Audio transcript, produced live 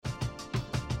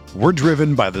We're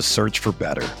driven by the search for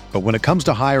better. But when it comes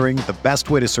to hiring, the best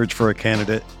way to search for a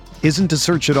candidate isn't to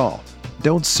search at all.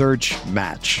 Don't search,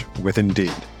 match with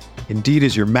Indeed. Indeed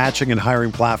is your matching and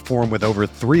hiring platform with over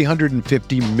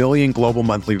 350 million global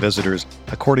monthly visitors,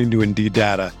 according to Indeed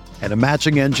data, and a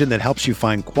matching engine that helps you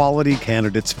find quality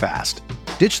candidates fast.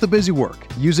 Ditch the busy work.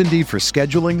 Use Indeed for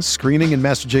scheduling, screening, and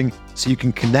messaging so you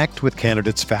can connect with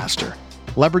candidates faster.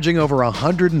 Leveraging over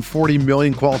 140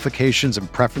 million qualifications and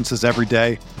preferences every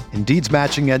day, Indeed's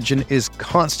matching engine is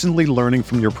constantly learning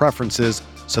from your preferences,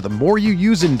 so the more you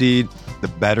use Indeed, the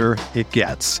better it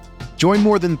gets. Join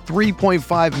more than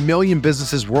 3.5 million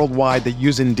businesses worldwide that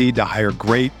use Indeed to hire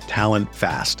great talent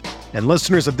fast. And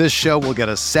listeners of this show will get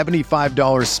a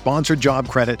 $75 sponsored job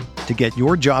credit to get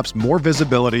your jobs more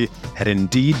visibility at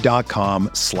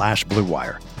Indeed.com/Blue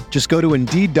Wire. Just go to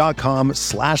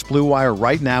Indeed.com/Blue Wire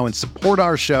right now and support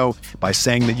our show by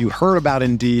saying that you heard about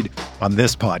Indeed on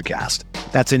this podcast.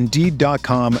 That's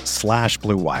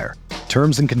Indeed.com/Blue Wire.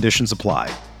 Terms and conditions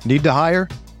apply. Need to hire?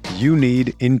 You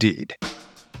need Indeed.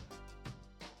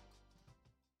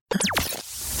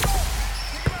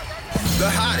 The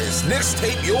hottest Knicks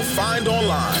tape you'll find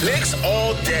online. Knicks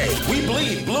all day. We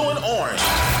bleed blue and orange.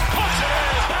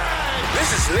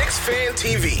 This is Knicks Fan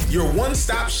TV, your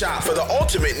one-stop shop for the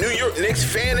ultimate New York Knicks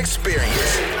fan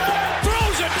experience.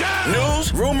 Throws it down.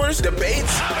 News, rumors,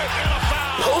 debates,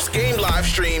 post-game live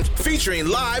streams featuring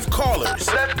live callers.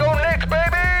 Let's go Knicks,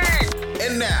 baby!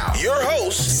 And now, your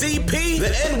host, CP, the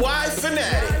NY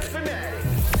Fanatic.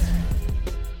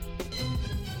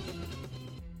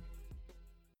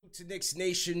 To Knicks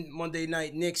Nation, Monday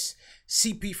Night Knicks,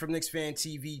 CP from Knicks Fan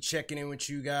TV checking in with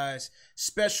you guys.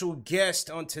 Special guest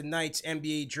on tonight's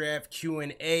NBA Draft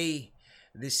Q&A.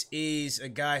 This is a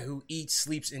guy who eats,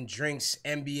 sleeps, and drinks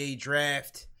NBA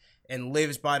Draft and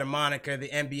lives by the moniker the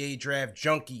NBA Draft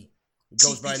Junkie. He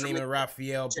goes by the name of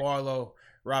Rafael Barlow.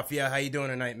 Rafael, how you doing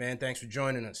tonight, man? Thanks for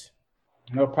joining us.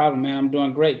 No problem, man. I'm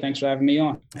doing great. Thanks for having me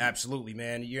on. Absolutely,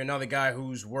 man. You're another guy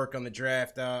whose work on the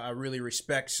draft I really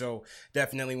respect, so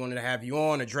definitely wanted to have you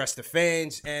on, address the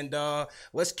fans, and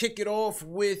let's kick it off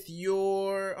with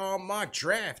your mock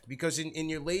draft, because in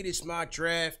your latest mock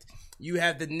draft, you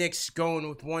have the Knicks going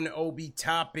with one Obi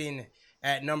Toppin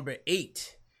at number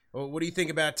 8. Well, what do you think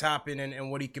about Toppin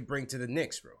and what he could bring to the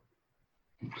Knicks, bro?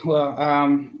 Well,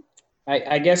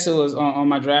 I guess it was on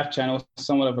my draft channel. It was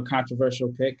somewhat of a controversial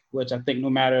pick, which I think no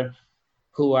matter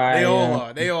who They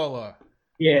all are.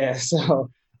 Yeah, so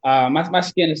my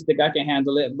skin is thick. I can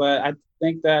handle it. But I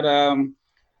think that,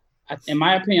 in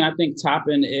my opinion, I think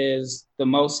Toppin is the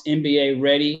most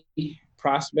NBA-ready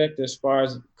prospect as far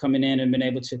as coming in and being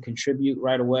able to contribute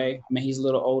right away. I mean, he's a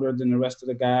little older than the rest of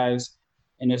the guys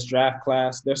in this draft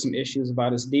class. There's some issues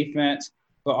about his defense.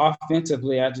 But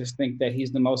offensively, I just think that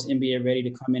he's the most NBA ready to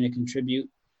come in and contribute.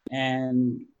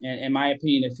 And in my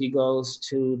opinion, if he goes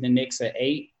to the Knicks at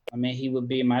 8, I mean, he would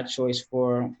be my choice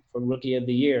for Rookie of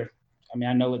the Year. I mean,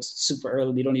 I know it's super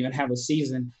early. We don't even have a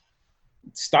season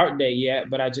start date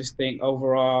yet. But I just think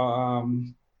overall,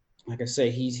 like I say,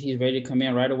 he's ready to come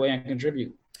in right away and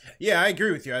contribute. Yeah, I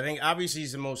agree with you. I think obviously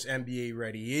he's the most NBA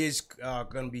ready. He is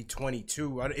going to be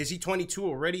 22. Is he 22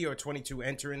 already or 22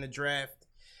 entering the draft?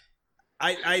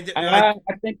 I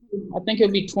think he'll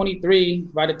be 23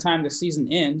 by the time the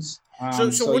season ends.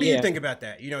 So what do you think about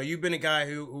that? You know, you've been a guy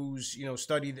who's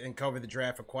studied and covered the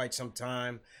draft for quite some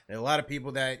time. There are a lot of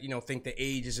people that think the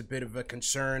age is a bit of a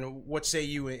concern. What say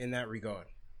you in that regard?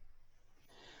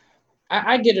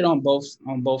 I get it on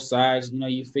both sides.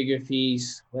 You figure if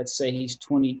let's say he's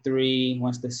 23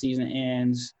 once the season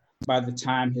ends. By the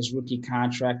time his rookie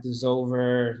contract is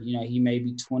over, he may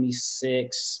be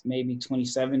 26, maybe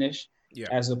 27-ish. Yeah.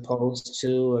 As opposed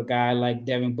to a guy like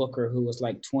Devin Booker, who was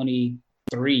like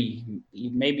 23,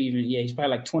 maybe even, he's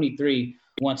probably like 23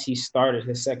 once he started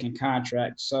his second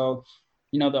contract. So,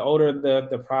 the older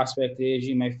the prospect is,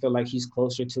 you may feel like he's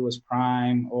closer to his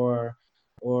prime or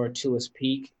to his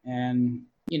peak. And,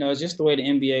 it's just the way the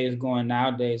NBA is going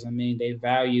nowadays. I mean, they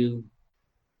value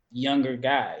younger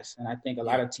guys. And I think a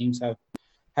lot of teams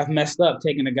have messed up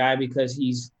taking a guy because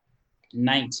he's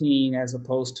 19 as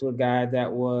opposed to a guy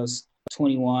that was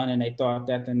 21 and they thought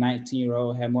that the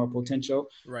 19-year-old had more potential.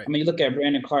 Right. I mean, you look at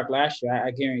Brandon Clark last year,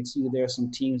 I guarantee you there are some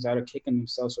teams that are kicking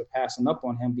themselves for passing up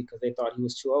on him because they thought he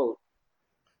was too old.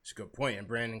 That's a good point. And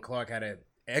Brandon Clark had an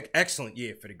excellent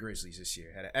year for the Grizzlies this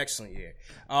year. Had an excellent year.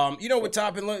 With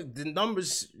Toppin, the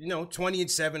numbers,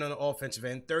 20-7 on the offensive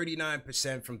end,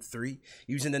 39% from three.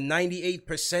 He was in the 98th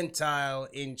percentile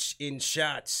in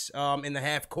shots in the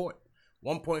half court.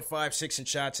 1.56 in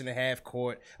shots in the half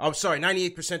court. I'm sorry,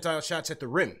 98th percentile shots at the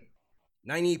rim.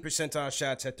 98th percentile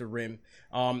shots at the rim,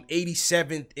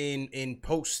 87th in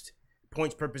post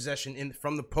points per possession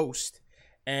from the post,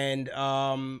 and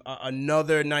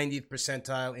another 90th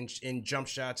percentile in jump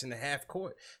shots in the half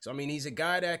court. So I mean, he's a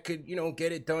guy that could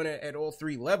get it done at all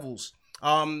three levels.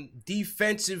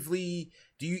 Defensively,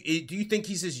 do you think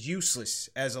he's as useless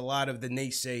as a lot of the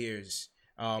naysayers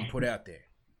put out there?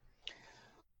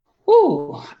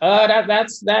 Ooh,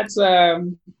 that's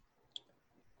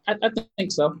I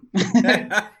think so.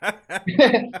 I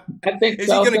think Is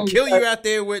so. he going to kill you out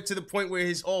there to the point where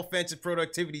his offensive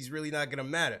productivity is really not going to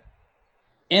matter?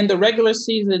 In the regular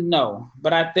season, no.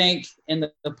 But I think in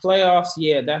the playoffs,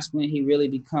 yeah, that's when he really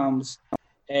becomes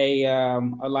a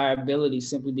liability,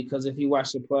 simply because if you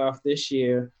watch the playoff this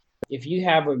year, if you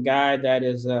have a guy that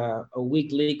is a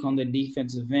weak link on the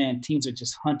defensive end, teams are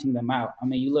just hunting them out. I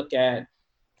mean, you look at,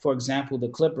 for example, the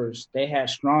Clippers. They had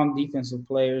strong defensive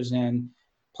players in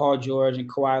Paul George and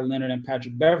Kawhi Leonard and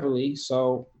Patrick Beverley.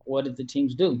 So what did the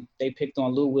teams do? They picked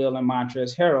on Lou Will and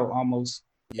Montrezl Harrell almost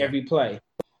every play.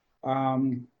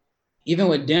 Even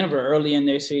with Denver early in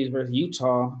their series versus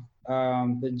Utah,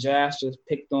 the Jazz just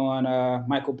picked on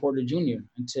Michael Porter Jr.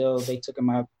 until they took him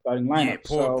out of the starting lineup.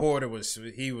 Yeah, Porter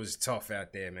was tough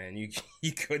out there, man.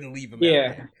 You couldn't leave him out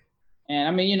there. And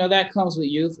I mean, that comes with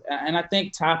youth. And I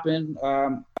think Toppin,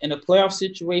 in a playoff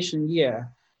situation,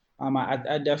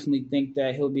 I definitely think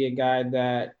that he'll be a guy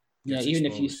that, even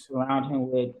if you surround him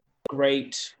with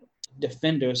great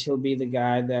defenders, he'll be the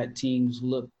guy that teams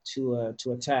look to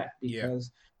attack because,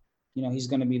 he's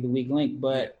going to be the weak link.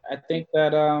 But I think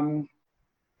that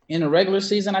in a regular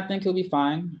season, I think he'll be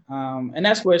fine. And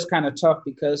that's where it's kind of tough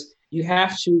because you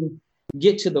have to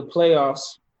get to the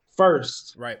playoffs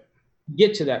first. Right.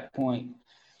 Get to that point.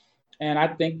 And I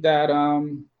think that,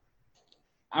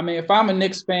 if I'm a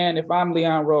Knicks fan, if I'm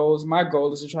Leon Rose, my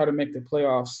goal is to try to make the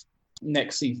playoffs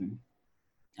next season.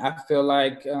 I feel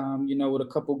like, with a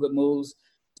couple good moves,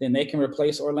 then they can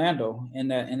replace Orlando in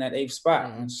that 8th spot.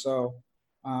 Mm-hmm. And so,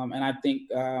 and I think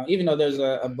even though there's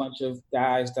a bunch of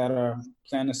guys that are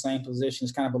playing the same position,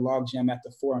 it's kind of a logjam at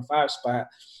the 4 and 5 spot.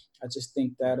 I just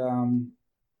think that,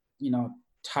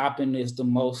 Toppin is the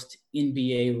most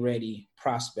NBA-ready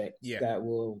prospect that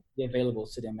will be available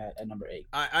to them at number 8.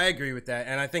 I agree with that.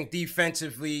 And I think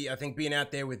defensively, being out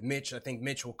there with Mitch,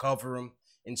 Mitch will cover him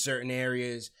in certain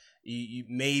areas.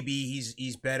 Maybe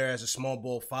he's better as a small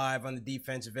ball 5 on the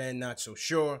defensive end, not so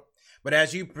sure. But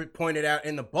as you pointed out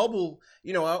in the bubble,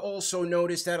 I also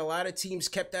noticed that a lot of teams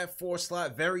kept that 4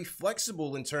 slot very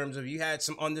flexible in terms of you had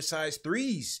some undersized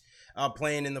 3s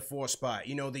playing in the 4 spot.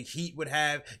 The Heat would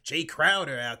have Jay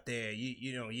Crowder out there.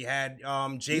 You had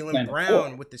Jaylen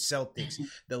Brown with the Celtics.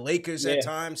 The Lakers at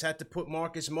times had to put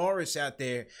Marcus Morris out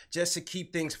there just to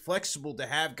keep things flexible, to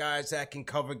have guys that can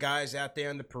cover guys out there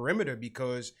on the perimeter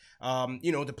because,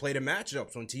 to play the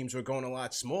matchups when teams were going a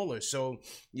lot smaller. So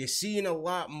you're seeing a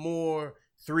lot more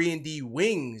 3-and-D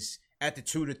wings at the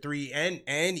 2 to 3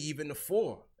 and even the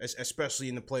 4, especially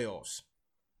in the playoffs.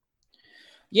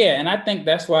 Yeah, and I think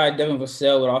that's why Devin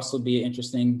Vassell would also be an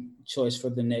interesting choice for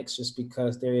the Knicks, just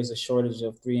because there is a shortage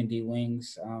of 3-and-D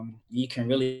wings. You can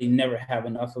really never have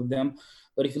enough of them.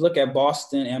 But if you look at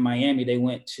Boston and Miami, they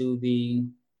went to the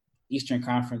Eastern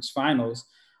Conference Finals.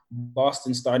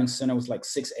 Boston's starting center was like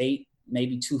 6'8",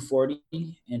 maybe 240,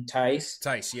 and Tice.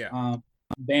 Yeah.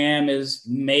 Bam is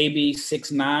maybe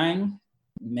 6'9",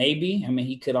 maybe.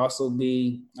 He could also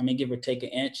be, give or take an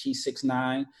inch. He's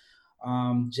 6'9".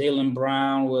 Jaylen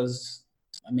Brown was,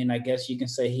 I guess you can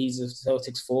say he's a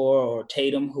Celtics 4 or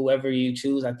Tatum, whoever you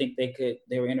choose. I think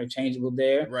they were interchangeable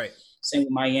there. Right. Same with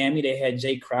Miami. They had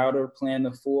Jay Crowder playing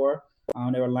the 4.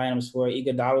 There were lineups for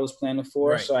Iguodala was playing the 4.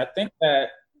 Right. So I think that,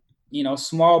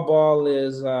 small ball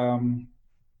is,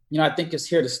 I think it's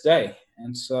here to stay.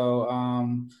 And so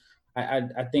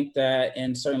I think that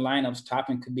in certain lineups,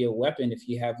 Toppin could be a weapon if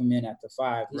you have him in at the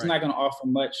 5. He's not going to offer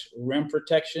much rim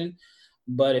protection.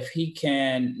 But if he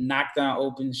can knock down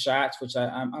open shots, which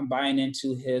I'm buying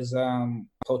into his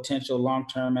potential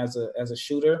long-term as a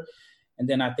shooter, and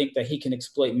then I think that he can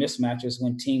exploit mismatches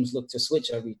when teams look to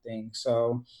switch everything.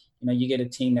 So, you get a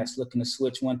team that's looking to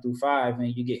switch 1 through 5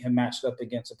 and you get him matched up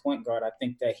against a point guard. I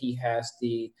think that he has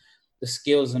the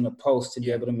skills in the post to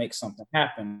be able to make something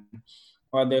happen.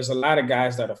 Or there's a lot of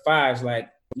guys that are 5s, like,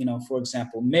 for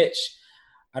example, Mitch.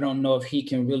 I don't know if he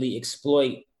can really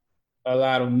exploit a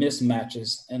lot of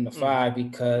mismatches in the 5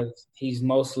 because he's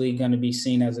mostly going to be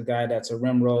seen as a guy that's a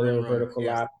rim roller, vertical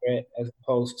lob threat, as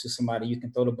opposed to somebody you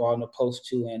can throw the ball in the post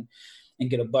to and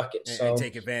get a bucket. And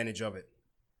take advantage of it.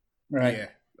 Right. Yeah.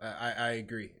 I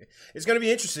agree. It's going to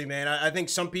be interesting, man. I think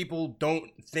some people don't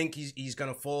think he's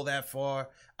going to fall that far.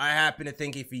 I happen to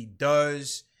think if he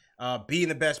does, being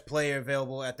the best player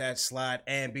available at that slot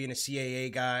and being a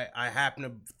CAA guy, I happen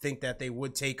to think that they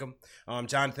would take him.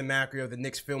 Jonathan Macri of the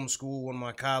Knicks Film School, one of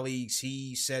my colleagues,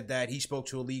 he said that he spoke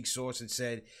to a league source and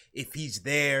said if he's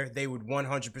there, they would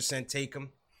 100% take him.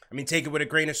 I mean, take it with a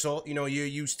grain of salt. You know, you're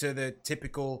used to the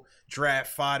typical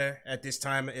draft fodder at this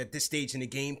time, at this stage in the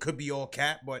game. Could be all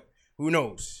cap, but who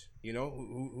knows? You know,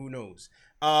 who knows?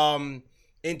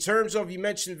 In terms of, you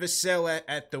mentioned Vassell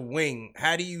at the wing.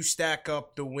 How do you stack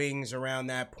up the wings around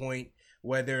that point,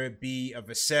 whether it be a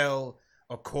Vassell,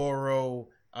 a Okoro,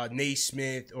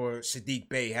 Naismith, or Saddiq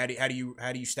Bey? How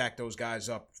do you stack those guys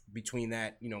up between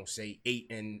that, you know, say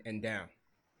 8 and down?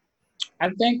 I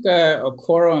think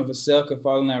Okoro and Vassell could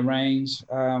fall in that range.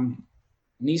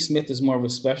 Naismith is more of a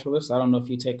specialist. I don't know if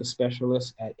you take a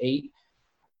specialist at 8.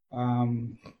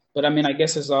 But I mean, I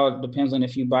guess it all depends on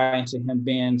if you buy into him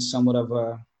being somewhat of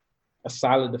a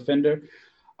solid defender.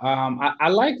 I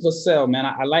like Vassell, man.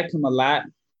 I like him a lot.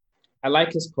 I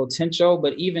like his potential,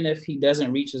 but even if he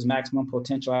doesn't reach his maximum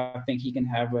potential, I think he can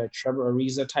have a Trevor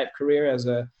Ariza type career as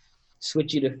a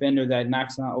switchy defender that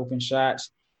knocks down open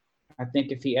shots. I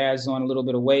think if he adds on a little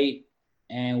bit of weight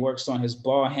and works on his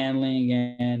ball handling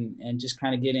and just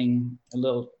kind of getting a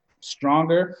little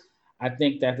stronger, I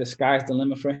think that the sky's the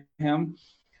limit for him.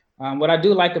 What I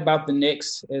do like about the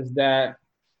Knicks is that,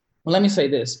 well, let me say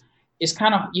this. It's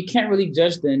kind of, you can't really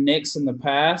judge the Knicks in the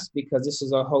past because this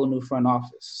is a whole new front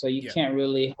office. So you can't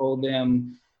really hold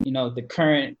them, you know, the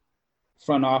current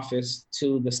front office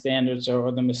to the standards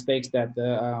or the mistakes that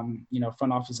the, you know,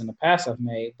 front office in the past have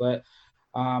made. But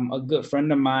a good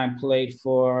friend of mine played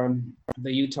for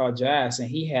the Utah Jazz, and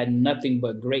he had nothing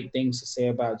but great things to say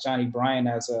about Johnny Bryant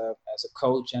as a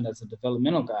coach and as a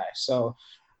developmental guy. So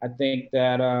I think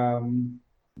that, you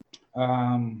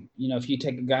know, if you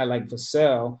take a guy like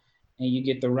Vassell and you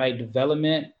get the right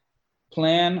development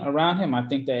plan around him, I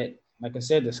think that, like I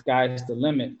said, the sky is the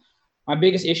limit. My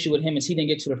biggest issue with him is he didn't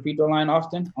get to the free throw line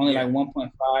often, only like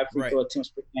 1.5 free throw attempts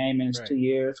per game in his 2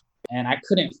 years. And I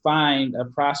couldn't find a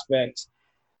prospect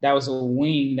that was a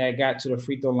wing that got to the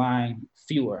free throw line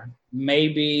fewer.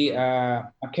 Maybe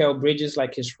Mikal Bridges,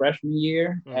 like his freshman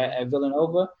year at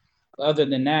Villanova. Other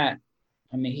than that,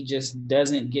 I mean, he just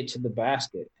doesn't get to the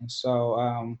basket. And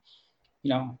so, you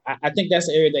know, I think that's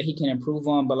the area that he can improve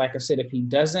on. But like I said, if he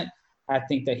doesn't, I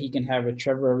think that he can have a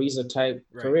Trevor Ariza type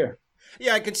career.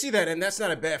 Yeah, I can see that. And that's not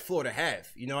a bad floor to have.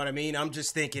 You know what I mean? I'm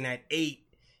just thinking at 8,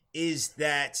 is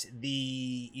that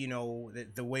the, you know,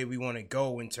 the way we want to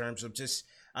go in terms of just,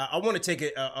 I want to take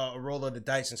a roll of the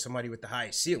dice on somebody with the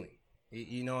highest ceiling.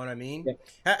 You know what I mean?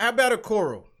 Yeah. How about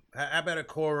Okoro?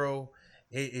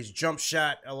 His jump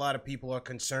shot, a lot of people are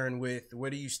concerned with. Where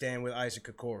do you stand with Isaac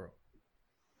Okoro?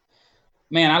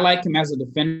 Man, I like him as a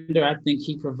defender. I think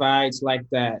he provides like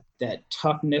that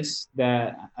toughness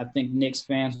that I think Knicks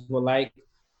fans will like.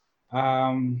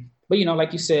 But, you know,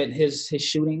 like you said, his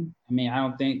shooting, I mean, I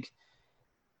don't think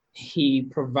he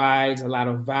provides a lot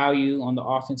of value on the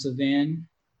offensive end.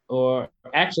 Or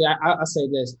actually, I'll say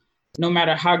this. No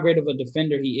matter how great of a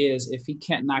defender he is, if he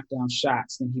can't knock down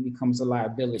shots, then he becomes a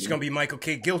liability. It's going to be Michael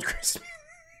Kidd-Gilchrist.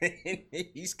 And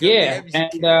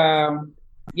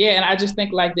I just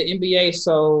think like the NBA is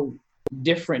so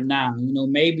different now. You know,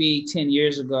 maybe 10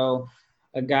 years ago,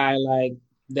 a guy like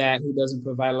that who doesn't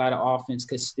provide a lot of offense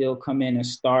could still come in and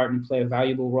start and play a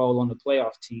valuable role on the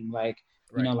playoff team, like,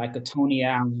 you know, like a Tony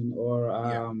Allen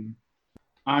or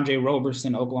Andre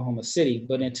Roberson, Oklahoma City.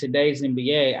 But in today's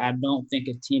NBA, I don't think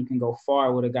a team can go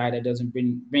far with a guy that doesn't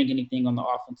bring anything on the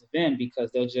offensive end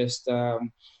because they'll just,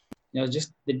 you know,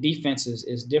 just the defense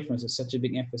is different. It's such a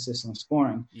big emphasis on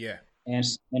scoring. Yeah. And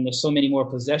there's so many more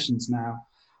possessions now.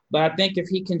 But I think if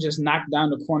he can just knock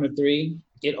down the corner three,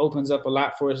 it opens up a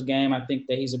lot for his game. I think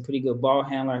that he's a pretty good ball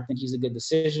handler. I think he's a good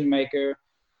decision maker.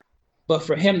 But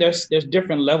for him, there's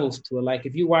different levels to it. Like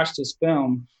if you watched his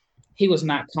film, he was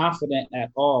not confident at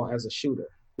all as a shooter.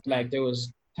 Like there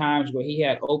was times where he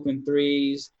had open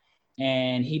threes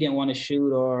and he didn't want to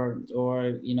shoot or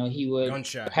you know, he would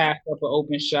pass up an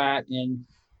open shot and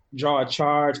draw a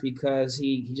charge because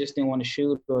he just didn't want to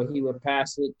shoot, or he would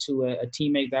pass it to a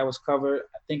teammate that was covered.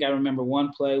 I think I remember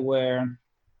one play where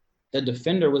the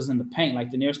defender was in the paint,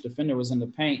 like the nearest defender was in the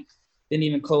paint, didn't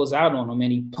even close out on him,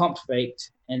 and he pump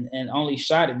faked and only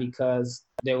shot it because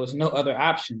there was no other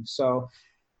option. So,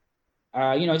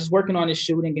 you know, just working on his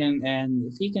shooting and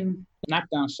if he can knock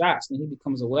down shots, then he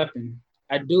becomes a weapon.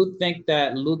 I do think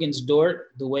that Luguentz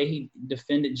Dort, the way he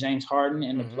defended James Harden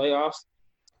in the playoffs,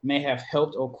 may have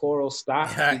helped Okoro's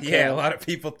stock. Yeah, a lot of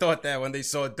people thought that when they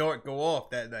saw Dort go off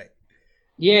that night.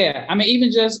 Yeah, I mean,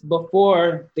 even just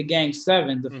before the Game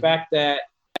 7, the fact that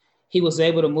he was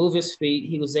able to move his feet,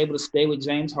 he was able to stay with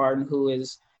James Harden, who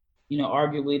is,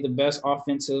 arguably the best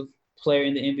offensive player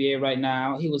in the NBA right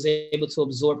now. He was able to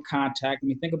absorb contact. I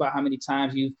mean, think about how many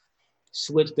times you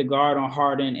switch the guard on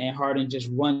Harden and Harden just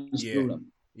runs through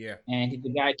them. Yeah. And the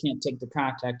guy can't take the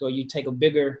contact, or you take a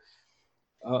bigger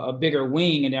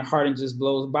wing and then Harden just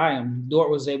blows by him. Dort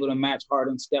was able to match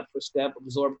Harden step for step,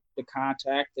 absorb the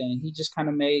contact, and he just kind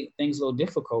of made things a little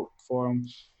difficult for him.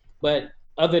 But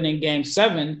other than Game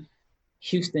 7,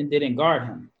 Houston didn't guard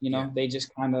him. They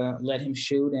just kind of let him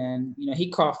shoot, and he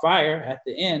caught fire at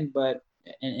the end, but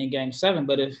in Game 7.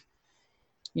 But if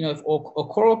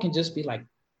Okoro can just be like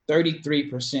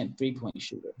 33% three-point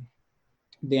shooter,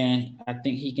 then I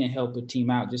think he can help a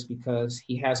team out just because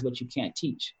he has what you can't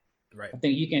teach. Right. I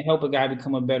think you can help a guy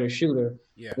become a better shooter,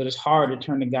 but it's hard to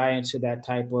turn the guy into that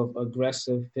type of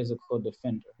aggressive, physical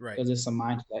defender. Right. Because it's a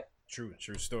mindset. True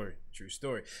story.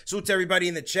 So to everybody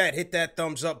in the chat, hit that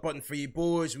thumbs up button for you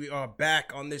boys. We are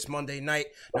back on this Monday night.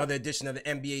 Another edition of the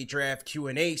NBA Draft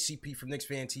Q&A. CP from Knicks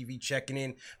Fan TV checking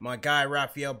in. My guy,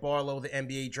 Rafael Barlow, the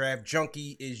NBA Draft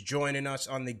Junkie, is joining us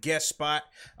on the guest spot.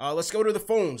 Let's go to the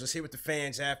phones. Let's hear what the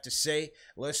fans have to say.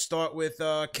 Let's start with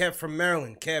Kev from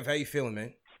Maryland. Kev, how you feeling,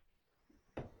 man?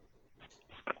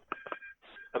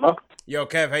 Hello? Yo,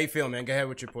 Kev, how you feeling, man? Go ahead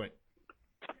with your point.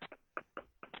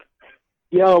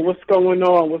 Yo, what's going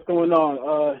on?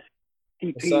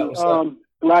 CP, What's up?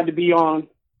 Glad to be on.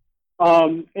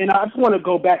 And I just want to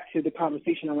go back to the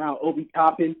conversation around Obi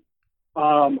Toppin.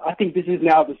 I think this is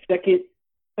now the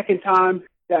second time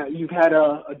that you've had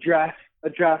a draft,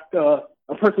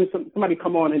 somebody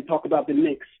come on and talk about the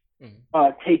Knicks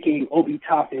taking Obi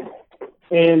Toppin.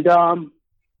 And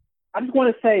I just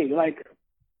want to say,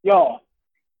 y'all,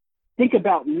 think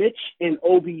about Mitch and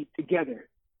Obi together.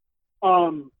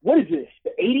 What is this? The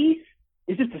 80s?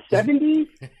 Is this the 70s?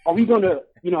 Are we going to,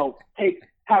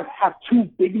 have two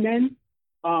big men,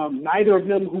 neither of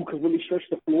them who can really stretch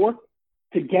the floor,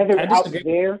 together out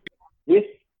there with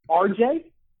RJ?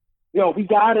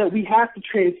 We have to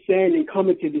transcend and come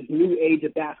into this new age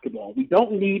of basketball. We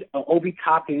don't need an Obi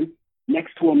Toppin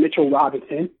next to a Mitchell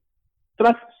Robinson.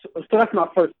 So that's my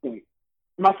first point.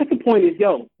 My second point is,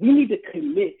 we need to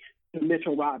commit to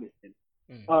Mitchell Robinson.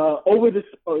 Over this,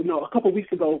 a couple of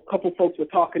weeks ago, a couple of folks were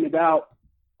talking about,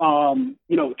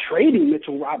 trading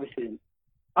Mitchell Robinson.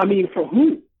 I mean, for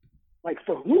who?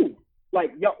 For who?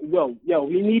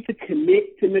 We need to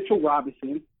commit to Mitchell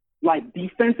Robinson.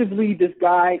 Defensively, this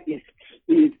guy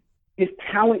his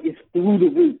talent is through the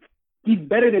roof. He's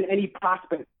better than any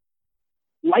prospect.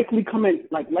 Likely coming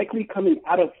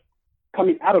out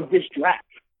of this draft,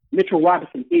 Mitchell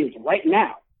Robinson is right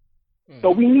now. So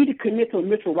we need to commit to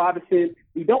Mitchell Robinson.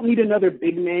 We don't need another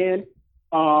big man.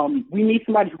 We need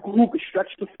somebody who could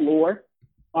stretch the floor.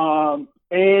 I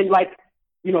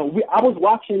was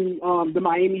watching the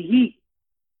Miami Heat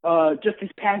just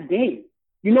this past game.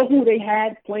 You know who they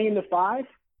had playing the 5?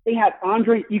 They had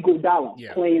Andre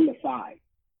Iguodala playing the 5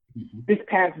 this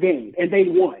past game, and they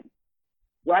won.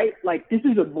 Right? This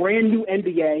is a brand new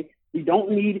NBA. We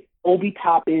don't need Obi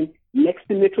Toppin next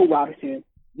to Mitchell Robinson.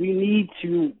 We need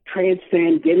to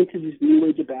transcend, get into this new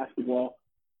age of basketball.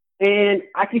 And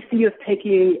I can see us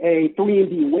taking a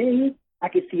 3-and-D wing. I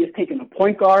can see us taking a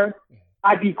point guard.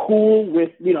 I'd be cool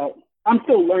with, I'm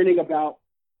still learning about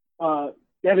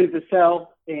Devin Vassell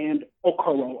and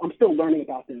Okoro. I'm still learning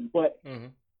about them. But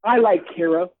I like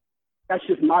Kira. That's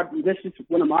just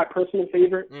one of my personal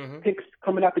favorite picks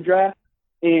coming out the draft.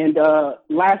 And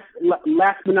last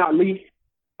but not least,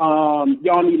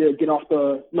 y'all need to get off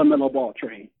the LaMelo Ball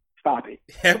train. Stop it.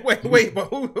 Wait, but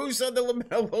who's on the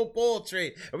LaMelo Ball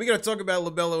train? Are we going to talk about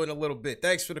LaMelo in a little bit?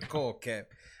 Thanks for the call, Kev.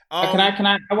 I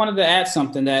wanted to add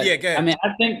something that, go ahead. I mean, I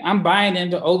think I'm buying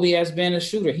into Obi as being a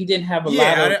shooter. He didn't have a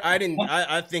lot of.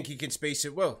 I think he can space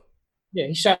it well. Yeah,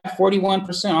 he shot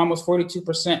 41%, almost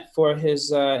 42% for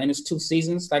his in his 2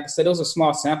 seasons. Like I said, it was a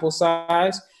small sample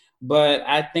size, but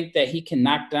I think that he can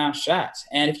knock down shots.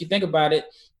 And if you think about it,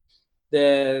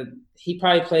 he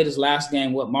probably played his last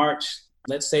game, March?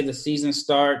 Let's say the season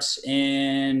starts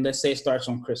it starts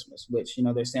on Christmas, which,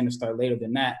 they're saying to start later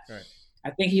than that. Right. I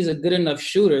think he's a good enough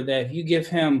shooter that if you give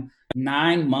him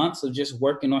 9 months of just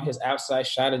working on his outside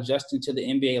shot, adjusting to the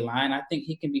NBA line, I think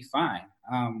he can be fine.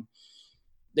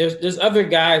 There's other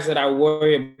guys that I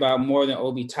worry about more than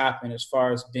Obi Toppin as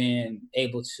far as being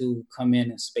able to come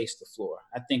in and space the floor.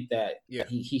 I think that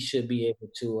he should be able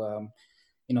to,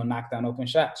 knock down open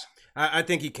shots. I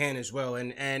think he can as well.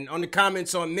 And on the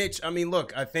comments on Mitch, I mean,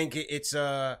 look, I think it's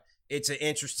an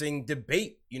interesting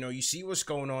debate. You see what's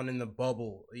going on in the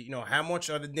bubble. How much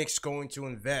are the Knicks going to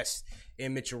invest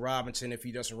in Mitchell Robinson if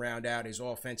he doesn't round out his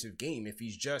offensive game, if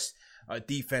he's just a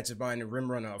defensive mind and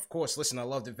rim runner? Of course, listen, I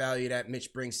love the value that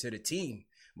Mitch brings to the team,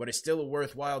 but it's still a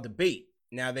worthwhile debate.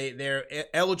 Now, they're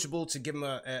eligible to give him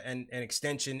an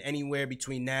extension anywhere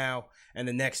between now and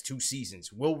the next 2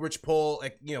 seasons. Will Rich Paul,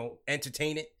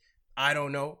 entertain it? I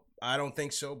don't know. I don't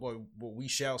think so, but we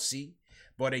shall see.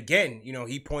 But again,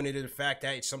 he pointed to the fact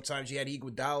that sometimes you had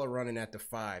Iguodala running at the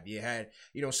 5. You had,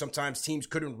 sometimes teams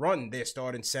couldn't run their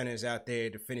starting centers out there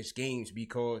to finish games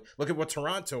because look at what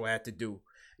Toronto had to do,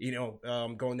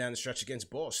 going down the stretch against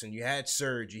Boston. You had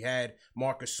Serge, you had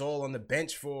Marc Gasol on the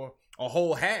bench for a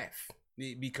whole half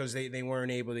because they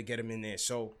weren't able to get him in there.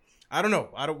 So I don't know.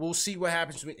 We'll see what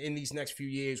happens in these next few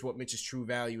years, what Mitch's true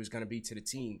value is going to be to the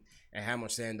team and how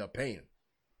much they end up paying him.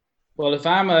 Well, if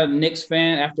I'm a Knicks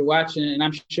fan after watching, and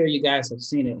I'm sure you guys have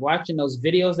seen it, watching those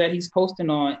videos that he's posting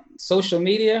on social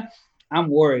media, I'm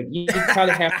worried. You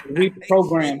probably have to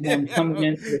reprogram him coming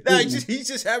into the season. He's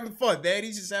just having fun, man.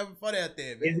 He's just having fun out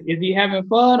there, man. Is he having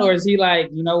fun, or is he like,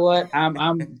 you know what?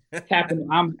 I'm tapping.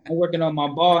 I'm working on my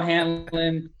ball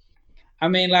handling. I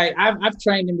mean, like I've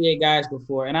trained NBA guys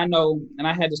before, and I know. And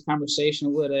I had this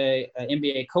conversation with a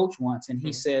NBA coach once, and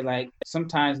he said like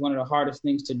sometimes one of the hardest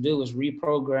things to do is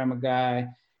reprogram a guy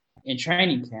in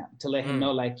training camp to let him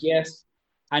know, like, yes,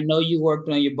 I know you worked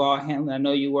on your ball handling. I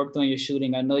know you worked on your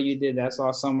shooting. I know you did that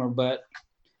all summer, but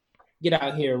get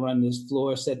out here, run this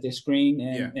floor, set this screen,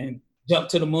 and jump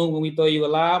to the moon when we throw you a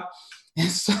lob. And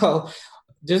so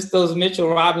just those Mitchell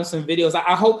Robinson videos,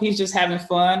 I hope he's just having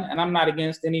fun. And I'm not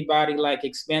against anybody like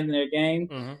expanding their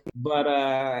game.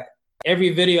 But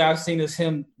every video I've seen is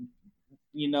him,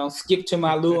 skip to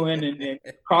my Lewin and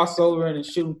cross over and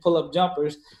shooting pull-up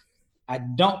jumpers. I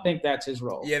don't think that's his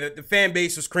role. Yeah, the fan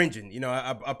base was cringing.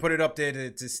 I put it up there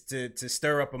to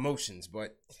stir up emotions,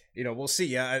 but we'll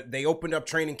see. They opened up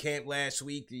training camp last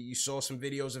week. You saw some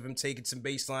videos of him taking some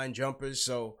baseline jumpers.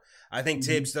 So I think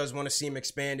Tibbs does want to see him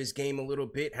expand his game a little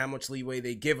bit. How much leeway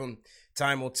they give him,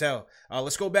 time will tell.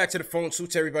 Let's go back to the phone.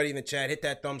 Salute to everybody in the chat. Hit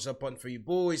that thumbs up button for you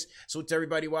boys. Salute to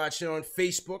everybody watching on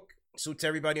Facebook. Salute to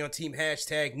everybody on Team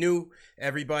 #New.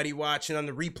 Everybody watching on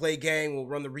the replay gang. We'll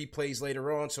run the replays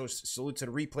later on, so salute to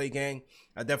the replay gang.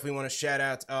 I definitely want to shout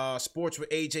out Sports with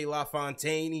AJ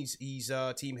LaFontaine. He's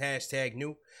Team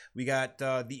 #New. We got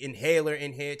the Inhaler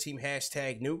in here, Team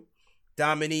 #New.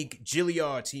 Dominique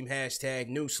Gilliard, Team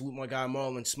 #New. Salute my guy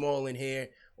Marlon Small in here.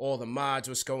 All the mods,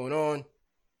 what's going on?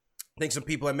 I think some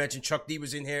people I mentioned, Chuck D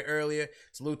was in here earlier.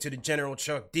 Salute to the General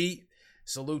Chuck D.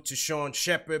 Salute to Sean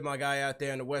Shepard, my guy out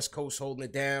there on the West Coast holding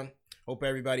it down. Hope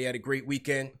everybody had a great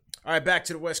weekend. All right, back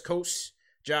to the West Coast.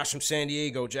 Josh from San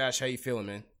Diego. Josh, how you feeling,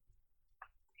 man?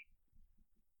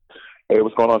 Hey,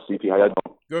 what's going on, CP? How y'all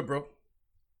doing? Good, bro.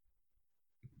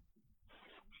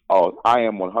 Oh, I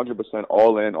am 100%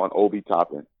 all in on Obi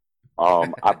Toppin.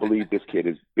 I believe this kid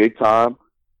is big time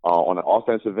on an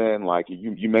offensive end. Like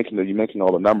you mentioned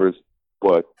all the numbers,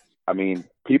 but I mean,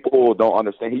 people don't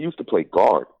understand. He used to play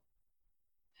guard.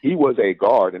 He was a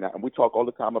guard, and we talk all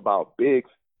the time about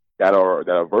bigs that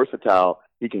are versatile.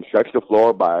 He can stretch the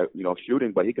floor by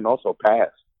shooting, but he can also pass.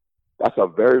 That's a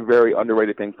very, very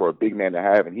underrated thing for a big man to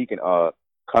have, and he can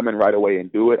come in right away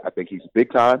and do it. I think he's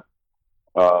big time.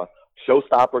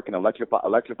 Showstopper, can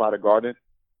electrify the Garden.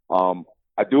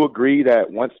 I do agree that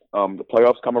once the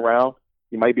playoffs come around,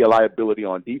 he might be a liability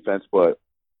on defense, but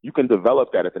you can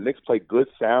develop that. If the Knicks play good,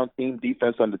 sound team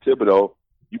defense under Thibodeau,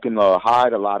 you can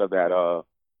hide a lot of that,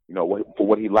 for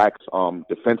what he lacks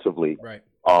defensively. Right.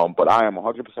 But I am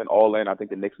 100% all in. I think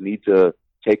the Knicks need to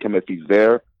take him if he's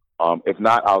there. If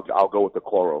not, I'll go with the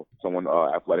Coro, someone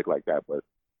athletic like that. But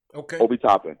okay, Obi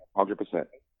Toppin, 100%.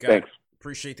 Thanks.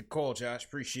 Appreciate the call, Josh.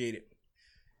 Appreciate it.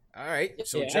 All right.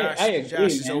 So Yeah, Josh, I agree,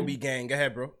 Josh is man. Obi gang. Go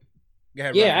ahead, bro. Go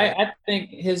ahead. Yeah, I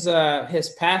think his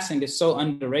passing is so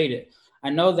underrated. I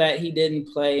know that he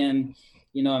didn't play in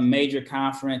a major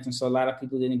conference, and so a lot of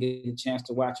people didn't get a chance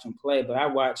to watch him play. But I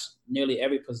watched nearly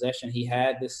every possession he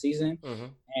had this season,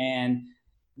 and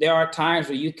there are times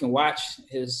where you can watch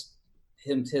his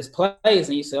plays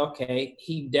and you say, okay,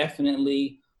 he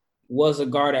definitely was a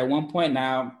guard at one point.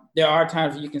 Now there are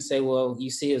times where you can say, well, you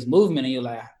see his movement and you're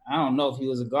like, I don't know if he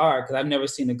was a guard because I've never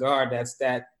seen a guard that's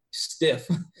that stiff,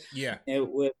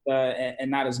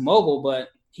 and not as mobile, but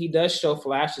he does show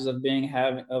flashes of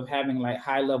having like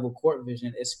high level court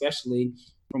vision, especially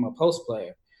from a post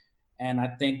player. And I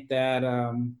think that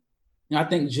I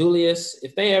think Julius,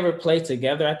 if they ever play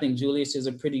together, I think Julius is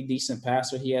a pretty decent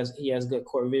passer. He has good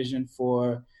court vision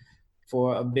for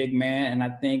for a big man. And I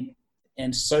think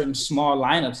in certain small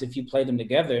lineups, if you play them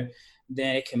together,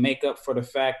 then it can make up for the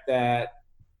fact that,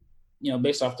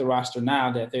 based off the roster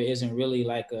now, that there isn't really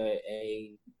like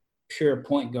a pure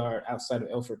point guard outside of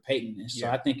Elfrid Payton. And so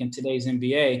I think in today's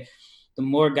NBA, the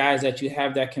more guys that you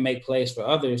have that can make plays for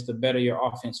others, the better your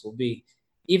offense will be.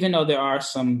 Even though there are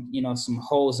some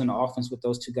holes in the offense with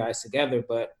those two guys together,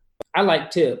 but I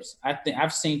like Tibbs. I think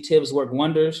I've seen Tibbs work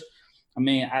wonders. I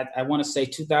mean, I want to say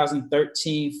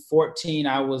 2013, 14,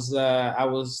 I was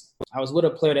with a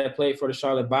player that played for the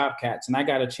Charlotte Bobcats, and I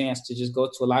got a chance to just go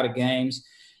to a lot of games.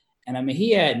 And I mean,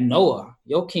 he had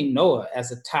Joakim Noah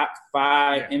as a top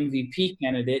 5 MVP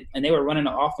candidate, and they were running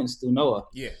the offense through Noah.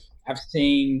 Yeah. I've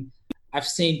seen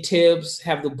Tibbs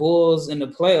have the Bulls in the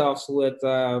playoffs with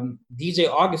DJ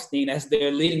Augustine as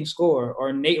their leading scorer,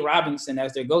 or Nate Robinson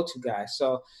as their go-to guy.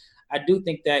 So I do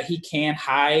think that he can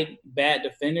hide bad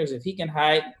defenders. If he can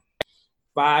hide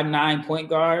 5'9" point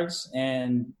guards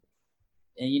and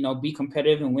be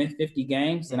competitive and win 50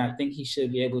 games, then I think he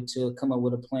should be able to come up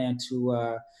with a plan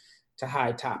to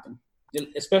hide Toppin,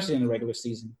 especially in the regular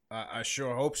season. I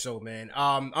sure hope so, man.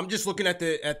 I'm just looking at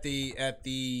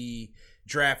the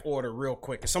draft order real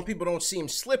quick. Some people don't see him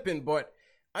slipping, but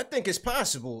I think it's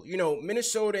possible.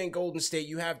 Minnesota and Golden State,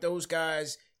 you have those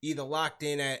guys either locked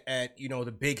in at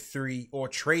the big 3 or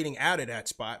trading out of that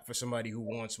spot for somebody who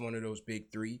wants one of those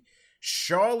big 3.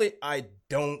 Charlotte, I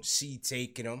don't see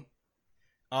taking them.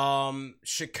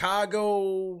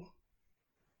 Chicago,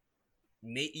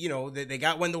 they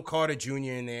got Wendell Carter Jr.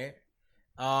 in there.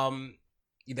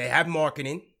 They have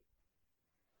marketing,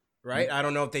 right? I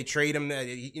don't know if they trade him.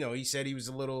 He said he was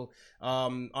a little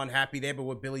unhappy there, but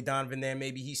with Billy Donovan there,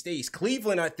 maybe he stays.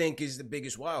 Cleveland, I think, is the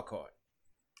biggest wild card.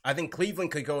 I think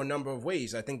Cleveland could go a number of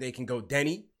ways. I think they can go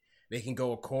Denny. They can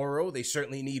go Okoro. They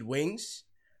certainly need wings.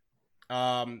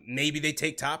 Maybe they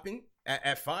take Toppin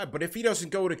at 5. But if he doesn't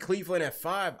go to Cleveland at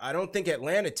 5, I don't think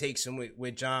Atlanta takes him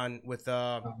with John, with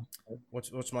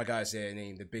what's my guy's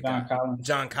name? The big John guy. Collins.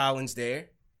 John Collins there.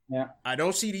 Yeah. I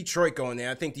don't see Detroit going there.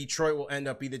 I think Detroit will end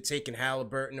up either taking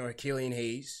Halliburton or Killian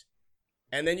Hayes.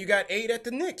 And then you got 8 at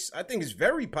the Knicks. I think it's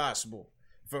very possible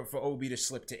for Obi to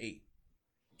slip to 8.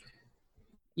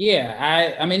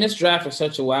 Yeah, I mean, this draft is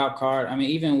such a wild card. I mean,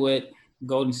 even with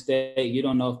Golden State, you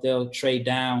don't know if they'll trade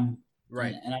down.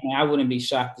 Right. And I mean, I wouldn't be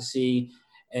shocked to see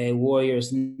a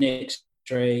Warriors-Knicks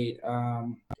trade.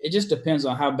 It just depends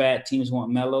on how bad teams want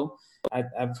Melo.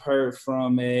 I've heard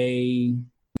from a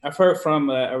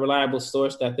reliable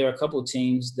source that there are a couple of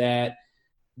teams that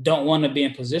don't want to be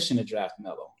in position to draft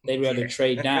Melo. They'd rather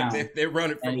trade down. They're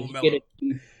running from Melo.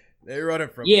 They're running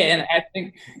from. Yeah, and I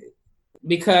think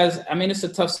because, I mean, it's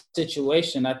a tough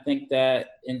situation. I think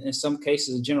that in some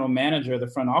cases, the general manager or the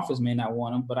front office may not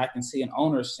want him, but I can see an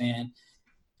owner saying,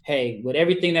 hey, with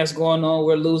everything that's going on,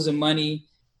 we're losing money.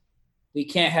 We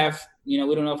can't have, we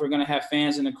don't know if we're going to have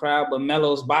fans in the crowd, but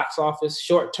Melo's box office,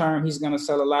 short term, he's going to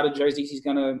sell a lot of jerseys. He's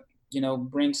going to,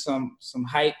 bring some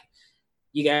hype.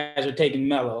 You guys are taking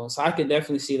Melo. So I could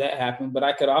definitely see that happen, but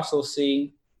I could also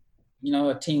see,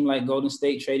 a team like Golden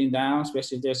State trading down,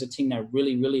 especially if there's a team that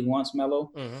really, really wants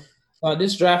Melo. Mm-hmm.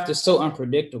 This draft is so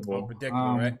unpredictable.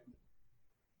 Right?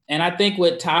 And I think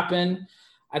with Toppin,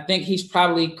 I think he's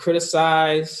probably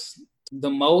criticized the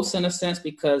most in a sense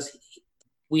because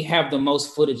we have the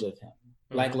most footage of him.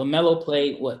 Mm-hmm. Like LaMelo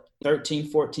played, 13,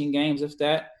 14 games, if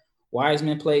that.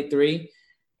 Wiseman played 3.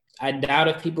 I doubt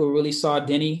if people really saw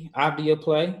Denny Avdia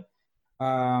play.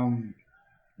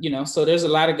 So there's a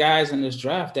lot of guys in this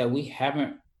draft that we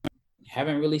haven't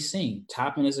really seen.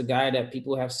 Toppin is a guy that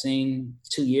people have seen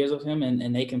 2 years of him,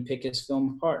 and they can pick his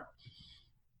film apart.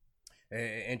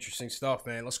 Interesting stuff,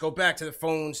 man. Let's go back to the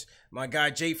phones. My guy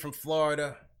Jay from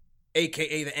Florida,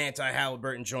 a.k.a. the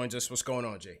anti-Halliburton, joins us. What's going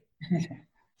on, Jay?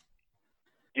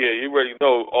 Yeah, you already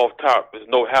know off top, there's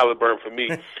no Halliburton for me.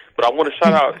 But I want to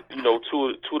shout out,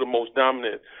 two of the most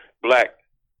dominant black,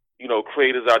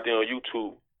 creators out there on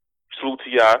YouTube. Salute to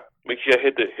y'all. Make sure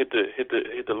you hit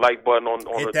the like button on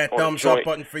that on thumbs the joint. Up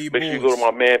button for you. Make sure you go to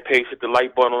my man page, hit the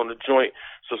like button on the joint,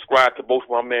 subscribe to both of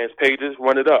my man's pages,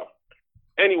 run it up.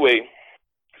 Anyway,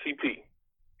 CP,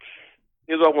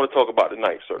 here's what I want to talk about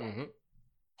tonight, sir. Mm-hmm.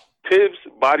 Tibbs'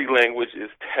 body language is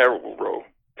terrible, bro.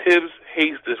 Tibbs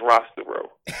hates this roster, bro.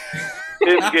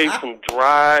 Tibbs gave some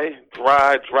dry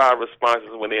responses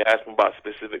when they asked him about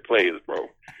specific players, bro.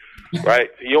 Right?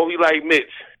 He only liked Mitch.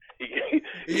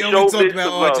 He only talked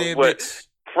about RJ and Mitch.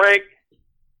 Frank,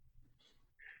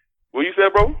 what you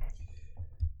said, bro?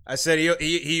 I said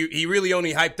he really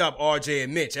only hyped up RJ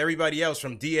and Mitch. Everybody else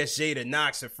from DSJ to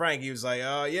Knox to Frank, he was like,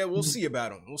 yeah, we'll see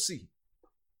about him. We'll see.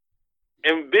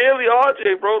 And barely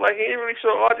RJ, bro. Like, he didn't really show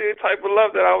RJ the type of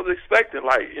love that I was expecting.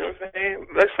 Like, you know what I'm saying?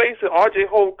 Let's face it, RJ's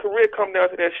whole career come down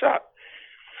to that shot.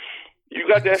 You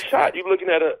got that shot, you're looking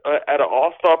at an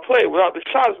all-star player. Without the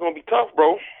shot, it's going to be tough,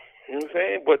 bro. You know what I'm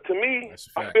saying? But to me,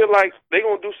 I feel like they're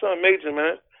going to do something major,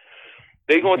 man.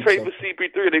 They're going to trade for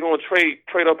CP3. They're going to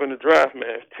trade up in the draft,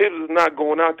 man. Tibbs is not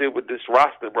going out there with this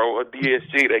roster, bro, a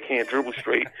DSJ that can't dribble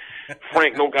straight.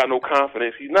 Frank don't got no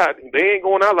confidence. He's not. They ain't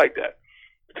going out like that.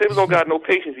 Tibbs don't got no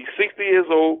patience. He's 60 years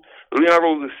old. Leon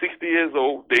Rose is 60 years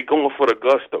old. They going for the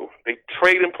gusto. They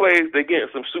trading players. They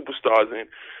getting some superstars in.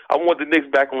 I want the Knicks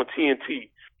back on TNT.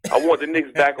 I want the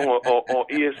Knicks back on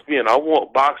ESPN. I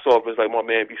want box office, like my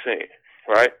man be saying,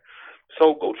 right?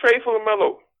 So go trade for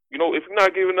LaMelo. You know, if you're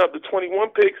not giving up the 21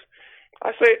 picks,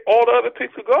 I say all the other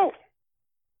picks could go.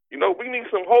 You know, we need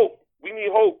some hope. We need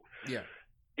hope. Yeah.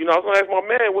 You know, I was gonna ask my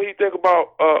man what he think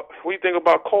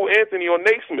about Cole Anthony or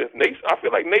Naismith. I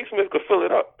feel like Naismith could fill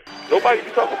it up. Nobody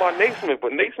be talking about Naismith,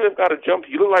 but Naismith got a jump.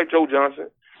 He look like Joe Johnson,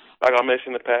 like I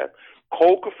mentioned in the past.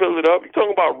 Cole could fill it up. You're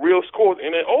talking about real scores,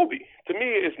 and then Obi. To me,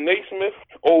 it's Naismith,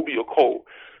 Obi, or Cole.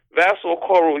 Vassell,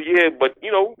 Coral, yeah, but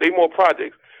you know they more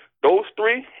projects. Those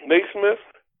three, Naismith,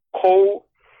 Cole,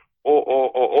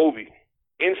 or Obi,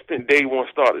 instant day one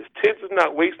starters. Tibbs is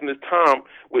not wasting his time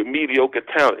with mediocre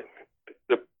talent.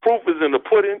 The proof is in the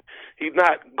pudding. He's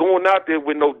not going out there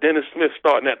with no Dennis Smith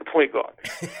starting at the point guard.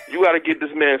 You got to get this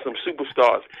man some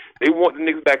superstars. They want the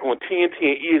Knicks back on TNT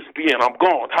and ESPN. I'm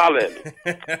gone. Holla at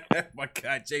me. My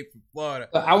God, Jay from Florida.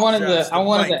 I wanted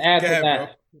to add to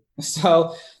that. Bro.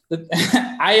 So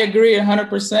I agree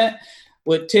 100%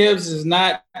 with Tibbs is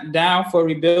not down for a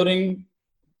rebuilding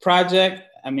project.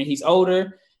 I mean, he's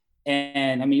older.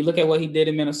 And, I mean, you look at what he did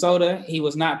in Minnesota. He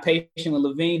was not patient with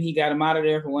Levine. He got him out of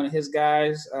there for one of his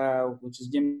guys, which is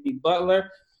Jimmy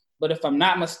Butler. But if I'm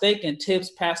not mistaken,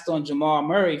 Tibbs passed on Jamal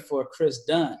Murray for Chris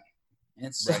Dunn.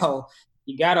 And so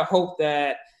you got to hope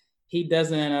that he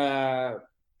doesn't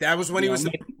that was when he was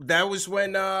a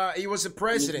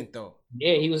president, though.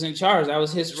 Yeah, he was in charge. That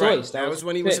was his choice. That was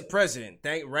when he was a president.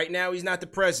 Right now, he's not the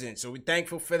president. So we're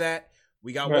thankful for that.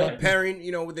 We got Walt Perrin,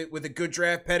 you know, with a good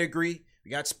draft pedigree. We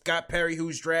got Scott Perry,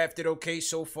 who's drafted okay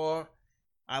so far.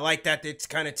 I like that it's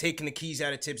kind of taking the keys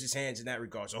out of Tibbs' hands in that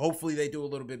regard. So hopefully they do a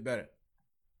little bit better.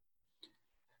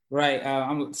 Right.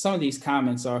 Some of these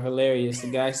comments are hilarious. The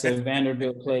guy said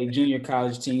Vanderbilt played junior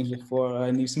college teams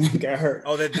before Naismith got hurt.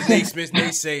 Oh, that the Naismith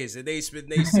naysays. The Naismith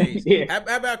naysays. Yeah.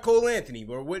 How about Cole Anthony,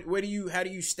 bro? How do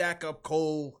you stack up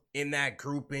Cole in that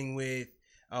grouping with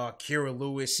Kira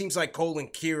Lewis? Seems like Cole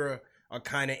and Kira are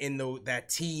kind of in that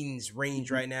teens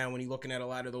range right now when you're looking at a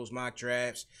lot of those mock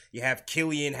drafts. You have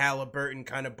Killian, Halliburton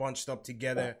kind of bunched up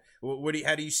together.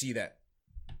 How do you see that?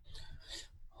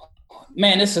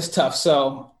 Man, this is tough.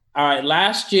 So, all right,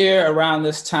 last year around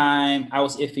this time, I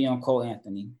was iffy on Cole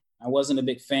Anthony. I wasn't a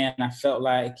big fan. I felt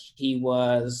like he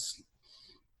was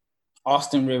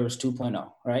Austin Rivers 2.0,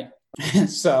 right?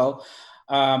 So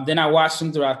then I watched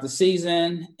him throughout the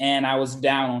season, and I was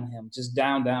down on him, just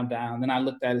down. Then I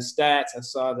looked at his stats. I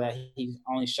saw that he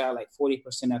only shot like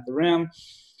 40% at the rim,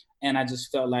 and I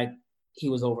just felt like he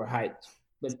was overhyped.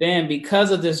 But then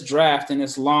because of this draft and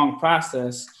this long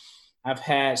process, I've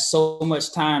had so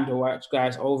much time to watch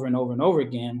guys over and over and over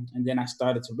again, and then I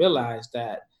started to realize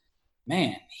that,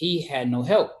 man, he had no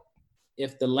help.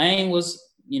 If the lane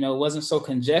wasn't so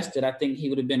congested, I think he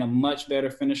would have been a much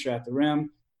better finisher at the rim.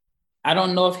 I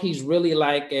don't know if he's really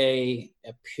like a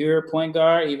pure point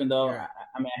guard, even though, I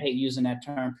hate using that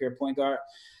term, pure point guard.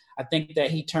 I think that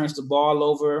he turns the ball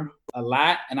over a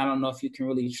lot, and I don't know if you can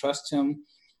really trust him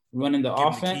running the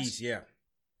offense. The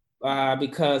keys,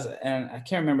 because I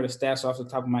can't remember the stats off the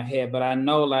top of my head, but I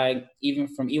know like even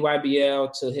from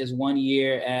EYBL to his 1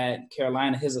 year at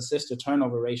Carolina, his assist to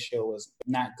turnover ratio was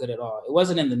not good at all. It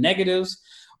wasn't in the negatives,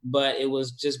 but it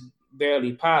was just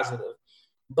barely positive.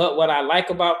 But what I like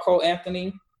about Cole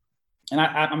Anthony, and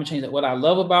I'm going to change that. What I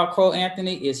love about Cole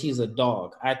Anthony is he's a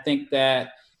dog. I think that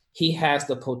he has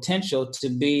the potential to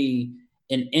be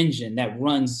an engine that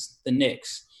runs the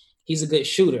Knicks. He's a good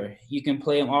shooter. You can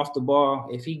play him off the ball.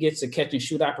 If he gets a catch and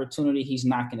shoot opportunity, he's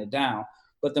knocking it down.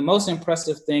 But the most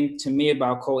impressive thing to me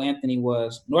about Cole Anthony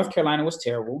was North Carolina was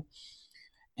terrible.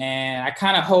 And I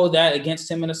kind of hold that against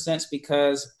him in a sense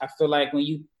because I feel like when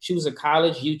you choose a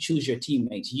college, you choose your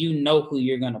teammates. You know who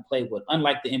you're going to play with.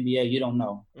 Unlike the NBA, you don't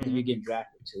know who you're getting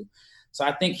drafted to. So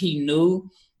I think he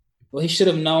should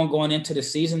have known going into the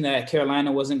season that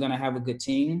Carolina wasn't going to have a good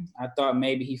team. I thought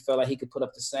maybe he felt like he could put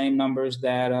up the same numbers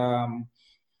that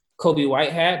Kobe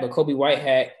White had, but Kobe White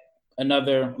had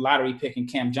another lottery pick in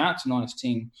Cam Johnson on his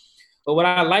team. But what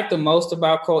I liked the most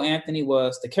about Cole Anthony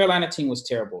was the Carolina team was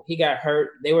terrible. He got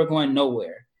hurt. They were going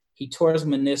nowhere. He tore his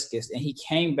meniscus, and he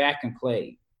came back and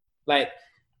played. Like,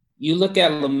 you look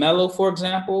at LaMelo, for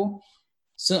example.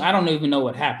 So I don't even know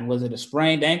what happened. Was it a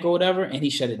sprained ankle or whatever? And he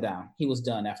shut it down. He was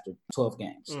done after 12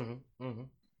 games. Mm-hmm, mm-hmm.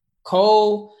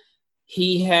 Cole,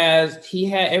 he had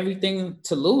everything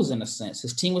to lose in a sense.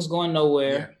 His team was going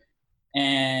nowhere,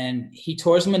 and he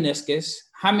tore his meniscus.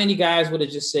 How many guys would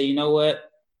have just said, you know what?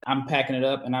 I'm packing it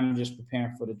up and I'm just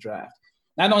preparing for the draft.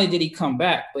 Not only did he come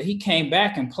back, but he came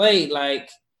back and played like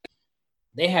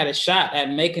they had a shot at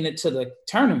making it to the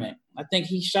tournament. I think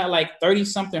he shot like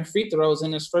 30-something free throws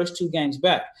in his first 2 games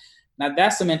back. Now,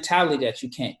 that's a mentality that you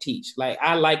can't teach. Like,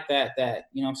 I like that,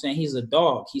 you know what I'm saying? He's a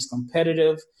dog. He's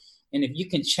competitive. And if you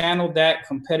can channel that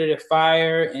competitive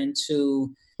fire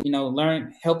into, you know,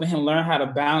 helping him learn how to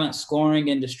balance scoring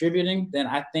and distributing, then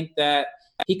I think that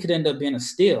he could end up being a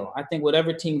steal. I think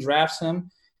whatever team drafts him,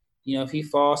 you know, if he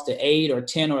falls to 8 or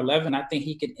 10 or 11, I think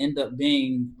he could end up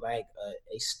being like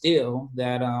a steal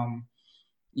that,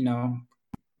 you know,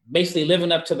 basically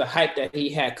living up to the hype that he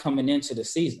had coming into the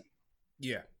season.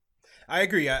 Yeah, I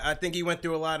agree. I think he went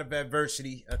through a lot of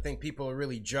adversity. I think people are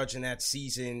really judging that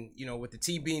season, you know, with the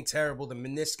team being terrible, the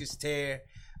meniscus tear.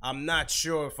 I'm not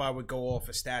sure if I would go off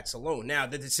of stats alone. Now,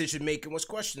 the decision-making was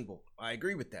questionable. I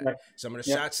agree with that. Right. Some of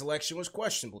the shot selection was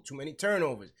questionable. Too many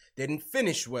turnovers. Didn't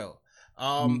finish well.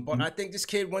 But I think this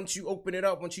kid, once you open it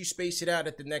up, once you space it out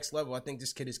at the next level, I think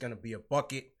this kid is going to be a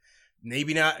bucket.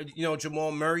 Maybe not, you know,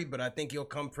 Jamal Murray, but I think he'll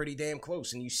come pretty damn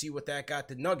close. And you see what that got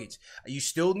the Nuggets. You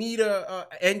still need a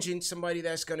engine, somebody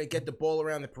that's going to get the ball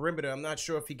around the perimeter. I'm not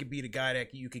sure if he could be the guy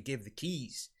that you could give the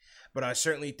keys. But I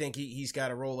certainly think he's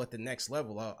got a role at the next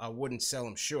level. I wouldn't sell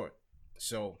him short.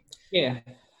 So yeah,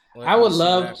 I would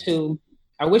love to.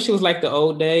 I wish it was like the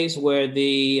old days where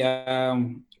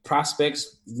the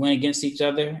prospects went against each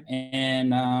other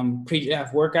and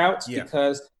pre-draft workouts. Yeah.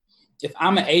 Because if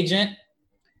I'm an agent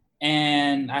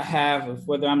and I have,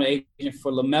 whether I'm an agent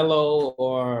for LaMelo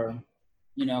or,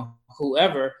 you know,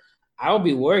 whoever, I would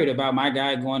be worried about my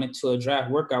guy going into a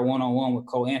draft workout one-on-one with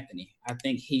Cole Anthony. I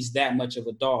think he's that much of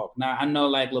a dog. Now, I know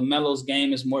like LaMelo's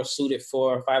game is more suited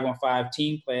for 5-on-5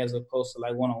 team play as opposed to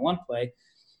like one-on-one play.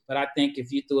 But I think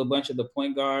if you threw a bunch of the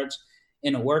point guards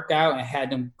in a workout and had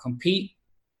them compete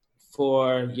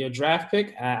for your draft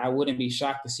pick, I wouldn't be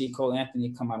shocked to see Cole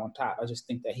Anthony come out on top. I just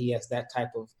think that he has that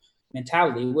type of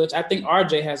mentality, which I think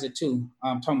RJ has it too.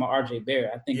 I'm talking about RJ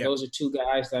Barrett. I think those are 2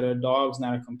 guys that are dogs,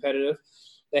 not are competitive.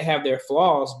 They have their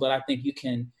flaws, but I think you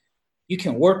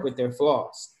can work with their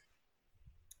flaws.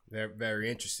 They're very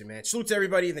interesting, man. Salute to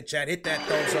everybody in the chat. Hit that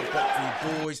thumbs up button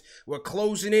for you boys. We're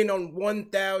closing in on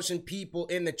 1,000 people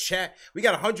in the chat. We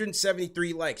got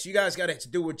 173 likes. You guys got to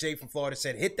do what Jay from Florida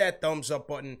said. Hit that thumbs up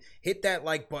button. Hit that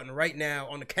like button right now.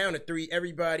 On the count of 3,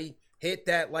 everybody hit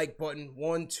that like button.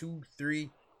 1, 2, 3.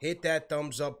 Hit that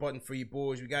thumbs up button for you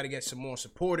boys. We got to get some more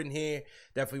support in here.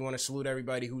 Definitely want to salute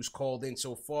everybody who's called in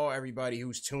so far, everybody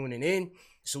who's tuning in.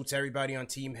 Salute to everybody on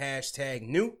Team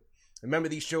 #new. Remember,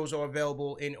 these shows are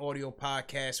available in audio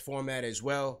podcast format as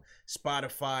well.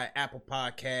 Spotify, Apple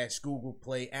Podcasts, Google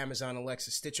Play, Amazon Alexa,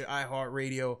 Stitcher,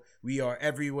 iHeartRadio. We are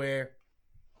everywhere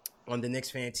on the Knicks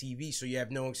Fan TV, so you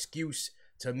have no excuse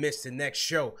to miss the next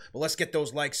show. But let's get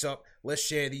those likes up. Let's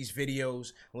share these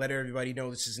videos and let everybody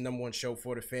know this is the #1 show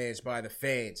for the fans by the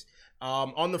fans.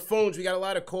 On the phones, we got a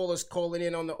lot of callers calling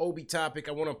in on the Obi topic.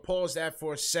 I want to pause that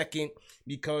for a second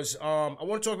because I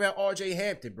want to talk about R.J.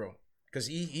 Hampton, bro. Because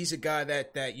he's a guy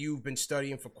that you've been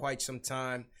studying for quite some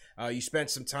time. You spent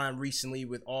some time recently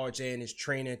with RJ and his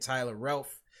trainer, Tyler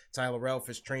Relf. Tyler Relf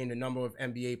has trained a number of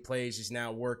NBA players. He's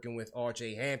now working with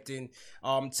RJ Hampton.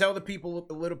 Tell the people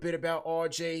a little bit about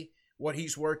RJ, what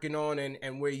he's working on,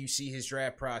 and where you see his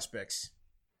draft prospects.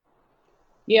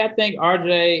 Yeah, I think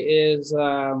RJ is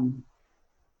a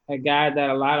guy that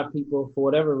a lot of people, for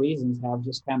whatever reasons, have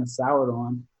just kind of soured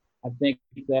on. I think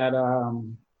that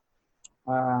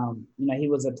he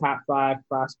was a top 5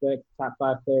 prospect, top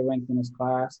 5 player ranked in his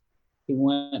class. He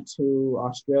went to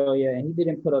Australia and he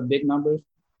didn't put up big numbers.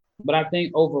 But I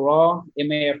think overall, it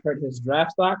may have hurt his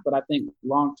draft stock. But I think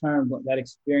long-term, that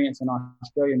experience in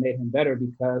Australia made him better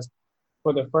because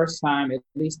for the first time, at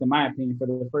least in my opinion, for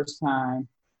the first time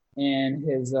in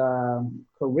his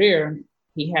career,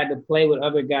 he had to play with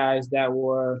other guys that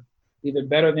were either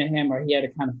better than him or he had to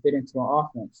kind of fit into an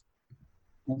offense.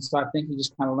 And so I think he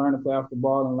just kind of learned to play off the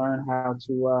ball and learn how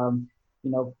to,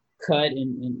 cut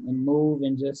and move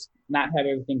and just not have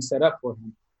everything set up for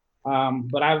him.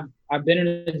 But I've been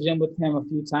in the gym with him a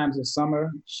few times this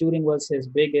summer. Shooting was his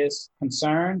biggest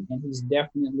concern, and he's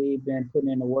definitely been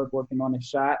putting in the work, working on his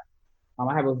shot.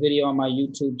 I have a video on my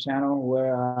YouTube channel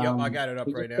where I got it up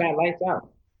right now. Shot lights out.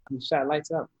 He shot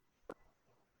lights out.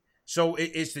 So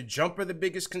is the jumper the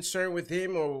biggest concern with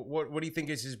him, or what do you think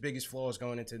is his biggest flaws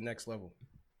going into the next level?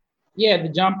 Yeah, the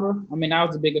jumper. I mean, that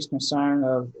was the biggest concern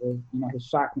of his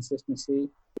shot consistency.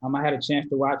 I had a chance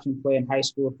to watch him play in high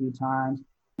school a few times.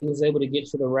 He was able to get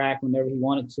to the rack whenever he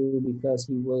wanted to because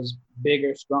he was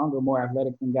bigger, stronger, more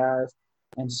athletic than guys.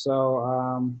 And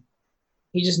so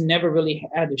he just never really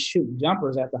had to shoot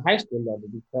jumpers at the high school level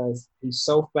because he's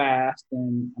so fast.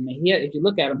 And, I mean, if you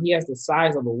look at him, he has the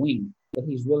size of a wing, but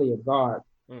he's really a guard.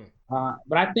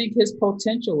 But I think his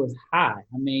potential is high.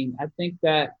 I mean, I think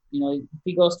that, if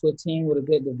he goes to a team with a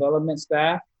good development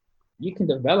staff, you can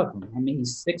develop him. I mean,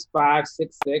 he's 6'5",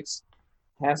 6'6",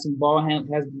 has ball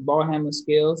handling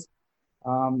skills,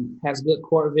 has good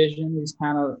court vision. He's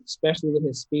kind of, especially with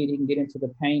his speed, he can get into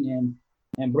the paint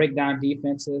and break down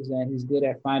defenses, and he's good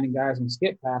at finding guys and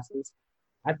skip passes.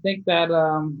 I think that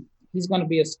he's going to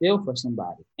be a steal for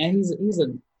somebody, and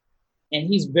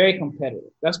he's very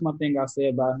competitive. That's one thing I'll say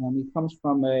about him. He comes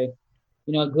from a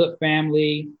good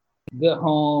family, good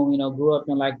home. Grew up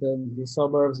in like the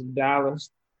suburbs of Dallas.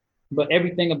 But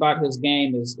everything about his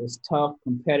game is tough,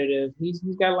 competitive. He's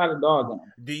got a lot of dog in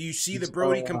him. Do you see the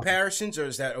Brody comparisons, or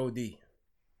is that OD?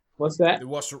 What's that?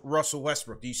 The Russell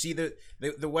Westbrook. Do you see the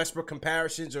Westbrook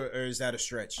comparisons, or is that a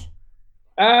stretch?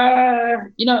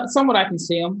 Somewhat I can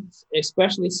see him,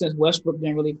 especially since Westbrook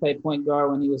didn't really play point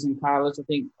guard when he was in college. I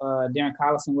think Darren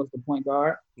Collison was the point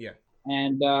guard. Yeah.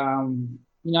 And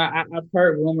I've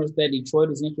heard rumors that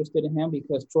Detroit is interested in him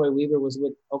because Troy Weaver was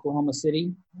with Oklahoma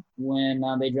City when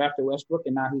they drafted Westbrook,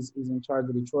 and now he's in charge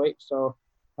of Detroit. So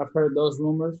I've heard those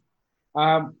rumors.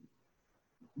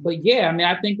 But yeah, I mean,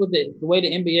 I think with the way the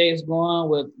NBA is going,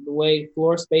 with the way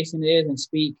floor spacing is and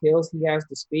speed kills, he has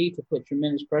the speed to put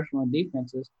tremendous pressure on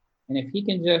defenses. And if he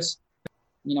can just,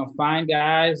 find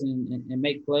guys and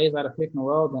make plays out of pick and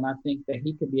roll, then I think that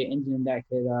he could be an engine that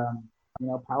could,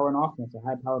 power an offense, a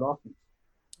high-powered offense.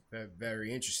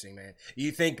 Very interesting, man.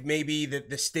 You think maybe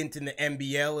the stint in the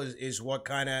NBL is what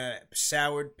kind of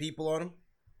soured people on him?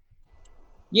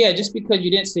 Yeah, just because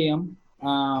you didn't see him.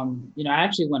 I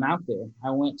actually went out there. I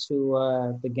went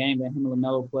to the game that him and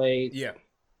LaMelo played. Yeah.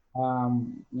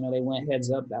 They went heads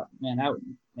up. Man,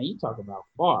 you talk about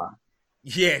far.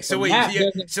 Yeah. So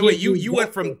wait, you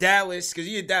went from Dallas, because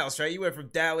you're in Dallas, right? You went from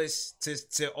Dallas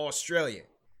to Australia.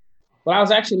 Well, I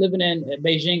was actually living in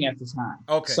Beijing at the time.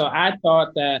 Okay. So I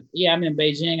thought that, I'm in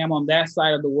Beijing. I'm on that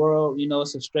side of the world.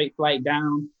 It's a straight flight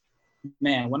down.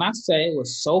 Man, when I say it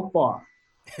was so far,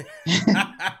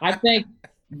 I think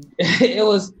it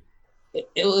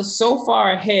was so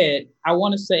far ahead. I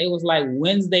want to say it was like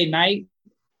Wednesday night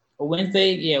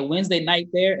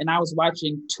there. And I was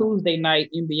watching Tuesday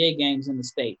night NBA games in the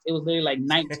States. It was literally like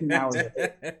 19 hours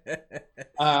ahead. In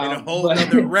a whole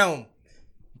other realm.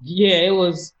 Yeah, it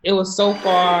was so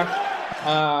far.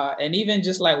 And even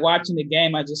just like watching the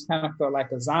game, I just kind of felt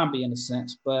like a zombie in a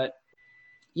sense. But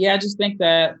yeah, I just think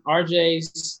that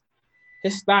RJ's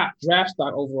draft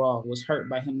stock overall was hurt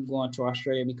by him going to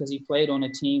Australia because he played on a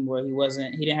team where he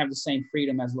didn't have the same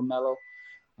freedom as LaMelo.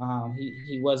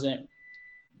 He wasn't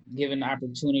given the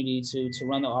opportunity to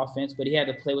run the offense, but he had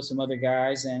to play with some other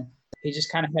guys, and he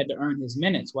just kind of had to earn his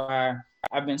minutes. Why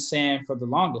I've been saying for the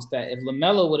longest that if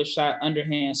LaMelo would have shot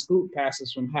underhand scoop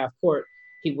passes from half court,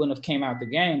 he wouldn't have came out the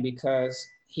game because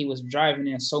he was driving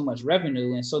in so much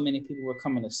revenue and so many people were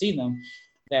coming to see them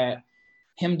that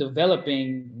him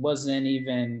developing wasn't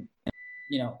even,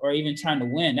 or even trying to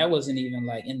win, that wasn't even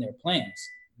like in their plans.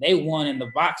 They won in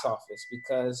the box office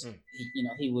because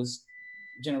he was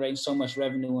generating so much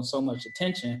revenue and so much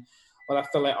attention. Well, I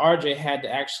feel like RJ had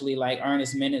to actually like earn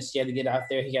his minutes. He had to get out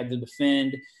there. He had to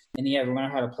defend, and he had to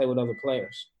learn how to play with other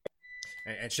players.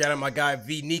 And shout out my guy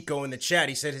V Nico in the chat.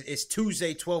 He said it's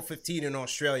Tuesday 12:15 in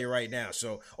Australia right now.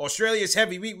 So Australia is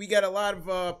heavy. We got a lot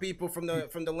of people from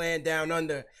the land down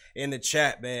under in the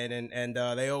chat, man, and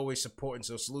they always supporting.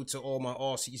 So salute to all my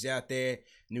Aussies out there.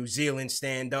 New Zealand,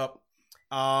 stand up.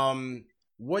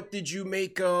 What did you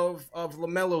make of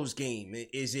LaMelo's game?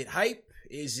 Is it hype?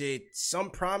 Is it some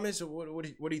promise? Or what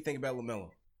do you think about LaMelo?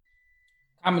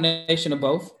 Combination of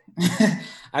both.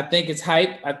 I think it's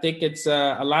hype. I think it's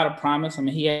a lot of promise. I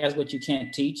mean, he has what you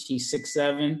can't teach. He's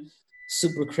 6'7",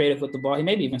 super creative with the ball. He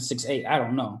may be even 6'8", I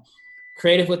don't know.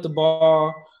 Creative with the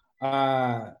ball.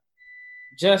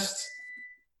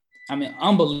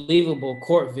 Unbelievable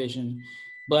court vision.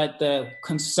 But the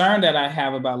concern that I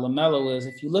have about LaMelo is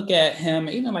if you look at him,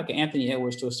 even like Anthony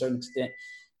Edwards to a certain extent,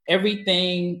 every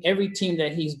team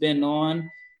that he's been on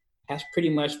has pretty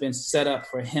much been set up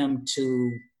for him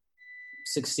to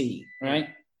succeed, right?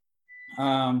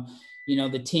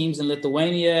 The teams in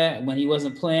Lithuania, when he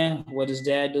wasn't playing, what does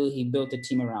dad do? He built a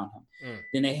team around him.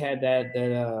 Then they had that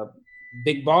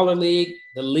big baller league.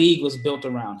 The league was built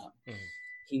around him.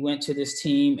 He went to this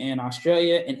team in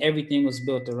Australia, and everything was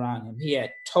built around him. He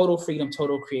had total freedom,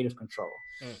 total creative control.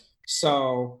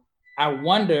 So I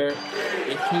wonder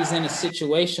if he's in a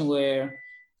situation where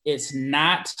it's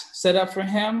not set up for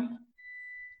him,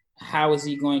 how is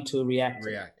he going to react?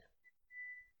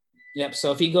 Yep.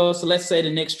 So if he goes, so let's say the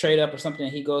Knicks trade up or something,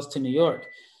 and he goes to New York,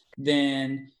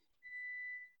 then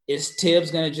is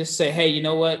Tibbs going to just say, hey, you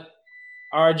know what,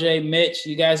 RJ, Mitch,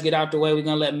 you guys get out the way. We're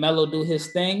going to let Melo do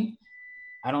his thing?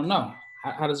 I don't know.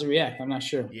 How does it react? I'm not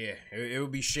sure. Yeah, it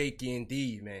would be shaky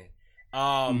indeed, man.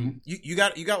 You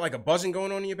got like a buzzing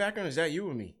going on in your background? Is that you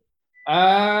or me?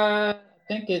 I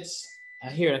think it's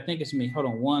me. Hold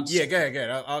on one second. Yeah, go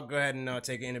ahead. I'll go ahead and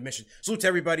take an intermission. Salute to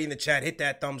everybody in the chat. Hit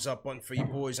that thumbs up button for you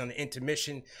boys on the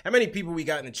intermission. How many people we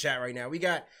got in the chat right now? We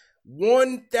got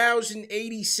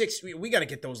 1,086. We got to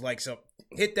get those likes up.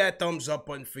 Hit that thumbs up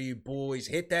button for you boys.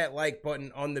 Hit that like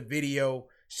button on the video.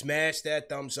 Smash that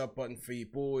thumbs up button for you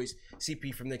boys.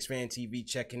 CP from Knicks Fan TV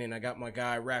checking in. I got my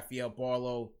guy Rafael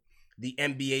Barlow, the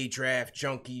NBA draft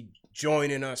junkie,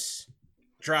 joining us,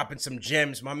 dropping some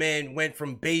gems. My man went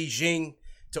from Beijing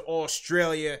to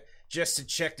Australia just to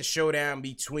check the showdown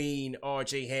between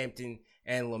RJ Hampton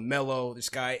and LaMelo. This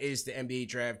guy is the NBA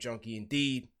draft junkie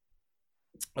indeed.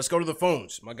 Let's go to the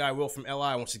phones. My guy Will from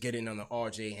LI wants to get in on the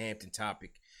RJ Hampton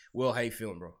topic. Will, how you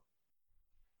feeling, bro?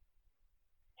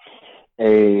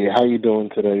 Hey, how you doing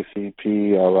today,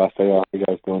 CP? Rafael, how you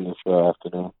guys doing this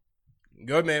afternoon?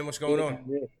 Good, man. What's going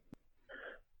on?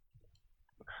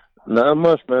 Not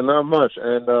much, man. Not much.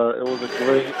 And it was a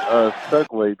great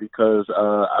segue because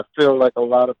I feel like a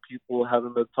lot of people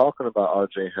haven't been talking about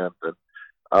RJ Hampton.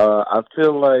 I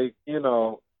feel like,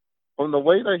 from the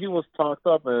way that he was talked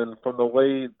up and from the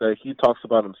way that he talks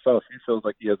about himself, he feels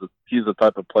like he's the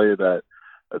type of player that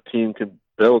a team can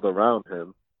build around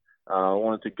him. I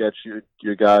wanted to get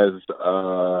your guys'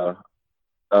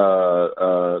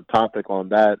 topic on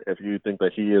that. If you think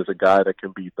that he is a guy that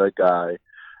can be the guy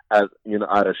at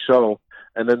a show.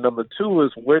 And then number two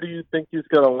is, where do you think he's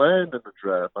going to land in the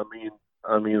draft? I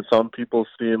mean, some people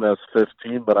see him as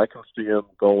 15, but I can see him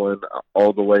going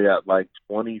all the way at like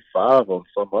 25 on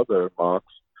some other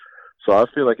mocks. So I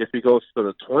feel like if he goes to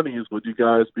the 20s, would you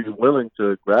guys be willing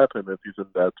to grab him if he's in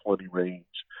that 20 range?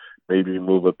 Maybe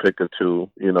move a pick or two,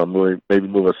 maybe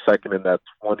move a second in that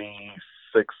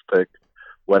 26 pick,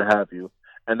 what have you.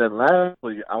 And then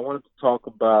lastly, I wanted to talk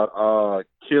about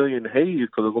Killian Hayes,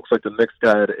 because it looks like the Knicks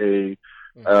guy had a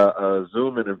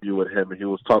Zoom interview with him, and he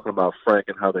was talking about Frank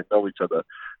and how they know each other.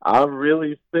 I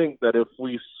really think that if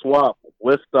we swap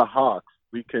with the Hawks,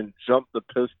 we can jump the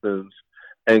Pistons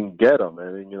and get them.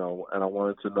 And, and I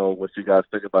wanted to know what you guys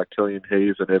think about Killian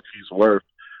Hayes and if he's worth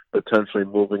potentially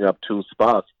moving up 2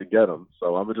 spots to get him.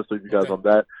 So I'm going to just leave you guys on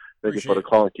that. Thank you for the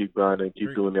call, and keep grinding,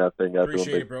 keep doing that thing.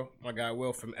 Appreciate it, bro. My guy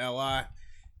Will from LI.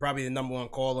 Probably the number one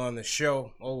caller on the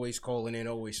show. Always calling in,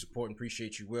 always supporting.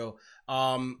 Appreciate you, Will.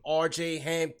 RJ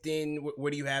Hampton,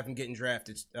 what do you have him getting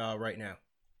drafted right now?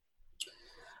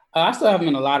 I still have him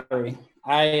in the lottery.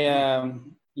 I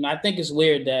think it's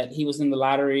weird that he was in the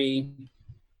lottery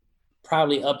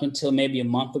probably up until maybe a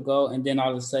month ago, and then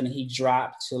all of a sudden he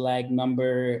dropped to like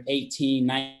number 18,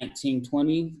 19,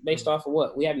 20, based off of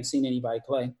what? We haven't seen anybody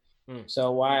play.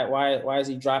 So why is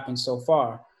he dropping so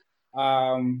far?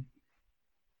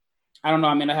 I don't know.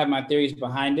 I have my theories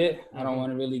behind it. I don't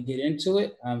want to really get into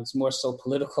it. It's more so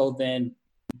political than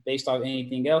based off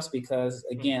anything else, because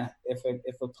again, if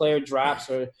a player drops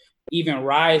or even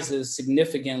rises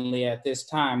significantly at this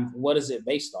time, what is it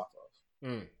based off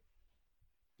of?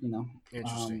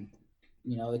 Interesting.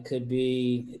 It could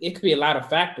be a lot of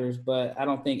factors, but I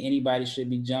don't think anybody should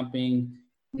be jumping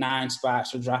 9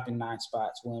 spots or dropping 9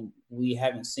 spots when we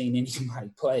haven't seen anybody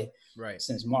play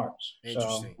since March.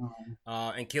 Interesting.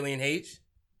 And Killian Hayes?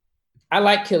 I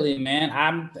like Killian, man.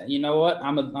 I'm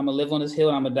a live on this hill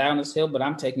and I'm a die on this hill, but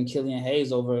I'm taking Killian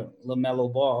Hayes over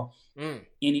LaMelo Ball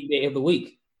any day of the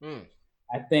week.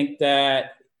 I think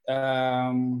that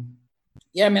I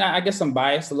guess I'm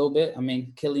biased a little bit.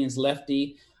 Killian's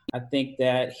lefty. I think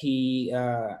that he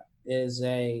I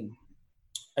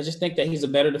just think that he's a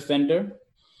better defender.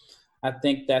 I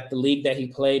think that the league that he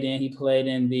played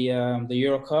in the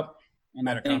Euro Cup, and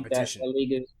better I think competition. That the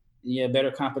league is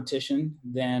better competition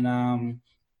than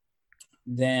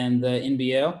the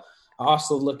NBL. I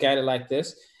also look at it like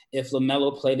this: if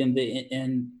LaMelo played in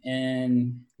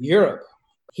Europe,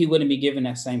 he wouldn't be given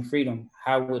that same freedom.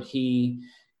 How would he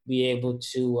be able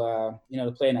to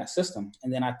to play in that system?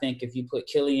 And then I think if you put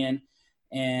Killian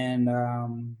and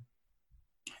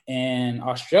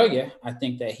Australia, I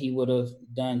think that he would have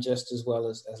done just as well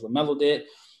as LaMelo did.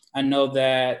 I know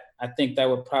that I think that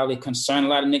would probably concern a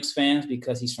lot of Knicks fans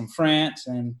because he's from France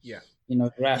and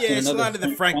drafting it's a lot of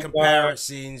the Frank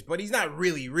comparisons, guard. but he's not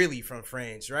really from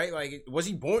France, right? Like, was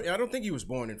he born? I don't think he was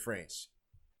born in France.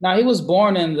 No, he was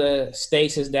born in the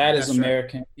States. His dad is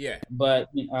American. Right. Yeah, but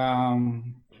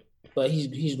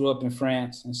he's grew up in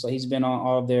France, and so he's been on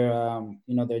all their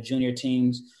their junior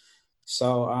teams.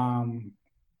 So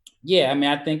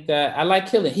I think that I like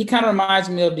Killian. He kind of reminds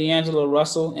me of D'Angelo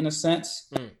Russell in a sense.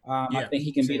 I think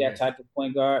he can be that type of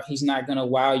point guard. He's not going to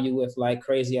wow you with like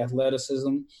crazy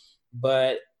athleticism,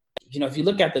 but if you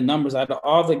look at the numbers, out of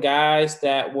all the guys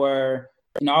that were,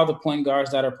 all the point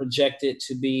guards that are projected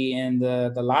to be in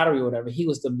the lottery or whatever, he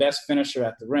was the best finisher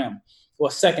at the rim. Well,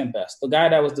 second best. The guy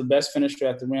that was the best finisher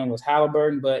at the rim was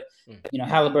Halliburton, but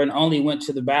Halliburton only went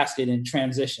to the basket in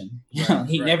transition.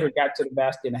 He never got to the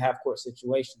basket in half court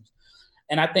situations.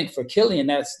 And I think for Killian,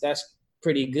 that's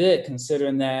pretty good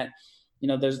considering that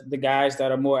there's the guys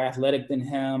that are more athletic than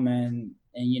him and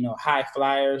high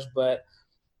flyers. But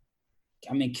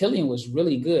I mean, Killian was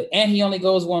really good, and he only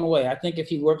goes one way. I think if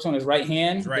he works on his right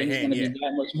hand, then he's going to be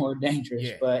that much more dangerous.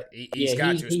 Yeah. But he's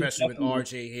got to, especially with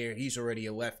RJ here. He's already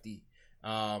a lefty.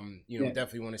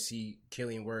 Definitely want to see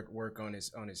Killian work on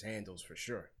his handles for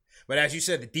sure. But as you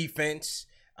said, the defense,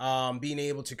 being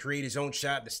able to create his own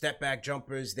shot, the step back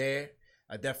jumper is there.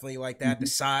 I definitely like that. The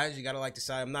size, you got to like the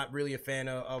size. I'm not really a fan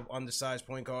of undersized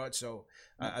point guard, so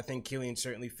I think Killian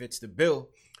certainly fits the bill.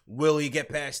 Will he get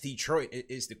past Detroit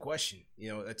is the question.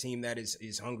 A team that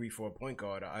is hungry for a point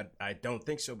guard. I don't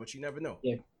think so, but you never know.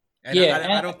 Yeah.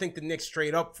 And I don't think the Knicks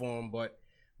trade up for him, but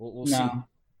we'll see.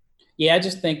 Yeah, I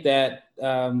just think that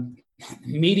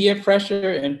media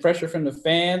pressure and pressure from the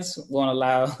fans won't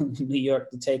allow New York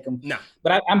to take him. No.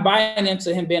 But I'm buying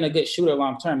into him being a good shooter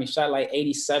long term. He shot like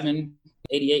 88%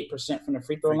 from the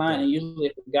free throw line. And usually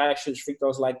if a guy shoots free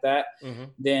throws like that,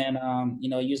 then,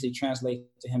 it usually translates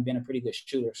to him being a pretty good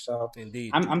shooter. So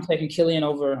indeed, I'm taking Killian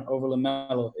over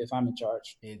LaMelo if I'm in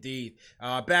charge. Indeed.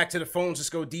 Back to the phones. Let's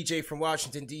go. DJ from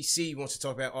Washington, D.C. wants to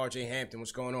talk about RJ Hampton.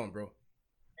 What's going on, bro?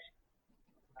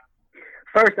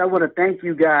 First, I want to thank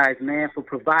you guys, man, for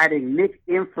providing Knicks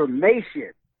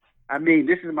information. I mean,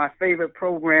 this is my favorite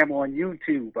program on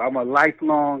YouTube. I'm a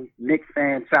lifelong Knicks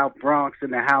fan, South Bronx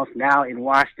in the house, now in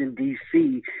Washington,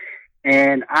 D.C.,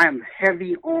 and I'm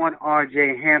heavy on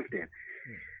R.J. Hampton.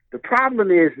 The problem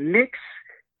is Knicks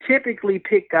typically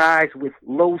pick guys with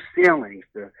low ceilings,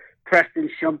 the Preston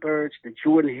Shumperts, the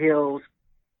Jordan Hills,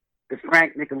 the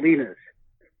Frank Nicolinas.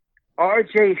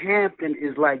 R.J. Hampton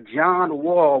is like John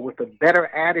Wall with a better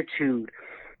attitude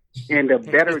and a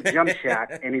better jump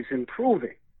shot, and he's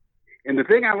improving. And the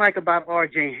thing I like about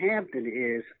R.J. Hampton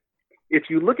is if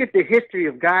you look at the history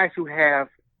of guys who have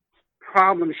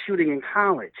problems shooting in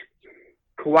college,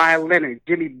 Kawhi Leonard,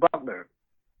 Jimmy Butler,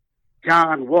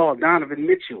 John Wall, Donovan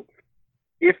Mitchell,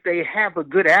 if they have a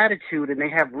good attitude and they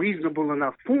have reasonable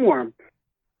enough form,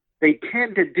 they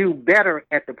tend to do better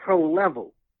at the pro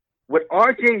level. What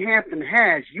R.J. Hampton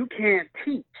has, you can't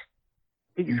teach.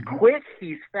 He's quick,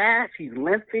 he's fast, he's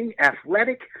lengthy,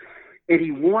 athletic, and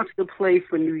he wants to play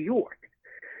for New York.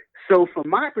 So from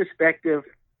my perspective,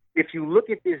 if you look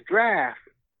at this draft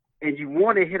and you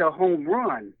want to hit a home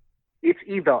run, it's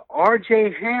either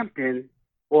R.J. Hampton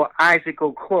or Isaac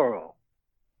Okoro.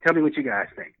 Tell me what you guys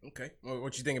think. Okay. Well,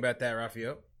 what you think about that,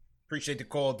 Raphael? Appreciate the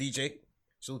call, DJ.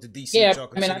 Salute to DC. Yeah,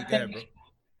 Chocolate City. Go ahead, bro.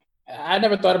 I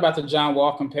never thought about the John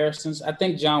Wall comparisons. I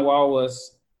think John Wall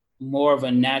was more of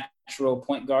a natural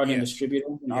point guard and distributor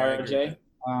than RJ.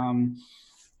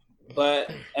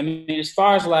 But, I mean, as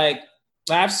far as, like,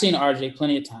 I've seen RJ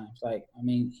plenty of times. Like, I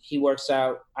mean, he works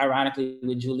out, ironically,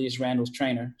 with Julius Randle's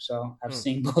trainer. So I've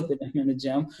seen both of them in the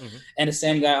gym. And the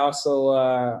same guy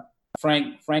also,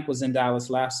 Frank was in Dallas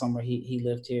last summer. He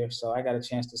lived here. So I got a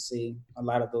chance to see a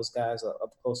lot of those guys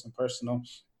up close and personal.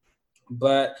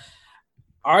 But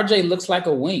RJ looks like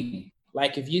a wing.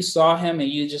 Like if you saw him and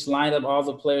you just lined up all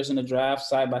the players in the draft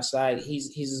side by side,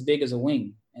 he's as big as a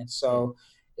wing. And so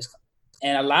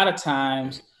and a lot of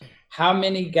times, how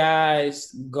many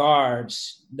guards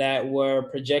that were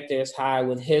projected as high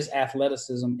with his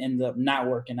athleticism end up not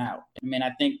working out? I mean,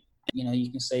 I think, you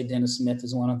can say Dennis Smith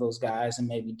is one of those guys and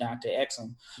maybe Dante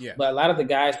Exum. Yeah. But a lot of the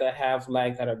guys that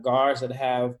are guards that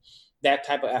have that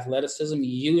type of athleticism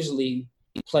usually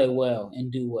play well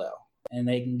and do well, and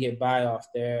they can get by off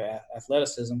their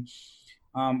athleticism.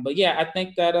 But yeah, I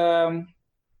think that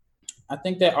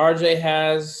RJ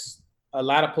has a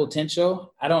lot of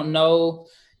potential. I don't know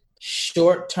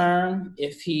short term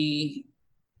if he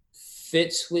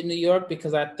fits with New York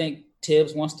because I think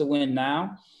Tibbs wants to win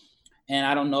now. And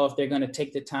I don't know if they're going to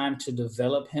take the time to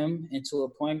develop him into a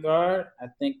point guard. I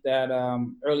think that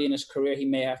early in his career, he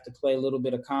may have to play a little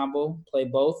bit of combo, play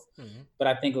both. Mm-hmm. But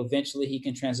I think eventually he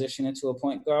can transition into a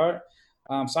point guard.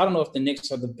 So I don't know if the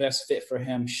Knicks are the best fit for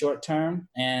him short term.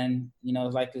 And,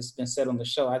 like it's been said on the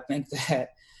show, I think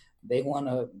that they want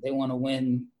to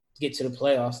win, get to the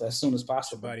playoffs as soon as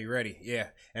possible. Everybody ready, yeah.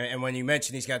 And when you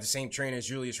mentioned he's got the same trainer as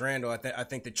Julius Randle, I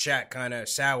think the chat kind of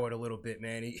soured a little bit,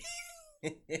 man.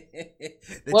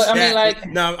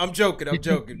 No, I'm joking.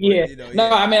 Yeah. But, no,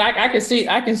 I mean, I can see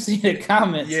the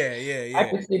comments. Yeah. I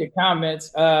can see the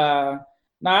comments.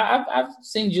 No, I've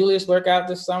seen Julius work out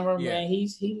this summer. Yeah. Man,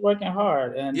 he's working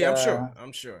hard. And yeah,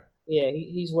 I'm sure. Yeah,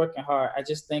 he's working hard. I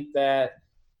just think that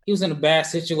he was in a bad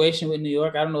situation with New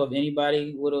York. I don't know if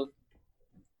anybody would have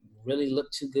really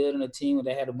looked too good on a team where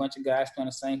they had a bunch of guys playing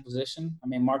the same position. I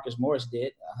mean, Marcus Morris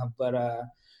did, but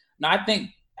no, I think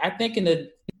in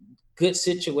the good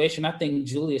situation, I think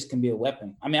Julius can be a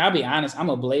weapon. I mean, I'll be honest, I'm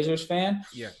a Blazers fan.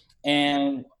 Yeah.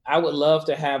 And I would love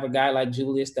to have a guy like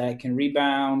Julius that can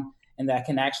rebound and that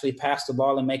can actually pass the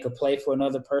ball and make a play for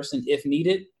another person if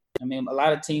needed. I mean, a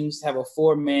lot of teams have a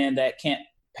 4-man that can't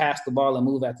pass the ball and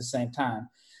move at the same time.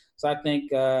 So I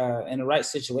think in the right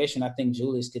situation, I think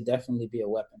Julius could definitely be a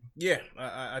weapon. Yeah,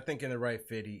 I think in the right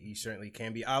fit, he certainly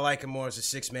can be. I like him more as a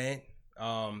 6-man,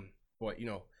 but,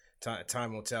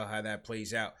 time will tell how that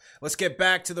plays out. Let's get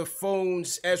back to the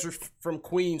phones. Ezra from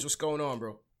Queens, what's going on,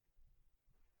 bro?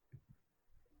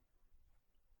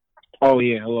 Oh,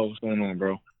 yeah. Hello. What's going on,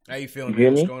 bro? How you feeling,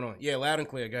 man? What's going on? Yeah, loud and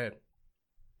clear. Go ahead.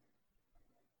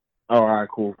 Oh, all right,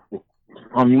 cool.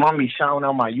 You want me shouting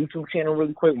out my YouTube channel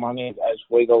really quick? My name is Ez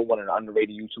Fuego, one of the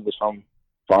underrated YouTubers from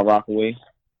Far Rockaway.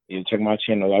 Yeah, check my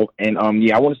channel out. And,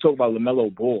 I want to talk about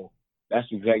LaMelo Ball. That's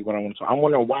exactly what I want to talk. I'm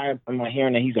wondering why am I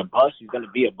hearing that he's a bust? He's going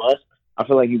to be a bust. I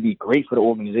feel like he'd be great for the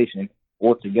organization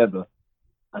altogether.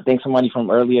 I think somebody from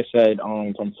earlier said,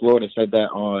 from Florida said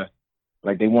that,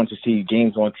 like they want to see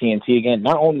games on TNT again.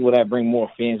 Not only will that bring more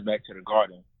fans back to the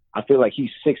Garden, I feel like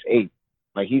he's 6'8".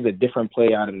 Like he's a different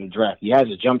player out of the draft. He has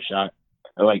a jump shot.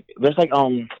 Like there's like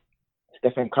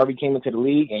Stephen Curry came into the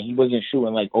league and he wasn't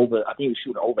shooting like over. I think he was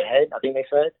shooting overhead. I think they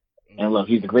said. And look,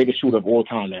 he's the greatest shooter of all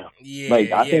time now. Yeah,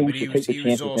 I think we should take the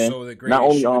chance with him. Not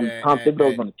only Tom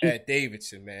Thibodeau's on the team. At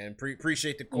Davidson, man.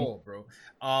 Appreciate the call, bro.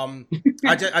 I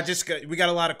just we got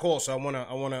a lot of calls, so I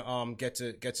wanna get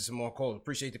to some more calls.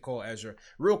 Appreciate the call, Ezra.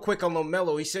 Real quick on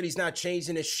LaMelo, he said he's not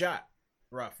changing his shot.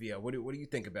 Raphael, what do you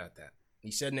think about that? He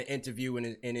said in an interview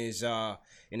in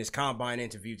his combine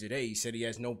interview today, he said he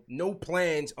has no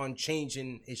plans on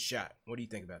changing his shot. What do you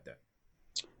think about that?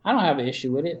 I don't have an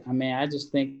issue with it. I mean, I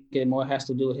just think it more has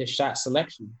to do with his shot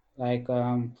selection. Like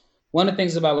one of the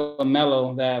things about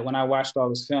LaMelo that when I watched all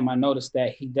this film, I noticed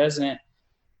that he didn't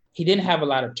have a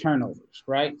lot of turnovers,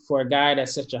 right? For a guy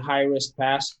that's such a high risk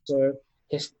passer,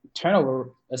 his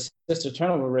assist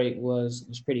turnover rate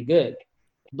was pretty good.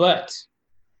 But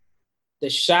the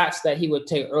shots that he would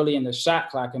take early in the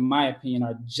shot clock, in my opinion,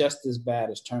 are just as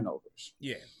bad as turnovers.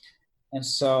 Yeah. And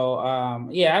so, I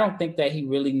don't think that he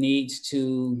really needs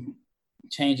to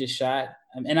change his shot.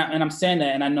 And I'm saying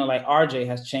that, and I know like RJ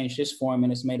has changed his form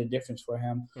and it's made a difference for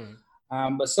him.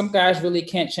 Mm-hmm. But some guys really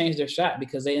can't change their shot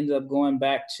because they ended up going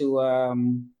back to,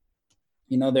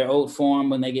 their old form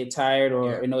when they get tired,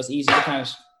 or it's easy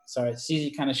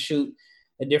to kind of shoot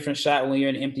a different shot when you're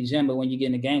in an empty gym. But when you get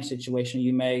in a game situation,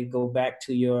 you may go back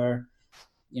to your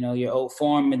old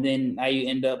form, and then now you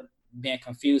end up being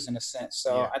confused in a sense.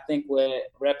 So I think with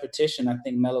repetition, I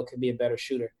think Melo could be a better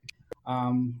shooter.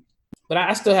 But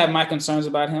I still have my concerns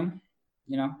about him.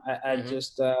 I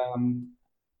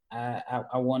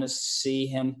want to see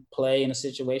him play in a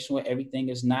situation where everything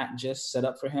is not just set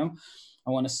up for him.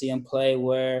 I want to see him play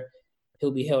where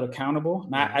he'll be held accountable.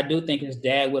 Now, I do think his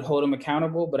dad would hold him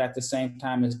accountable, but at the same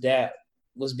time, his dad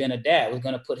was going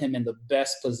to put him in the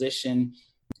best position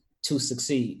to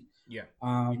succeed. Yeah.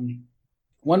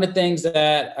 One of the things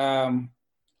that,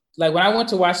 like when I went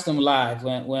to watch them live,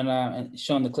 when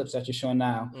showing the clips that you're showing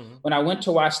now, when I went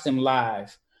to watch them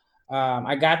live,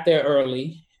 I got there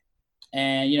early,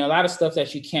 and a lot of stuff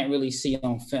that you can't really see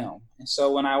on film. And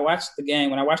so when I watched the game,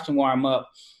 when I watched him warm up,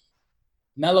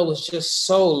 Melo was just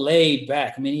so laid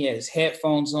back. I mean, he had his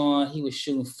headphones on, he was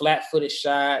shooting flat-footed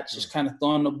shots, just kind of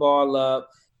throwing the ball up,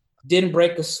 didn't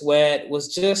break a sweat,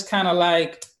 was just kind of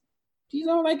like,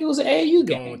 like it was an AAU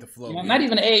game. With the flow, not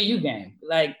even an AAU game.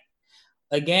 Like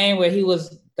a game where he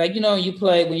was like, you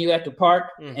play when you at the park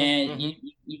and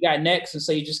you got next, and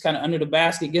so you just kind of under the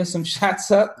basket, get some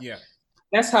shots up. Yeah.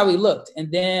 That's how he looked.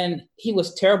 And then he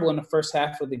was terrible in the first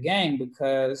half of the game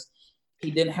because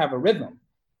he didn't have a rhythm,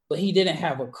 but he didn't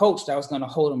have a coach that was going to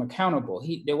hold him accountable.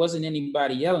 There wasn't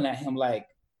anybody yelling at him like,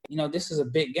 this is a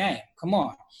big game. Come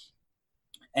on.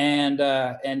 And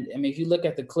I mean, if you look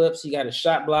at the clips, he got a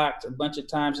shot blocked a bunch of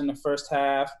times in the first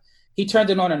half. He turned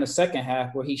it on in the second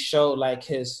half where he showed like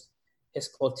his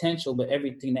potential, but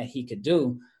everything that he could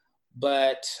do.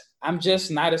 But I'm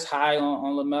just not as high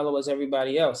on LaMelo as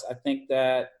everybody else. I think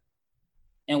that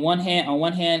on one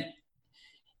hand,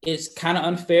 it's kind of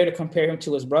unfair to compare him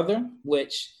to his brother,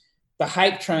 which the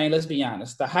hype train, let's be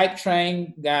honest, the hype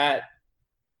train got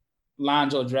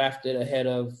Lonzo drafted ahead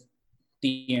of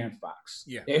De'Aaron Fox.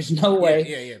 Yeah. There's no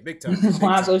way. Yeah, big time.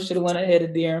 Lonzo should have went ahead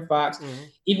of De'Aaron Fox. Mm-hmm.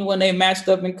 Even when they matched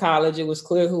up in college, it was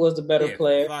clear who was the better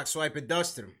player. Fox swipe and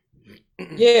dusted him.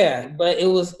 Yeah, but it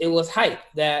was hype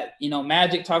that,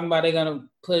 Magic talking about they're going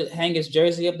to hang his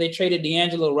jersey up. They traded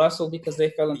D'Angelo Russell because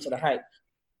they fell into the hype.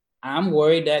 I'm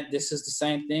worried that this is the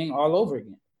same thing all over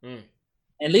again. Mm.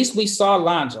 At least we saw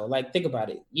Lonzo. Like, think about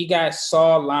it. You guys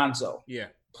saw Lonzo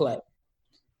play.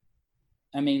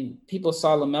 I mean, people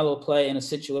saw LaMelo play in a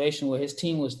situation where his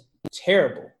team was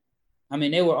terrible. I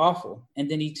mean, they were awful.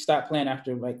 And then he stopped playing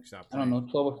after,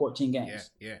 12 or 14 games.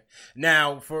 Yeah.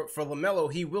 Now, for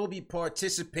LaMelo, he will be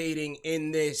participating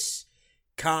in this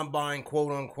combine,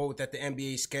 quote unquote, that the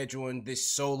NBA is scheduling, this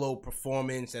solo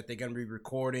performance that they're going to be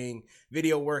recording,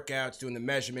 video workouts, doing the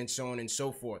measurements, so on and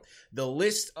so forth. The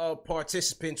list of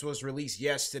participants was released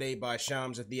yesterday by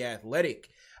Shams of The Athletic.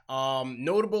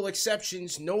 Notable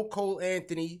exceptions, no Cole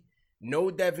Anthony, no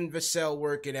Devin Vassell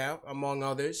working out, among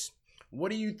others. What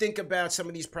do you think about some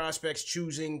of these prospects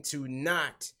choosing to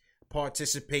not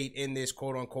participate in this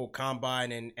quote-unquote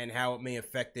combine and how it may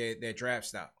affect their draft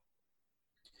stock?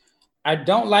 I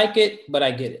don't like it, but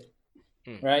I get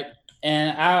it, right?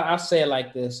 And I'll say it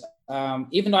like this.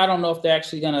 Even though I don't know if they're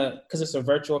actually going to – because it's a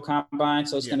virtual combine,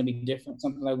 so it's going to be different,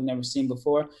 something like we've never seen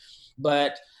before.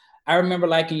 But I remember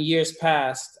in years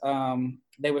past,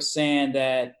 they were saying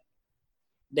that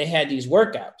they had these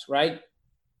workouts, right?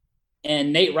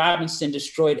 And Nate Robinson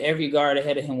destroyed every guard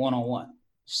ahead of him one-on-one.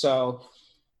 So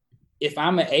if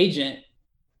I'm an agent,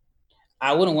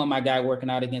 I wouldn't want my guy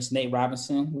working out against Nate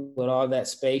Robinson with all that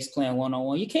space playing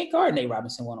one-on-one. You can't guard Nate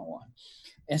Robinson one-on-one.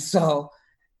 And so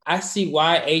I see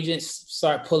why agents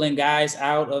start pulling guys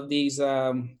out of these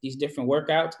different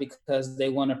workouts because they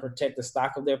want to protect the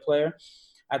stock of their player.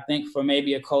 I think for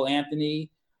maybe a Cole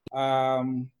Anthony,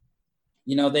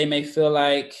 they may feel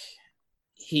like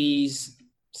he's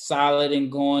solid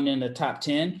and going in the top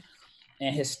 10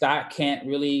 and his stock can't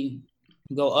really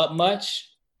go up much.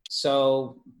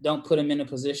 So don't put him in a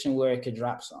position where it could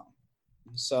drop some.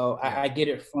 So I get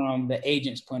it from the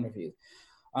agent's point of view.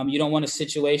 You don't want a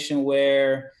situation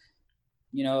where,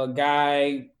 a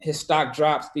guy, his stock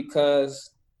drops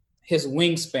because his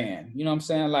wingspan, you know what I'm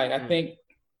saying? Like, I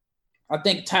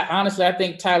think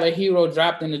Tyler Hero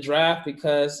dropped in the draft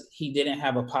because he didn't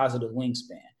have a positive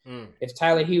wingspan. If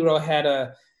Tyler Hero had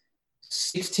a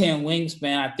 6'10"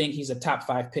 wingspan, I think he's a top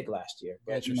 5 pick last year.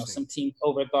 But, some teams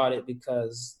overthought it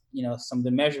because, some of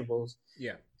the measurables.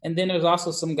 Yeah. And then there's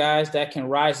also some guys that can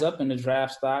rise up in the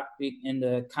draft stock in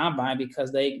the combine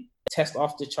because they test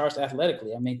off the charts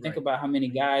athletically. I mean, think about how many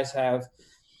guys have,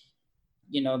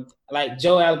 like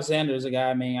Joe Alexander is a guy.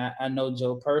 I mean, I know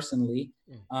Joe personally.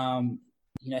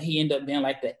 He ended up being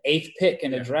like the 8th pick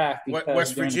in the draft. Because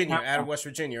West Virginia, out of West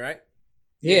Virginia, right?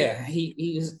 Yeah,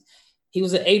 he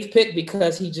was an 8th pick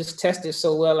because he just tested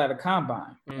so well at a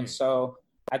combine. And so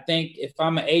I think if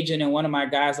I'm an agent and one of my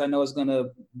guys I know is going to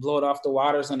blow it off the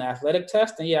waters on the athletic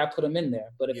test, then I put him in there.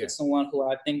 But if it's someone who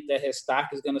I think that his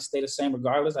stock is going to stay the same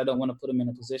regardless, I don't want to put him in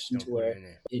a position to where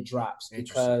it drops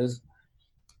because,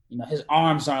 his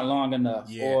arms aren't long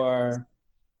enough or,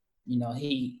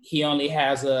 he only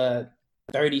has a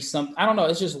 30-something. I don't know.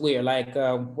 It's just weird. Like,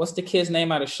 what's the kid's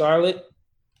name out of Charlotte?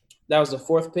 That was the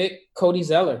 4th pick, Cody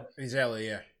Zeller. Zeller,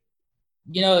 yeah.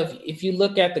 If you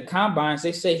look at the combines,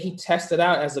 they say he tested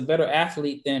out as a better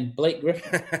athlete than Blake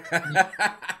Griffin.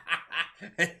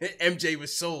 MJ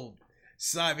was sold.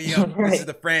 Sign me up. This is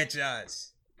the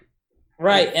franchise.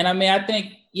 Right. And I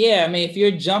think, if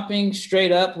you're jumping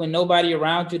straight up with nobody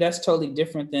around you, that's totally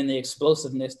different than the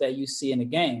explosiveness that you see in the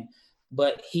game.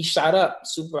 But he shot up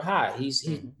super high.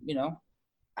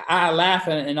 I laugh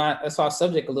and that's our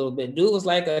subject a little bit. Dude was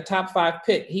like a top 5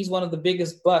 pick. He's one of the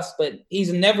biggest busts, but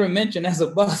he's never mentioned as a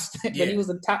bust. But he was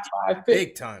a top 5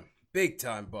 pick. Big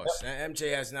time bust.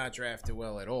 MJ has not drafted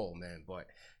well at all, man. But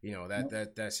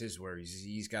that's his worries.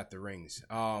 He's got the rings.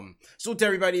 So to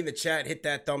everybody in the chat, hit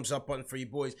that thumbs up button for you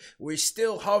boys. We're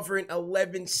still hovering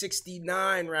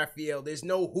 1169, Raphael. There's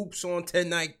no hoops on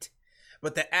tonight.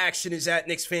 But the action is at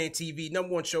Knicks Fan TV,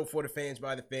 number one show for the fans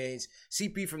by the fans.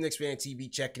 CP from Knicks Fan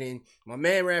TV checking in. My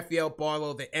man Rafael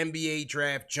Barlow, the NBA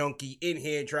draft junkie, in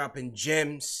here dropping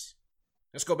gems.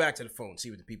 Let's go back to the phone, see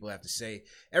what the people have to say.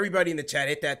 Everybody in the chat,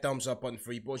 hit that thumbs up button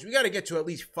for you boys. We got to get to at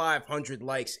least 500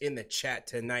 likes in the chat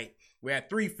tonight. We're at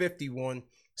 351.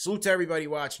 Salute to everybody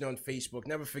watching on Facebook.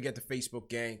 Never forget the Facebook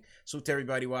gang. Salute to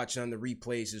everybody watching on the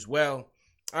replays as well.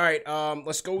 All right,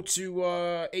 let's go to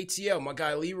ATL. My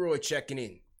guy Leroy checking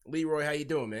in. Leroy, how you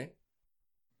doing, man?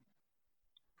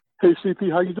 Hey, CP,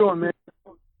 how you doing, man?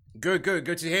 Good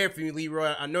to hear from you,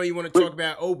 Leroy. I know you want to talk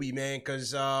about Obi, man,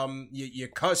 because your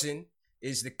cousin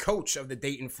is the coach of the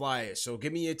Dayton Flyers. So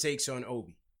give me your takes on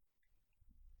Obi.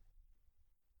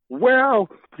 Well,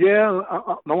 yeah,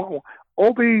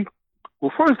 Obi.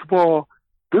 Well, first of all,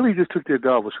 Billy just took their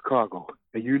job with Chicago,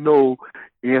 and you know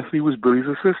Anthony was Billy's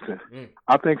assistant.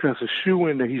 I think that's a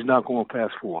shoo-in that he's not going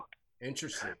past 4.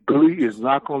 Interesting. Billy is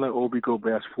not going to let Obi go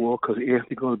past 4 because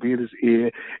Anthony's going to be in his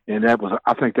ear, and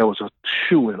I think that was a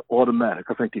shoo-in, automatic.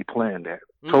 I think they planned that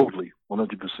totally,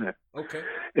 100%. Okay.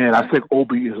 And I think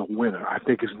Obi is a winner. I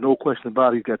think there's no question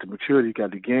about it. He's got the maturity, he's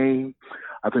got the game.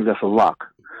 I think that's a lock.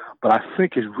 But I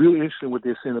think it's really interesting what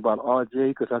they're saying about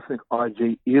RJ, because I think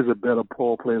RJ is a better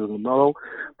ball player than LaMelo.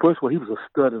 First of all, he was a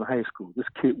stud in high school. This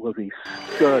kid was a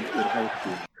stud in high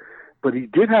school. But he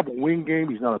did have a wing game.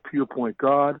 He's not a pure point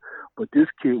guard, but this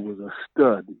kid was a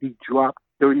stud. He dropped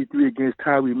 33 against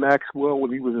Tyree Maxwell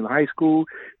when he was in high school.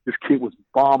 This kid was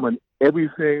bombing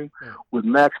everything with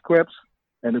max preps.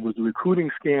 And it was the recruiting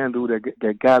scandal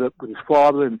that got up with his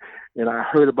father, and I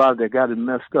heard about it, that got him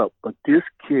messed up. But this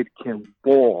kid can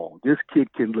ball. This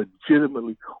kid can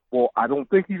legitimately ball. I don't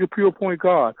think he's a pure point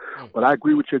guard, but I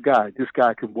agree with your guy. This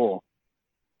guy can ball.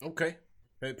 Okay.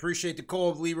 I appreciate the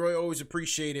call, Leroy. Always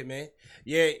appreciate it, man.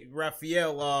 Yeah,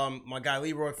 Raphael, my guy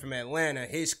Leroy from Atlanta,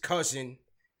 his cousin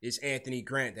is Anthony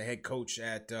Grant, the head coach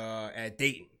at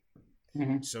Dayton.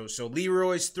 Mm-hmm. So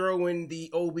Leroy's throwing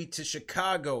the Obi to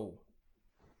Chicago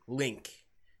link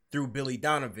through Billy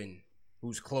Donovan,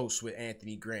 who's close with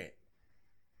Anthony Grant.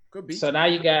 Could be. So now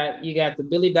you got the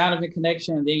Billy Donovan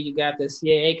connection, and then you got the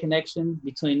CAA connection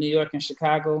between New York and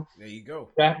Chicago. There you go.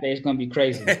 Draft day is gonna be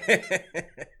crazy.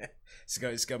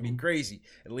 It's gonna be crazy.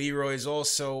 And Leroy is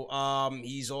also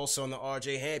he's also on the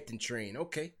RJ Hampton train.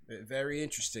 Okay, very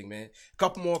interesting, man. A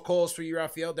couple more calls for you,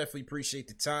 Raphael. Definitely appreciate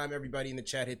the time. Everybody in the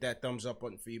chat, hit that thumbs up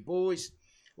button for you boys.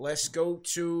 Let's go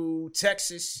to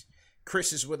Texas.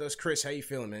 Chris is with us. Chris, how you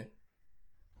feeling, man?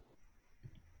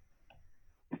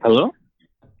 Hello?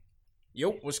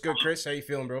 Yo, what's good, Chris? How you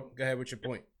feeling, bro? Go ahead with your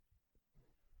point.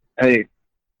 Hey,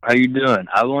 how you doing?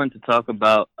 I wanted to talk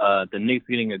about the Knicks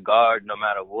getting a guard no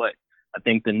matter what. I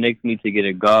think the Knicks need to get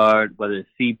a guard, whether it's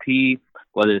CP,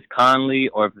 whether it's Conley,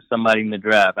 or if it's somebody in the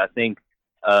draft. I think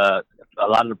a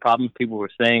lot of the problems people were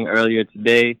saying earlier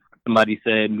today, somebody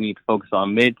said we need to focus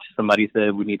on Mitch. Somebody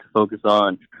said we need to focus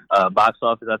on box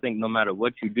office. I think no matter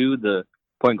what you do, the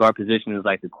point guard position is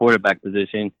like the quarterback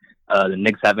position. The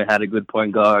Knicks haven't had a good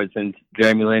point guard since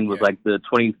Jeremy Lin was like the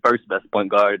 21st best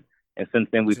point guard. And since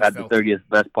then, we've had the 30th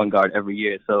best point guard every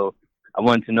year. So I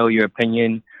wanted to know your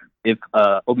opinion. If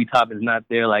Obi Toppin is not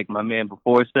there, like my man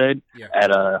before said,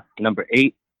 at number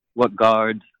 8, what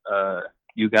guards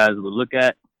you guys would look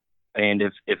at? And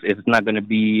if it's not going to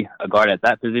be a guard at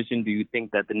that position, do you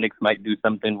think that the Knicks might do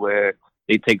something where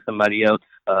they take somebody else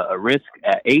a risk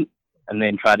at 8 and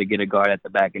then try to get a guard at the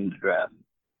back end of the draft?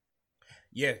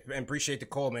 Yeah, and appreciate the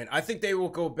call, man. I think they will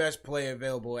go best player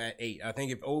available at 8. I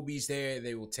think if Obi's there,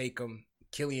 they will take him.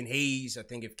 Killian Hayes, I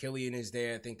think if Killian is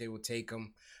there, I think they will take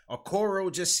him.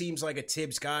 Okoro just seems like a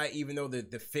Tibbs guy, even though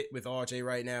the fit with RJ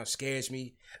right now scares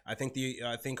me. I think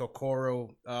Okoro,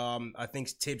 I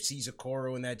think Tibbs sees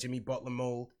Okoro in that Jimmy Butler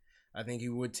mold. I think he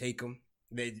would take him.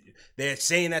 They're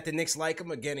saying that the Knicks like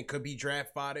him. Again, it could be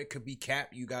draft fodder, it could be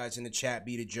cap. You guys in the chat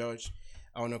be the judge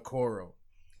on Okoro.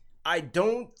 I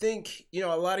don't think, a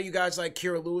lot of you guys like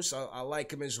Kira Lewis. I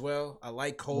like him as well. I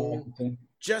like Cole.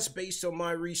 Just based on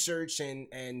my research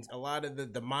and a lot of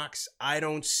the mocks, I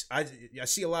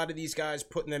see a lot of these guys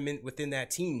putting them in within that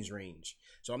team's range.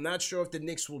 So I'm not sure if the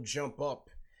Knicks will jump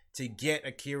up to get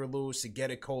a Kira Lewis, to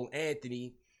get a Cole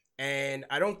Anthony. And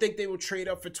I don't think they will trade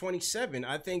up for 27.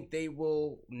 I think they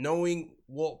will, knowing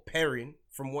Walt Perrin,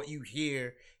 from what you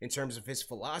hear in terms of his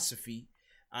philosophy,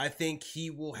 I think he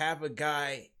will have a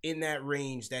guy in that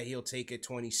range that he'll take at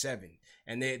 27.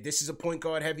 And this is a point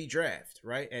guard heavy draft,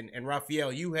 right? And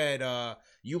Raphael, you had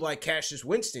you like Cassius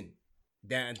Winston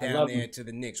down there to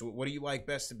the Knicks. What do you like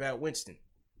best about Winston?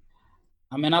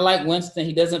 I mean, I like Winston.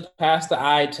 He doesn't pass the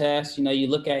eye test. You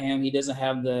look at him, he doesn't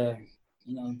have the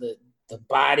the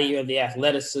body or the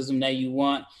athleticism that you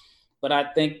want. But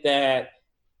I think that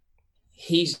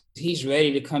he's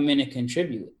ready to come in and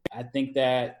contribute. I think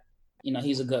that,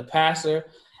 he's a good passer.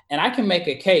 And I can make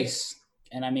a case,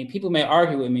 and I mean, people may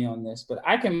argue with me on this, but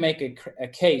I can make a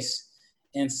case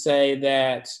and say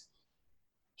that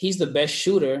he's the best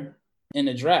shooter in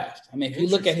the draft. I mean, if you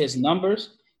look at his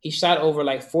numbers, he shot over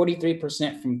like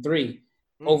 43% from three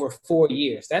over 4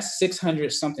 years. That's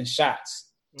 600 something shots.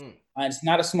 It's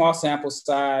not a small sample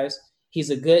size.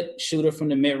 He's a good shooter from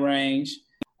the mid range.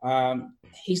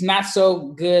 He's not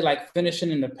so good like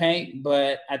finishing in the paint,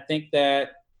 but I think that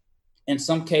in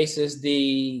some cases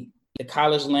the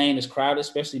college lane is crowded,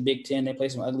 especially Big Ten. They play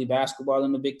some ugly basketball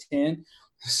in the Big Ten.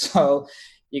 So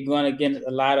you're going to get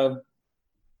a lot of,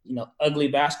 ugly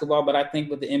basketball. But I think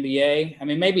with the NBA, I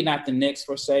mean, maybe not the Knicks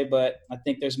per se, but I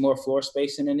think there's more floor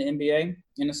spacing in the NBA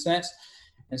in a sense.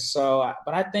 And so,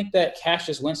 but I think that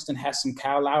Cassius Winston has some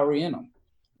Kyle Lowry in him.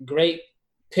 Great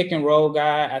pick and roll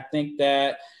guy. I think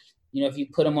that, if you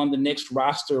put him on the Knicks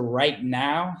roster right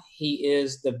now, he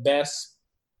is the best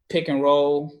pick and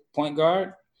roll point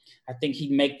guard. I think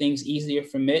he'd make things easier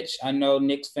for Mitch. I know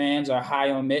Knicks fans are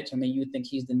high on Mitch. I mean, you think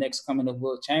he's the next coming of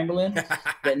Wilt Chamberlain.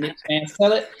 That Knicks fans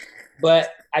tell it. But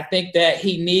I think that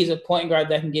he needs a point guard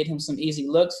that can get him some easy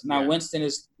looks. Now, Winston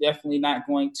is definitely not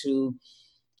going to,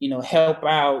 help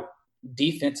out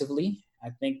defensively.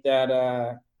 I think that,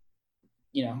 I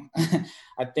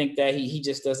think that he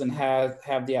just doesn't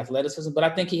have the athleticism. But I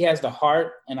think he has the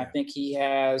heart, and I think he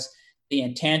has the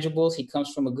intangibles. He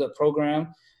comes from a good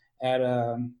program at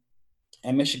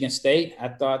Michigan State. I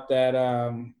thought that,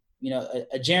 a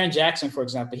Jaren Jackson, for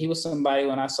example, he was somebody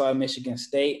when I saw at Michigan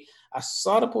State, I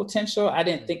saw the potential. I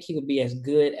didn't think he would be as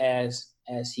good as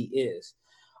he is.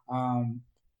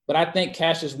 But I think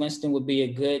Cassius Winston would be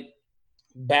a good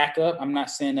backup. I'm not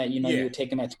saying that, you would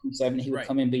take him at 27, he would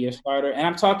come in and be your starter. And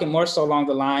I'm talking more so along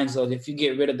the lines of if you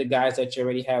get rid of the guys that you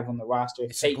already have on the roster.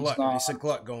 It's a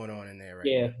glut going on in there, right?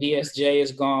 Yeah, VSJ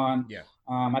is gone. Yeah.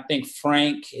 I think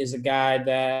Frank is a guy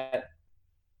that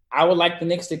I would like the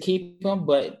Knicks to keep him,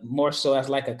 but more so as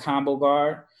like a combo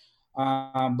guard.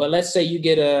 But let's say you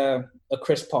get a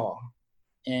Chris Paul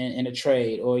in a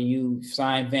trade, or you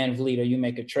sign Van Vliet, or you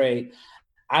make a trade.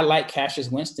 I like Cassius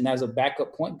Winston as a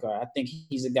backup point guard. I think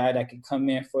he's a guy that can come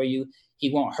in for you.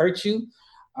 He won't hurt you,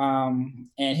 and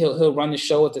he'll run the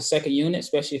show with the second unit,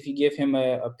 especially if you give him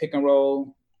a pick and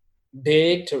roll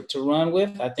big to run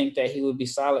with. I think that he would be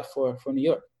solid for New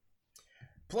York.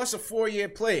 Plus a 4-year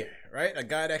player, right? A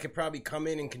guy that could probably come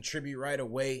in and contribute right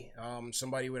away.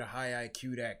 Somebody with a high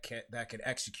IQ that could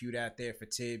execute out there for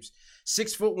Tibbs.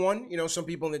 6'1". Some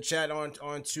people in the chat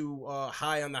aren't too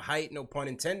high on the height, no pun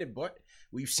intended, but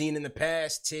we've seen in the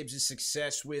past Tibbs'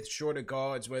 success with shorter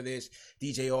guards, whether it's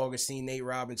DJ Augustine, Nate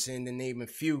Robinson, to name a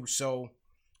few. So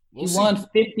he won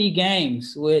 50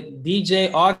 games with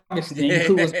DJ Augustine,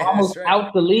 who was almost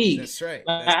out the league. That's right.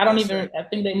 I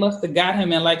think they must have got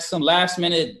him in like some last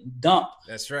minute dump.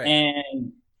 That's right.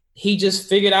 And he just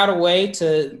figured out a way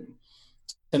to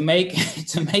make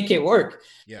it work.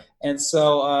 Yeah. And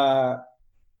so, I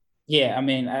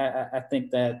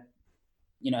think that,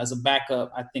 as a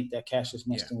backup, I think that Cassius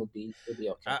Winston would be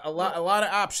okay. A lot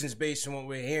of options based on what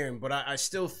we're hearing, but I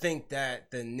still think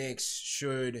that the Knicks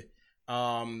should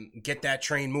get that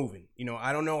train moving.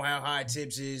 I don't know how high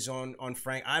Tibbs is on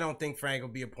Frank. I don't think Frank will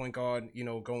be a point guard,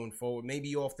 going forward.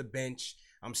 Maybe off the bench.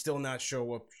 I'm still not sure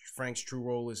what Frank's true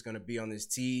role is going to be on this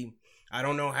team. I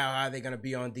don't know how high they're going to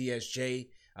be on DSJ.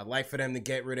 I'd like for them to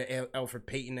get rid of Elfrid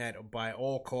Payton by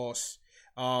all costs.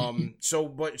 So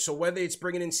whether it's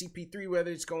bringing in CP3,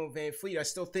 whether it's going Van Fleet, I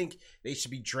still think they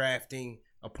should be drafting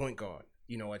a point guard.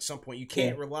 At some point you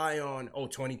can't rely on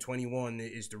 2021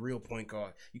 is the real point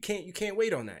guard. You can't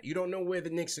wait on that. You don't know where the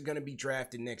Knicks are going to be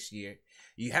drafted next year.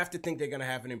 You have to think they're going to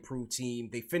have an improved team.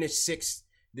 They finished 6th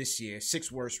this year,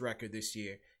 6th worst record this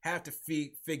year. Have to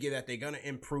figure that they're going to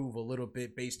improve a little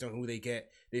bit based on who they get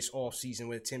this offseason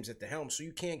with Tim's at the helm. So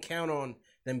you can't count on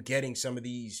them getting some of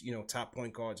these, top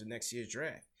point guards in next year's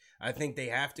draft. I think they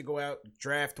have to go out,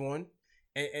 draft one,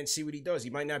 and see what he does. He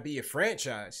might not be a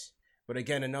franchise, but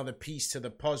again, another piece to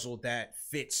the puzzle that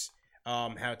fits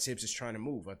how Tibbs is trying to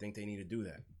move. I think they need to do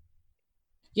that.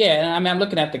 Yeah, I mean, I'm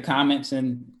looking at the comments,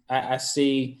 and I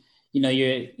see,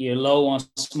 you're low on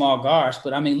small guards,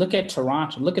 but I mean, look at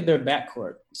Toronto. Look at their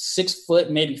backcourt. 6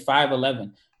 foot, maybe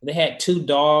 5'11". They had 2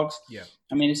 dogs. Yeah.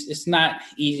 I mean, it's not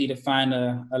easy to find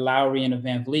a Lowry and a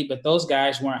Van Vliet, but those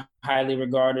guys weren't highly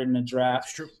regarded in the draft.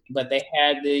 That's true. But they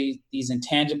had these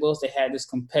intangibles. They had this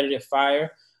competitive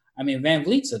fire. I mean, Van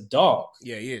Vliet's a dog.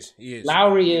 Yeah, he is.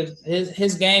 Lowry is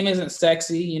his game isn't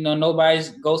sexy. You know, nobody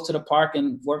goes to the park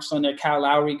and works on their Kyle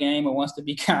Lowry game or wants to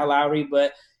be Kyle Lowry,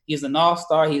 but he's an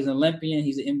all-star. He's an Olympian.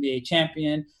 He's an NBA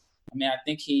champion. I mean, I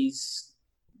think he's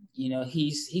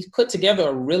put together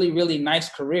a really, really nice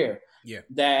career. Yeah.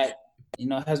 That, you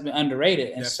know, has been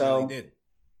underrated. And Definitely so did.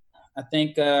 I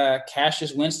think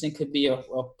Cassius Winston could be a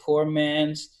poor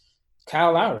man's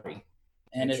Kyle Lowry.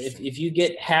 And if you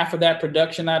get half of that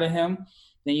production out of him,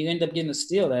 then you end up getting a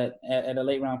steal at a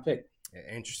late round pick. Yeah,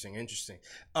 interesting.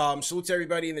 Salute to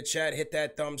everybody in the chat. Hit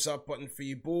that thumbs up button for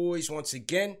you boys. Once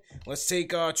again, let's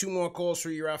take 2 more calls for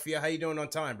you, Rafael. How you doing on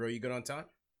time, bro? You good on time?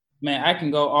 Man, I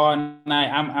can go all night.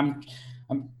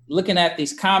 I'm looking at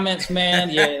these comments, man.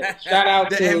 Yeah, shout out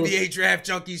the to NBA Draft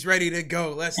Junkies ready to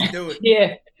go. Let's do it.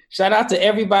 Yeah. Shout out to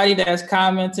everybody that's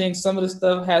commenting. Some of the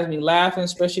stuff has me laughing,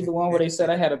 especially the one where they said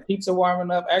I had a pizza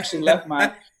warming up. I actually left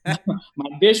my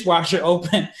dishwasher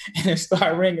open and it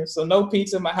started ringing. So no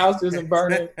pizza. My house isn't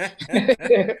burning.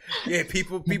 Yeah,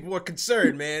 people were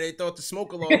concerned, man. They thought the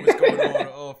smoke alarm was going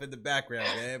off in the background,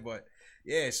 man. But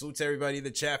yeah, salute to everybody in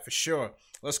the chat for sure.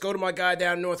 Let's go to my guy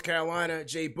down in North Carolina,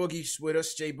 Jay Boogie's with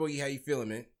us. Jay Boogie, how you feeling,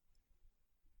 man?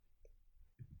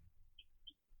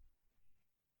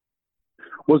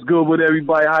 What's good with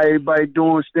everybody? How everybody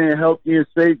doing? Staying healthy and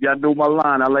safe. Y'all know my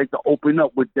line. I like to open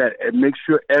up with that and make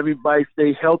sure everybody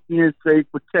stay healthy and safe.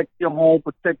 Protect your home,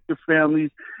 protect your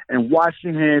families, and wash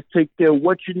your hands. Take care of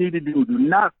what you need to do. Do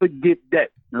not forget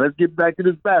that. Now let's get back to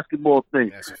this basketball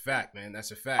thing. That's a fact, man. That's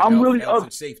a fact. I'm really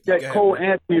upset that Cole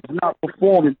Anthony is not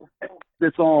performing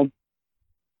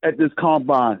at this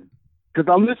combine, because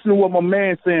I'm listening to what my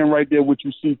man's saying right there with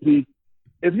you, CP.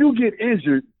 If you get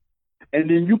injured, and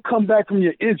then you come back from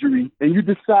your injury and you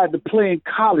decide to play in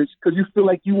college because you feel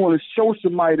like you want to show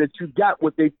somebody that you got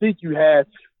what they think you have,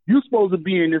 you're supposed to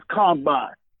be in this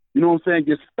combine. You know what I'm saying?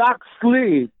 Your stock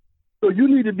slid. So you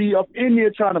need to be up in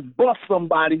there trying to bust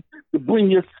somebody to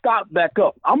bring your stock back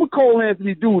up. I'm a Cole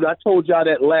Anthony dude. I told y'all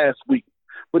that last week.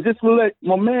 But just to let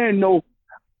my man know,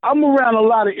 I'm around a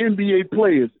lot of NBA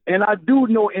players, and I do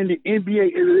know in the NBA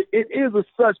it is a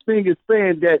such thing as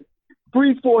saying that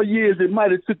 3-4 years, it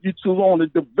might have took you too long to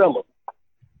develop.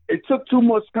 It took too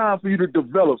much time for you to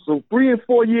develop. So 3 and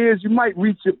 4 years, you might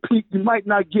reach your peak. You might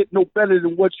not get no better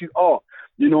than what you are.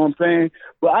 You know what I'm saying?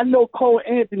 But I know Cole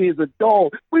Anthony is a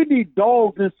dog. We need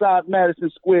dogs inside Madison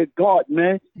Square Garden,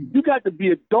 man. You got to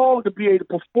be a dog to be able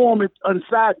to perform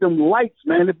inside them lights,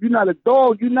 man. If you're not a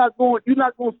dog, you're not going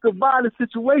to survive the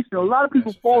situation. A lot of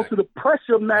people fall to the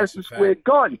pressure of Madison Square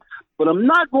Garden. But I'm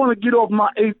not going to get off my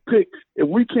 8th pick if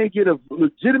we can't get a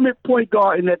legitimate point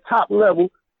guard in that top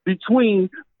level between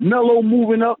Melo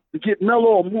moving up to get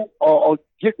Melo or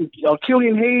getting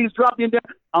Killian Hayes dropping down.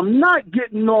 I'm not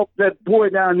getting off that boy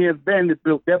down there at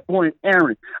Vanderbilt, that boy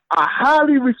Aaron. I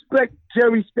highly respect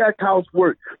Jerry Stackhouse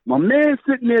work. My man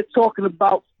sitting there talking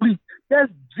about sleep.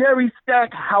 That's Jerry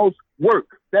Stackhouse work.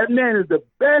 That man is the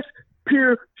best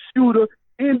pure shooter,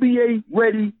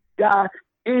 NBA-ready guy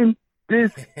in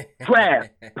this draft.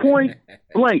 Point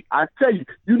blank. I tell you,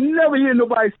 you never hear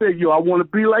nobody say, yo, I want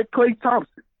to be like Klay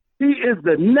Thompson. He is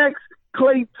the next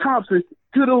Klay Thompson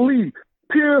to the league.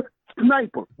 Pure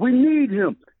sniper. We need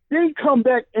him. Then come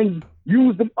back and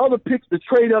use them other picks to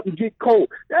trade up and get Cole.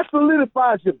 That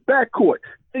solidifies your backcourt.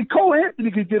 And Cole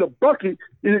Anthony can get a bucket,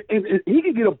 and he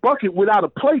can get a bucket without a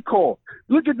play call.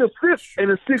 Look at the 5th and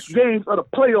the 6th games of the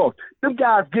playoffs. Them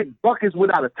guys get buckets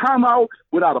without a timeout,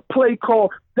 without a play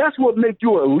call. That's what makes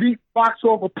you an elite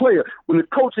box-offer player. When the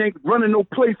coach ain't running no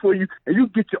play for you and you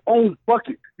get your own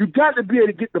bucket. You got to be able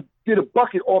to get a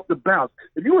bucket off the bounce.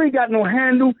 If you ain't got no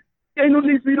handle, ain't no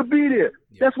need for you to be there.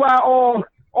 Yeah. That's why all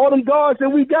them guards that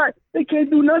we got, they can't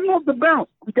do nothing off the bounce.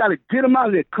 We got to get them out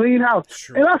of there, clean house.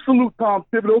 Sure. And I salute Tom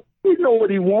Thibodeau. He know what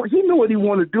he want. He know what he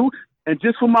want to do. And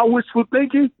just for my wishful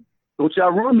thinking, don't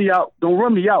y'all run me out. Don't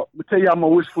run me out. Let me tell y'all my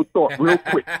wishful thought real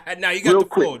quick. Now you got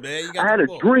the floor, man. I had a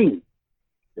dream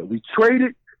that we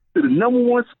traded to the number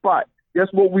 1 spot. Guess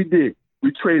what we did?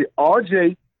 We traded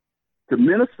RJ to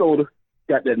Minnesota,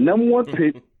 got that number 1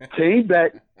 pick, came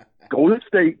back, Golden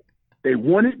State. They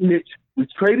wanted Mitch. We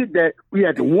traded that. We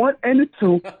had the 1 and the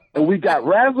 2, and we got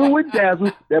Razzle and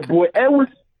Dazzle, that boy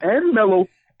Edwards and Melo,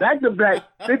 back-to-back.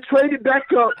 They traded back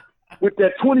up with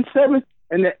that 27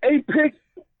 and the 8 pick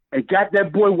and got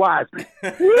that boy Wiseman.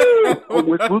 Woo!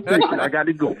 Wishful thinking. I got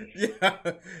to go. Yeah.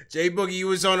 Jay Boogie, you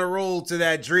was on a roll to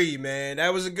that dream, man.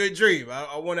 That was a good dream.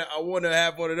 I want to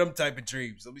have one of them type of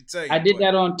dreams. Let me tell you. I did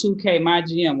that on 2K, my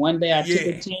GM. One day I took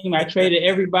a team. I traded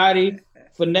everybody.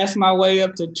 finesse my way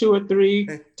up to 2 or 3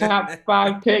 top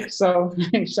 5 picks. So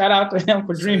shout out to him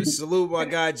for dreaming. Salute my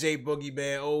guy Jay Boogie,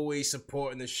 man. Always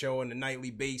supporting the show on a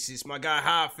nightly basis. My guy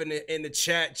Hoff in the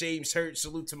chat, James Hurt.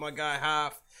 Salute to my guy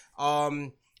Hoff.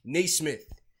 Naismith,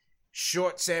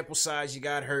 short sample size. You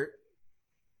got hurt.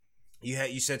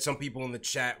 You said some people in the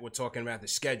chat were talking about the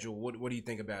schedule. What do you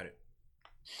think about it?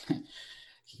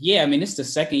 Yeah, I mean, it's the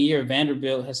second year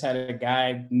Vanderbilt has had a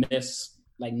guy miss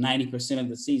like 90% of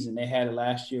the season. They had it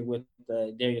last year with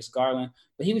Darius Garland,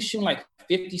 but he was shooting like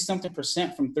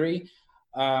 50-something% from 3.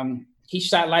 He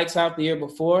shot lights out the year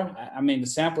before. I mean, the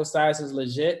sample size is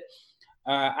legit.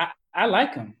 I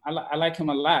like him. I like him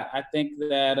a lot. I think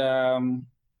that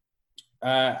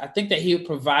he would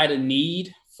provide a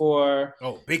need for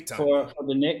big time for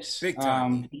the Knicks. Big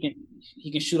time.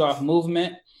 He can shoot off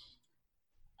movement.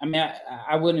 I mean,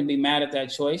 I wouldn't be mad at that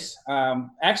choice.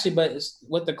 Actually, but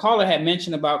what the caller had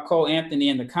mentioned about Cole Anthony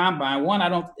and the combine,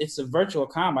 it's a virtual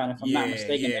combine, if I'm not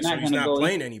mistaken. Yeah, so he's not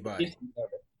playing anybody.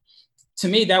 To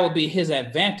me, that would be his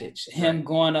advantage. Him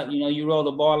going up, you roll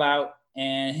the ball out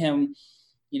and him,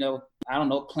 I don't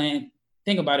know, playing.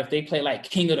 Think about if they play like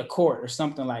king of the court or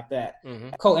something like that. Mm-hmm.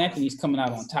 Cole Anthony's coming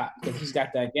out on top because he's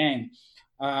got that game.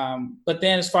 But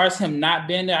then as far as him not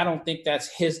being there, I don't think that's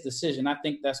his decision. I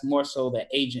think that's more so the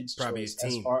agent's probably choice his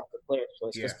team. As far as the player's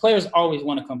choice. Because players always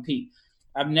want to compete.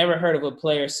 I've never heard of a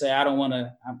player say, I don't want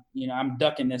to, I'm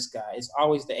ducking this guy. It's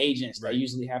always the agents that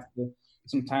usually have to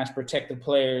sometimes protect the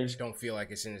players. Don't feel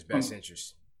like it's in his best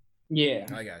interest. Yeah.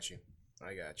 I got you.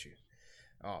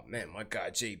 Oh, man, my guy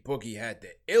Jay Boogie had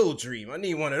the ill dream. I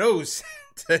need one of those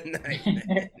tonight,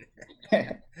 man.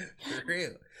 For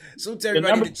real. So to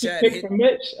everybody in the chat. For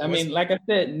Mitch. I mean, like I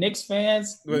said, Knicks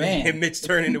fans, man. Mitch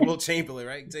turned into Will Chamberlain,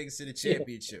 right? Take us to the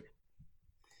championship.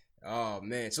 Oh,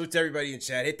 man. So to everybody in the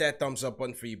chat, hit that thumbs up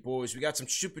button for you boys. We got some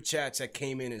super chats that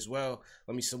came in as well.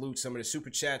 Let me salute some of the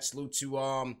super chats. Salute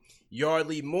to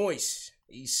Yardley Moist.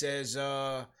 He says,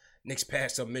 Knicks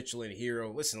passed up Mitchell and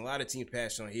Hero. Listen, a lot of teams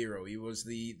passed on Hero. He was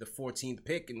the 14th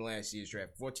pick in last year's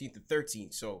draft, 14th to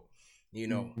 13th. So,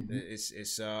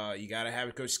 it's you got to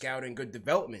have good scouting, good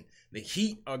development. The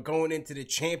Heat are going into the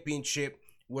championship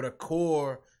with a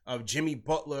core of Jimmy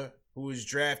Butler, who was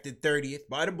drafted 30th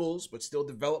by the Bulls, but still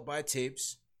developed by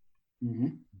Tibbs. Mm-hmm.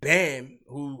 Bam,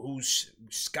 who's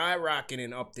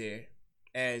skyrocketing up there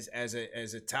as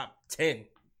a top 10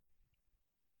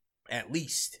 at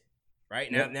least. Right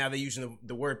now they're using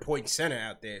the word point center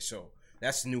out there, so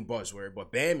that's the new buzzword.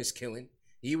 But Bam is killing.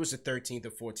 He was a 13th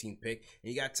or 14th pick,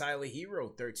 and you got Tyler Hero,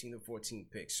 13th or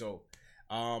 14th pick. So,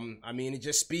 I mean, it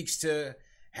just speaks to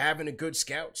having a good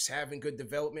scouts, having good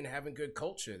development, having good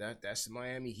culture. That's the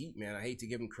Miami Heat, man. I hate to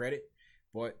give them credit,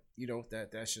 but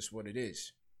that's just what it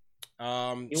is. You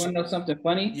want to know something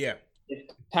funny? Yeah. If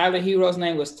Tyler Hero's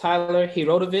name was Tyler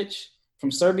Hirotovic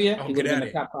from Serbia, he would have been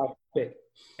a top 5 pick.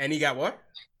 And he got what?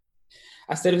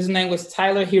 I said if his name was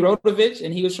Tyler Hirotovic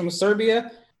and he was from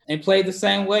Serbia and played the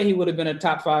same way, he would have been a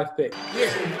top 5 pick.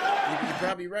 Yeah, you're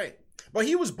probably right. But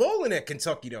he was balling at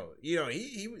Kentucky, though.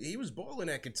 He was balling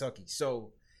at Kentucky.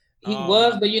 So he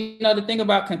was, but the thing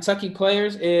about Kentucky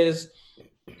players is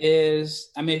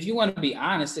I mean, if you want to be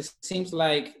honest, it seems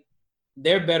like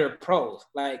they're better pros.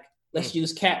 Like, let's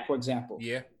use Cat, for example.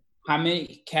 Yeah.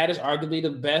 Cat is arguably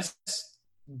the best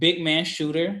big man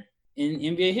shooter in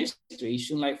NBA history. He's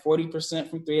shooting like 40%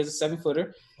 from 3 as a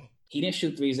 7-footer. He didn't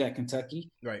shoot threes at Kentucky.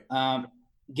 Right.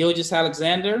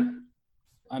 Gilgeous-Alexander,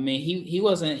 I mean,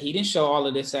 he didn't show all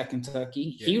of this at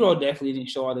Kentucky. Yeah. Hero definitely didn't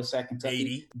show all this at Kentucky.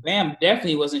 80. Bam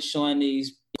definitely wasn't showing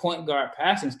these point guard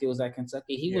passing skills at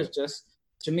Kentucky. He was just,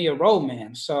 to me, a role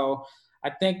man. So I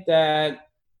think that,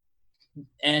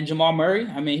 and Jamal Murray,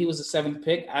 I mean, he was a 7th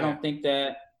pick. I don't think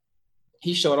that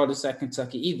he showed all this at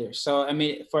Kentucky either. So, I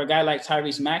mean, for a guy like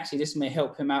Tyrese Maxey, this may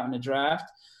help him out in the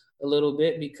draft a little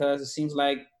bit because it seems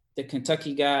like the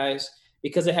Kentucky guys,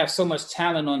 because they have so much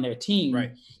talent on their team,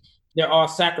 right, they're all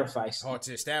sacrificed. Hard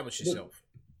to establish yourself.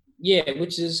 Yeah,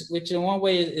 which in one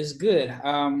way is good.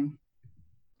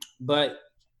 But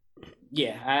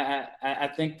yeah, I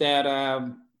think that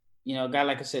a guy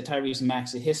like I said, Tyrese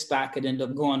Maxey, his stock could end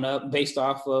up going up based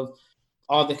off of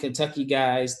all the Kentucky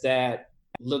guys that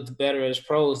looked better as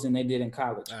pros than they did in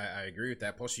college. I agree with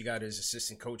that. Plus, you got his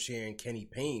assistant coach here in Kenny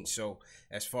Payne. So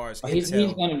as far as he's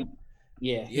gonna.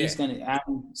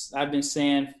 I've been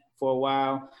saying for a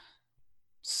while,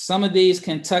 some of these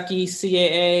Kentucky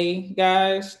CAA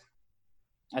guys,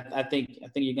 I think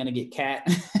you're gonna get Cat.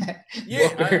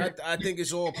 I think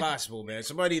it's all possible, man.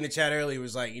 Somebody in the chat earlier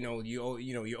was like,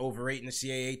 you're overrating the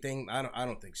CAA thing. I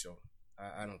don't think so.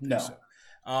 I don't think so.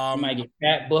 You might get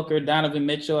Pat Booker, Donovan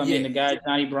Mitchell. I mean, the guy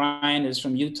Johnny Bryan is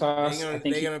from Utah. They're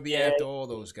gonna be after all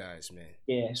those guys, man.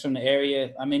 Yeah, it's from the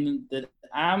area. I mean,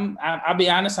 I'll be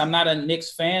honest, I'm not a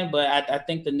Knicks fan, but I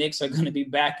think the Knicks are going to be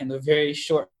back in the very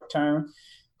short term.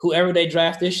 Whoever they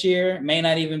draft this year may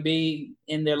not even be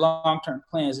in their long-term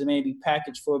plans. It may be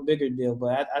packaged for a bigger deal.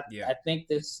 But I think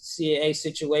this CAA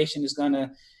situation is going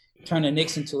to turn the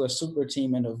Knicks into a super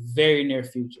team in the very near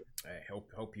future. I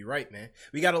hope you're right, man.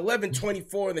 We got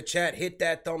 1124 in the chat. Hit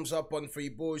that thumbs up button for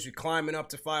you boys. We're climbing up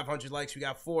to 500 likes. We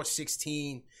got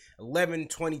 416,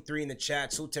 1123 in the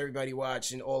chat. Salute to everybody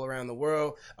watching all around the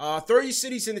world. 30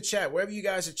 cities in the chat. Wherever you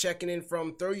guys are checking in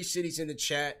from, 30 cities in the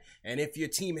chat. And if your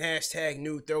team hashtag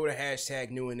new, throw the hashtag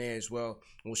new in there as well.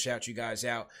 We'll shout you guys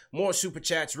out. More super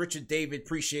chats. Richard David,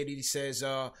 appreciate it. He says,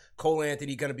 Cole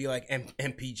Anthony going to be like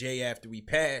MPJ after we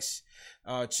pass.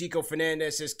 Chico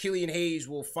Fernandez says Killian Hayes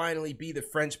will finally be the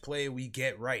French player we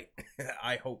get right.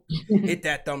 I hope. Hit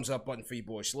that thumbs up button for you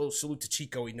boys. Salute to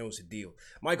Chico. He knows the deal.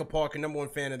 Michael Parker, number one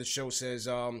fan of the show, says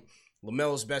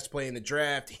LaMelo's best player in the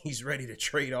draft. He's ready to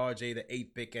trade RJ, the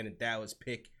 8th pick and a Dallas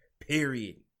pick,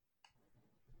 period.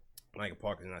 Michael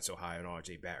Parker's not so high on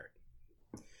RJ Barrett.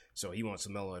 So he wants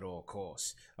LaMelo at all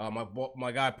costs.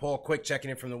 My guy Paul Quick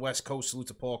checking in from the West Coast. Salute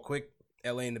to Paul Quick.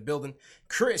 LA in the building.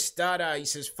 Chris Dada, he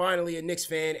says, finally a Knicks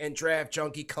fan and draft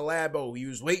junkie collabo. He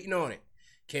was waiting on it.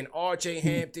 Can RJ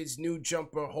Hampton's new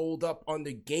jumper hold up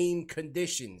under game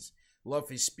conditions? Love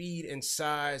his speed and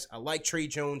size. I like Trey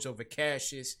Jones over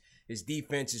Cassius. His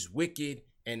defense is wicked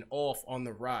and off on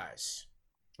the rise.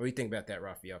 What do you think about that,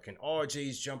 Raphael? Can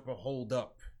RJ's jumper hold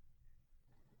up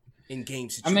in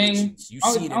game situations? I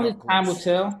mean, only time will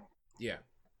tell. Yeah.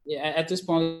 Yeah, at this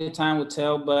point, time will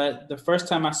tell. But the first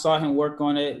time I saw him work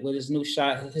on it with his new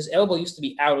shot, his elbow used to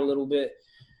be out a little bit,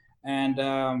 and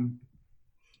I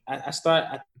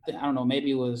don't know,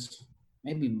 maybe it was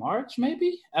March,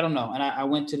 I don't know. And I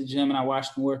went to the gym and I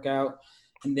watched him work out.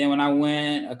 And then when I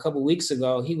went a couple weeks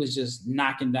ago, he was just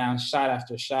knocking down shot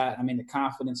after shot. I mean, the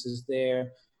confidence is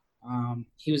there.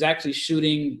 He was actually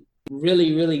shooting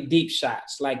really, really deep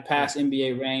shots, like past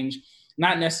NBA range.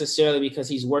 Not necessarily because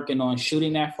he's working on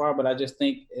shooting that far, but I just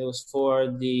think it was for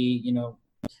the,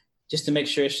 just to make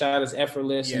sure his shot is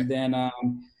effortless, and then,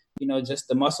 just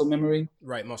the muscle memory.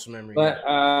 Right, muscle memory. But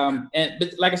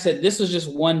but like I said, this was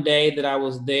just one day that I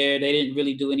was there. They didn't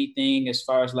really do anything as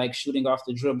far as like shooting off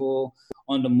the dribble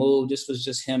on the move. This was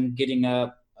just him getting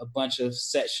up a bunch of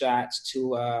set shots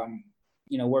to,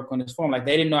 work on his form. Like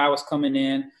they didn't know I was coming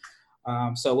in.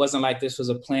 So it wasn't like this was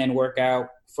a planned workout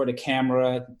for the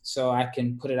camera so I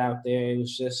can put it out there. It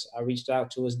was just, I reached out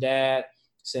to his dad,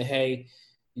 said, hey,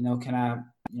 can I,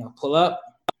 pull up?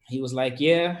 He was like,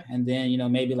 yeah. And then,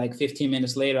 maybe like 15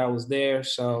 minutes later I was there.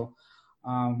 So,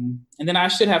 and then I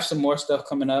should have some more stuff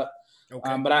coming up.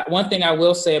 Okay. But one thing I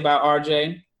will say about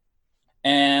RJ,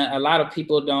 and a lot of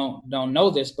people don't know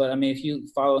this, but I mean, if you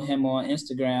follow him on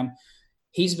Instagram,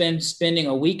 he's been spending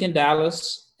a week in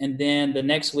Dallas. And then the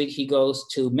next week he goes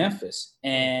to Memphis,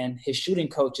 and his shooting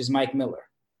coach is Mike Miller.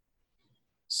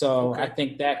 So I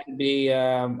think that could be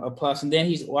a plus. And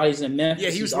then while he's in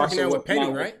Memphis, he was working out with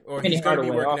Penny, right? Or he's going to be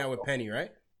working out with Penny,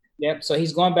 right? Yep. So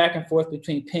he's going back and forth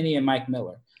between Penny and Mike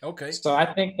Miller. Okay. So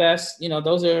I think that's,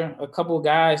 those are a couple of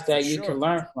guys that you can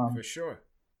learn from. For sure.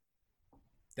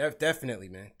 Definitely,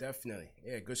 man. Definitely.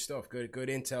 Yeah, good stuff. Good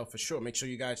intel for sure. Make sure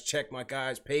you guys check my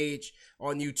guys' page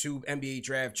on YouTube, NBA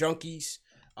Draft Junkies.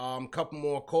 Couple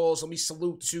more calls. Let me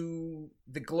salute to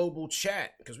the global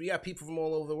chat because we got people from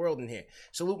all over the world in here.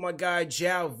 Salute my guy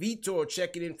João Vitor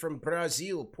checking in from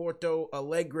Brazil, Porto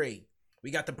Alegre.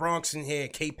 We got the Bronx in here,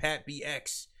 K-Pat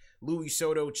BX. Louis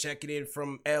Soto checking in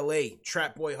from LA,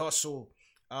 Trap Boy Hustle,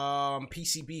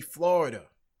 PCB Florida.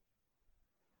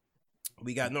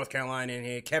 We got North Carolina in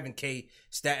here, Kevin K,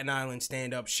 Staten Island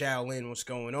stand up, Shaolin, what's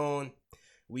going on?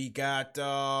 We got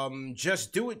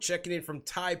Just Do It checking in from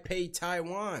Taipei,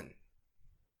 Taiwan.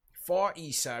 Far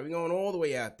East Side. We're going all the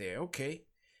way out there. Okay.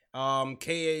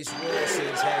 KA's War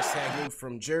says hashtag new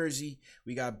from Jersey.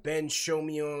 We got Ben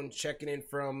Shomion checking in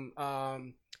from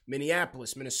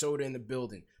Minneapolis, Minnesota in the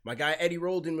building. My guy Eddie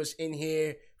Roldan was in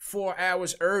here 4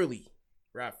 hours early.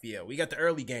 Raphael. We got the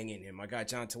early gang in here. My guy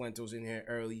John Talento's in here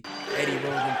early. Eddie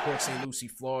Roldan, Port St. Lucie,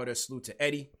 Florida. Salute to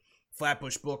Eddie.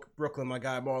 Flatbush, Brooklyn, my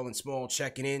guy Marlon Small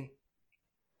checking in.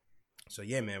 So,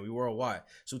 yeah, man, we worldwide.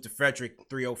 Salute to Frederick,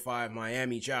 305,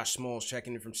 Miami. Josh Smalls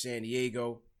checking in from San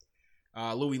Diego.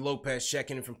 Louis Lopez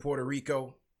checking in from Puerto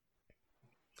Rico.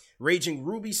 Raging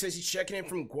Ruby says he's checking in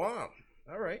from Guam.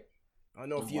 All right. I don't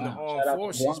know if you're in the armed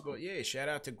forces, but, yeah, shout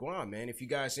out to Guam, man. If you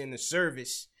guys are in the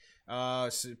service,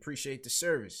 appreciate the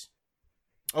service.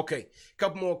 Okay, a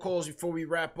couple more calls before we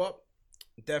wrap up.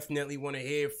 Definitely want to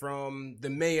hear from the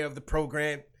mayor of the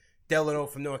program, Delano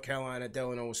from North Carolina.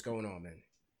 Delano, what's going on, man?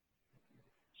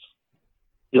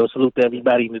 Yo, salute to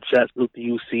everybody in the chat. Salute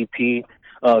to UCP.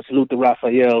 Salute to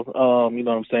Raphael, you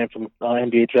know what I'm saying, from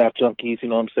NBA Draft Junkies, you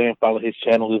know what I'm saying. Follow his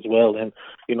channel as well. And,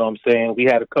 you know what I'm saying, we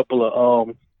had a couple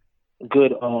of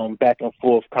good back and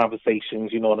forth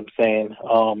conversations, you know what I'm saying,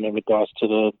 in regards to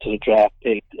the draft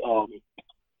pick.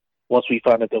 Once we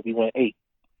found out that we went 8.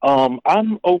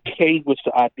 I'm okay with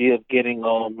the idea of getting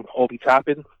Obi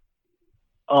Toppin.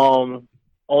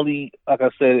 Only, like I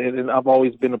said, and I've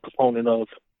always been a proponent of,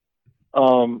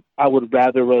 I would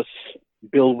rather us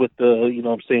build with the, you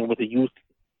know what I'm saying, with the youth.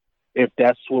 If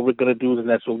that's what we're going to do, then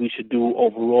that's what we should do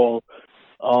overall.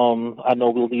 I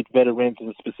know we'll need veterans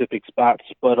in specific spots,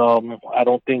 but I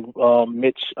don't think I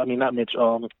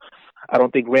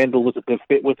don't think Randall was a good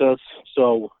fit with us.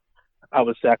 So I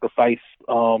would sacrifice, you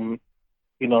know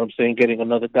what I'm saying, getting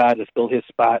another guy to fill his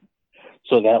spot.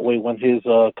 So that way when his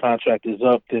contract is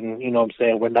up, then, you know what I'm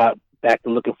saying, we're not back to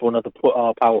looking for another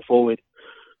power forward.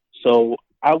 So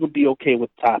I would be okay with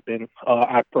Toppin.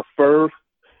 I prefer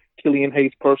Killian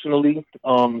Hayes personally,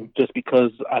 just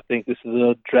because I think this is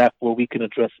a draft where we can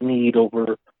address need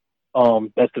over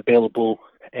best available,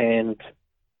 and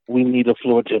we need a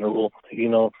floor general, you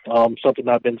know, something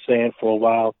I've been saying for a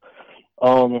while.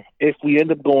 If we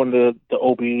end up going the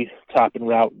Obi Toppin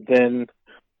route, then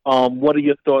what are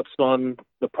your thoughts on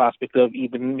the prospect of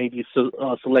even maybe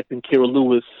selecting Kira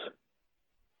Lewis,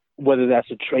 whether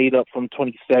that's a trade up from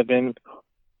 27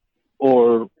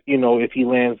 or, you know, if he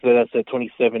lands us at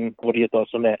 27, what are your thoughts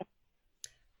on that?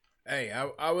 Hey,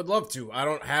 I would love to.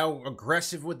 How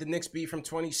aggressive would the Knicks be from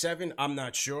 27? I'm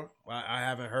not sure. I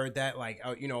haven't heard that. Like,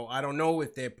 you know, I don't know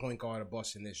if their point guard are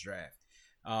busting this draft.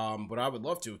 But I would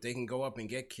love to. If they can go up and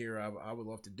get Kira, I would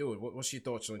love to do it. What's your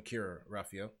thoughts on Kira,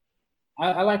 Raphael?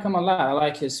 I like him a lot. I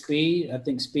like his speed. I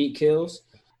think speed kills.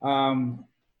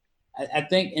 I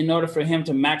think in order for him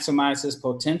to maximize his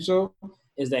potential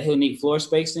is that he'll need floor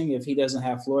spacing. If he doesn't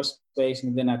have floor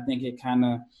spacing, then I think it kind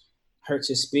of hurts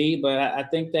his speed. But I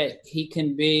think that he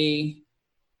can be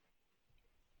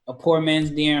a poor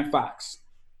man's De'Aaron Fox.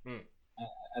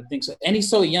 I think so. And he's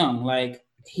so young. Like,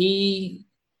 he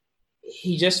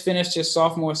just finished his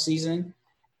sophomore season,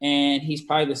 and he's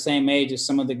probably the same age as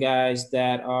some of the guys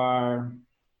that are,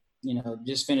 you know,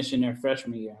 just finishing their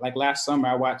freshman year. Like last summer,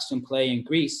 I watched him play in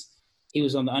Greece. He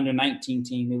was on the under-19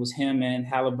 team. It was him and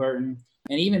Halliburton.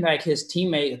 And even like his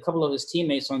teammate, a couple of his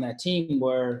teammates on that team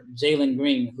were Jalen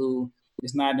Green, who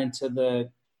is not into the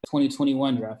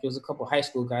 2021 draft. There was a couple of high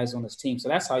school guys on his team. So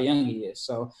that's how young he is.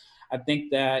 So I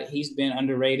think that he's been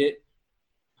underrated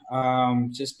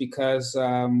just because,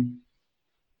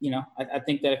 you know, I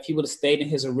think that if he would have stayed in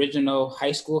his original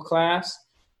high school class,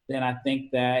 then I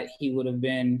think that he would have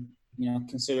been, you know,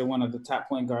 considered one of the top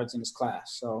point guards in his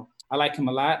class. So I like him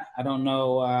a lot. I don't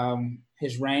know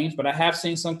his range, but I have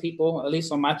seen some people, at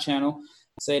least on my channel,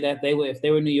 say that they would, if they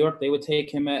were in New York, they would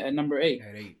take him at number 8.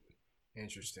 At 8.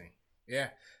 Interesting. Yeah.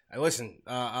 Listen,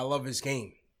 I love his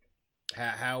game.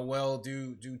 How well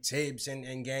do Tibbs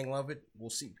and gang love it? We'll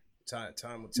see.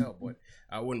 Time will tell, but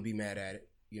I wouldn't be mad at it.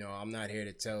 You know, I'm not here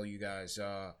to tell you guys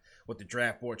what the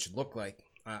draft board should look like.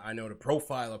 I know the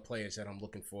profile of players that I'm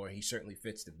looking for. He certainly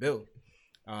fits the bill.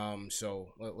 So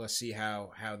let's see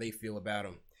how they feel about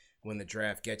him when the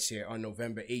draft gets here on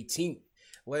November 18th.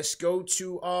 Let's go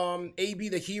to AB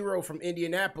the Hero from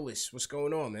Indianapolis. What's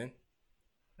going on, man?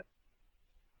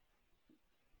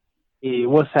 Yeah,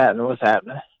 what's happening?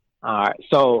 All right,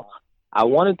 so I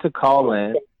wanted to call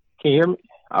in. Can you hear me?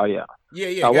 Oh, yeah.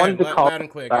 Yeah. So I wanted to call loud and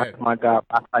clear. my guy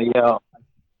Raphael,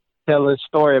 tell a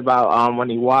story about when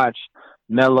he watched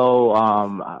Melo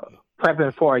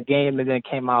prepping for a game and then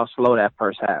came out slow that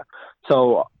first half.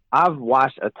 So I've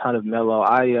watched a ton of Melo.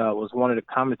 I was one of the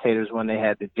commentators when they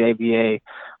had the JBA.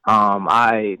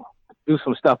 I do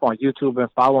some stuff on YouTube and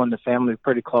following the family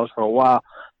pretty close for a while.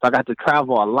 So I got to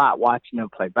travel a lot watching them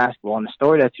play basketball. And the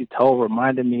story that you told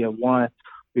reminded me of one.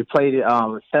 We played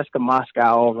CSKA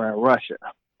Moscow over in Russia.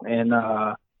 And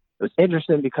it was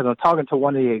interesting because I'm talking to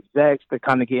one of the execs to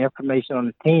kind of get information on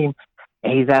the team.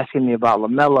 And he's asking me about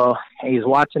LaMelo. And he's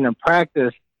watching him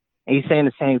practice. And he's saying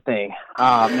the same thing.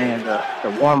 Man,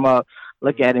 the warm-up,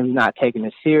 look at him. He's not taking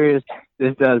it serious.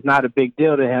 This is not a big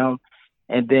deal to him.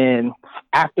 And then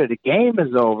after the game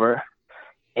is over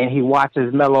and he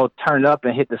watches Melo turn up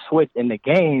and hit the switch in the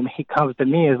game, he comes to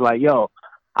me and is like, yo,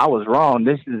 I was wrong.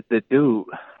 This is the dude.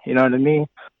 You know what I mean?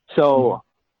 So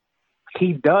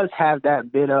he does have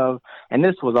that bit of, and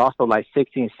this was also like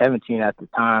 16, 17 at the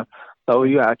time. So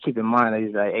you got to keep in mind that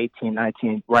he's like 18,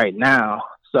 19 right now.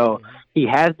 So he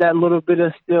has that little bit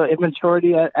of still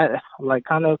immaturity at like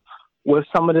kind of with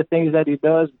some of the things that he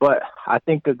does. But I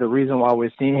think that the reason why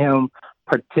we're seeing him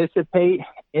participate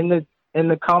in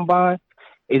the combine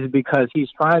is because he's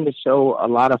trying to show a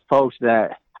lot of folks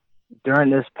that during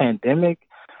this pandemic,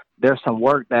 there's some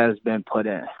work that has been put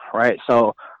in, right?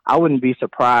 So I wouldn't be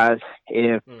surprised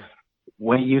if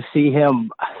when you see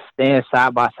him stand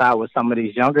side by side with some of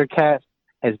these younger cats,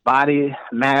 his body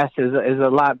mass is a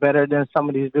lot better than some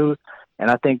of these dudes.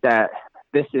 And I think that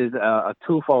this is a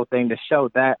twofold thing to show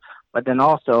that, but then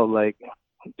also like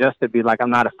just to be like,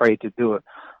 I'm not afraid to do it.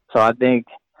 So I think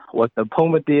with the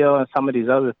Puma deal and some of these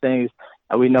other things,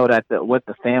 and we know that with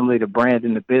the family, the brand,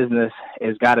 and the business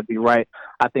has got to be right.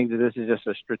 I think that this is just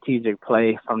a strategic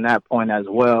play from that point as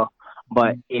well.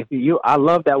 But I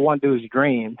love that one dude's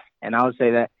dream, and I would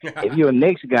say that if you're a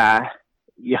Knicks guy,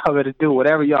 y'all better do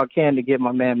whatever y'all can to get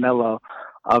my man Melo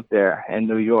up there in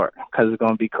New York because it's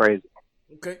going to be crazy.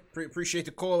 Okay, appreciate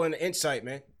the call and the insight,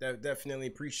 man. Definitely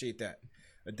appreciate that.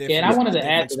 And I wanted to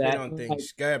add to that. On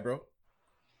things. Go ahead, bro.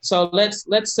 So let's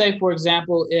say, for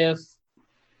example, if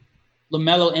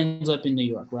LaMelo ends up in New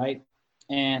York, right?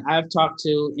 And I've talked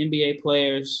to NBA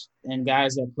players and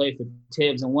guys that play for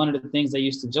Tibbs, and one of the things they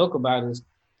used to joke about is,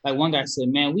 like one guy said,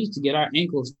 man, we used to get our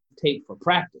ankles taped for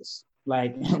practice.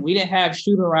 Like we didn't have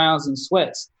shoot-arounds and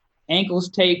sweats. Ankles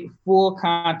taped, full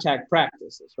contact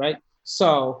practices, right?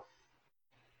 So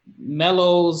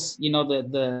Melo's,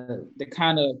 the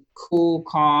kind of cool,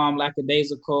 calm,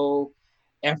 lackadaisical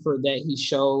effort that he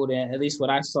showed, and at least what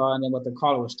I saw, and then what the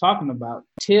caller was talking about,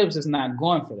 Tibbs is not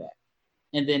going for that.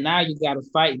 And then now you got a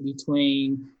fight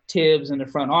between Tibbs and the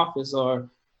front office, or,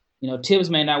 Tibbs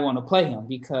may not want to play him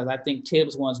because I think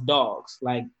Tibbs wants dogs,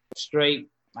 like straight.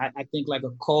 I think like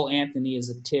a Cole Anthony is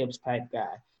a Tibbs type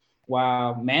guy,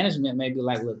 while management may be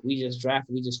like, look, we just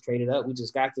drafted, we just traded up, we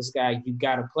just got this guy, you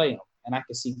got to play him. And I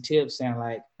can see Tibbs saying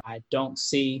like, I don't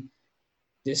see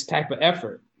this type of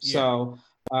effort. Yeah. So,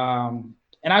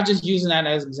 and I'm just using that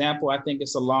as an example. I think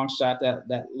it's a long shot that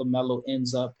LaMelo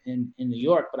ends up in New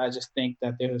York, but I just think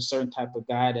that there's a certain type of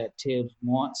guy that Tibbs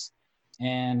wants.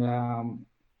 And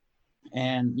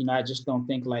I just don't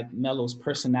think like Melo's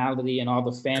personality and all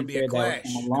the fanfare that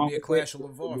come along with it. Could be a clash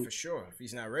with LeVar for sure if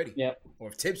he's not ready. Yep. Or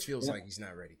if Tibbs feels like he's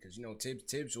not ready. Because,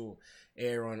 Tibbs will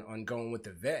err on going with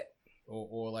the vet.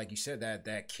 Or like you said,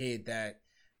 that kid that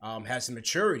has some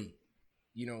maturity,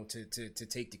 to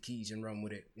take the keys and run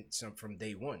with it from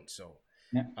day one. So,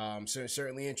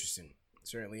 certainly interesting.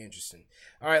 Certainly interesting.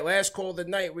 All right, last call of the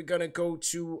night. We're gonna go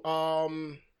to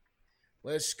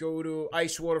let's go to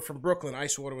Icewater from Brooklyn.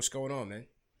 Icewater, what's going on, man?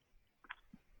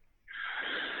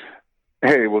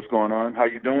 Hey, what's going on? How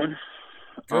you doing?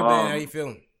 Good, man. How you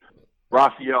feeling?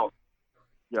 Raphael.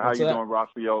 Yeah, how you doing,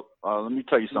 Raphael? Let me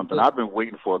tell you something. I've been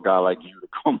waiting for a guy like you to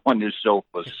come on this show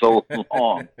for so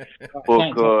long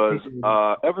because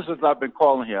ever since I've been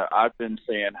calling here, I've been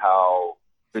saying how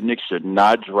the Knicks should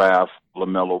not draft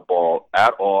LaMelo Ball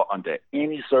at all under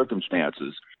any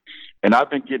circumstances. And I've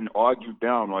been getting argued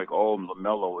down like, oh,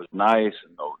 LaMelo is nice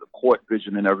and the court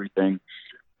vision and everything.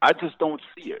 I just don't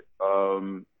see it.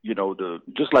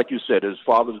 Just like you said, his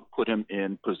father put him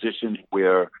in positions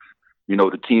where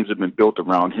the teams have been built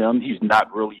around him. He's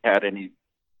not really had any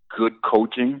good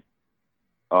coaching.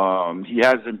 He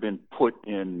hasn't been put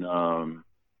in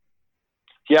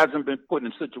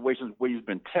situations where he's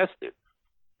been tested.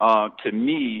 To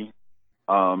me,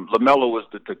 LaMelo is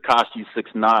the Tekashi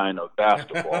 6ix9ine of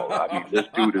basketball. I mean, this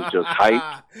dude is just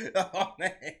hype. Oh,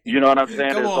 man. You know what I'm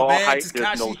saying? Come It's on, all man. hype.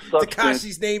 There's no substance.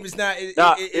 Tekashi's name is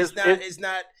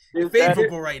not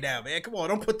favorable right now, man. Come on,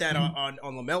 don't put that on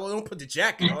LaMelo. Don't put the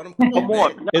jacket on him. Come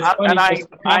on.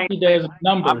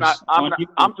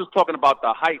 I'm just talking about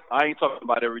the hype. I ain't talking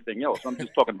about everything else. I'm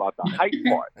just talking about the hype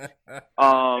part.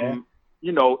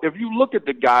 If you look at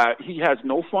the guy, he has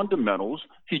no fundamentals.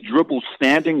 He dribbles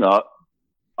standing up.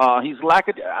 He's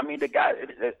lacking. I mean, the guy.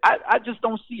 I just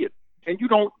don't see it. And you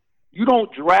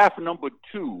don't draft number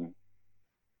 2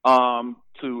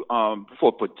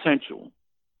 for potential.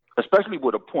 Especially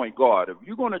with a point guard. If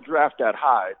you're going to draft that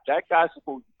high, that guy's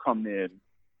supposed to come in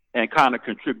and kind of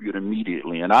contribute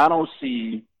immediately. And I don't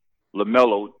see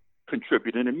LaMelo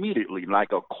contributing immediately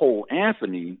like a Cole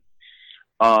Anthony.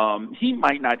 He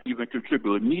might not even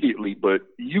contribute immediately, but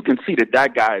you can see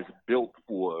that guy is built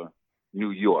for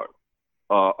New York.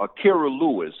 Kira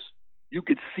Lewis, you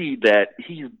could see that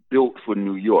he's built for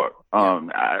New York.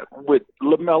 With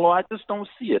LaMelo, I just don't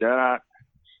see it.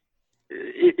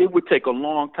 It would take a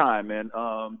long time, and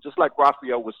just like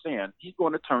Raphael was saying, he's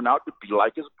going to turn out to be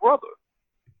like his brother.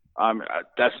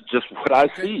 That's just what I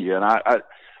see, and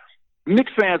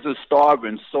Knicks fans are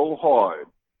starving so hard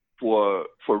for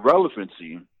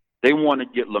relevancy, they want to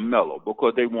get LaMelo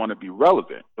because they want to be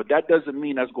relevant. But that doesn't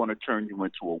mean that's going to turn you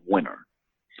into a winner.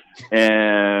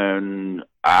 And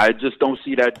I just don't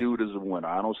see that dude as a winner.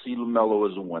 I don't see LaMelo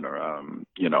as a winner.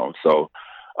 So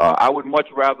I would much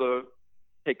rather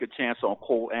take a chance on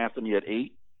Cole Anthony at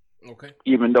 8. Okay.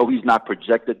 Even though he's not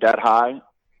projected that high.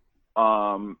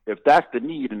 If that's the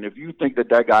need, and if you think that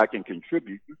guy can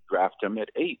contribute, you draft him at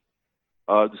 8.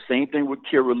 The same thing with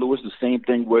Kira Lewis. The same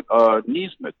thing with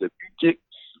Nesmith.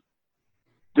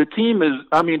 The team is.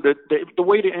 I mean, the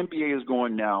way the NBA is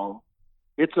going now,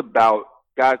 it's about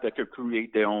guys that can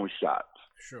create their own shots.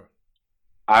 Sure.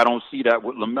 I don't see that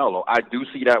with LaMelo. I do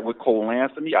see that with Cole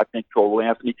Anthony. I think Cole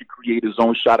Anthony can create his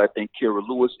own shot. I think Kira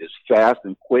Lewis is fast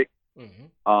and quick.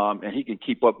 Mm-hmm. And he can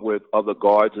keep up with other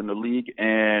guards in the league.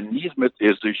 And Nesmith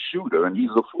is a shooter, and he's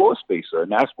a floor spacer,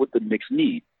 and that's what the Knicks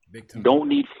need. Big time. Don't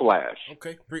need flash.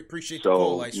 Okay, appreciate the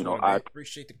call, Ice Water, I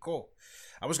appreciate the call.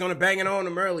 I was gonna bang it on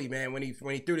him early, man, when he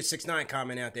threw the 6'9"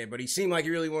 comment out there, but he seemed like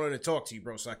he really wanted to talk to you,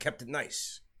 bro. So I kept it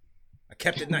nice.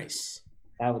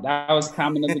 That was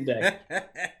comment of the day.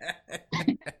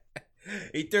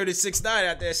 He threw the 6'9"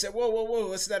 out there and said, whoa,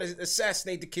 let's not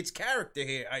assassinate the kid's character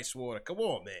here, Ice Water. Come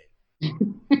on, man.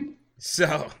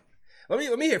 So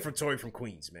let me hear from Tori from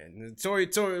Queens, man. Tori,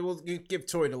 we'll give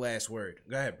Tori the last word.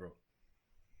 Go ahead, bro.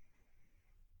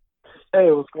 Hey,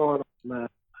 what's going on, man?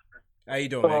 How you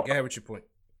doing, man? Go ahead with your point.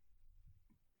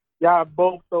 Y'all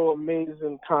both throw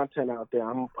amazing content out there.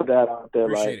 I'm gonna put that out there.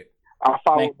 Appreciate it. I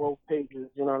follow both pages.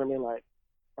 You know what I mean? Like,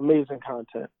 amazing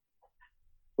content.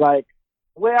 Like,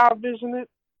 the way I vision it,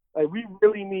 like, we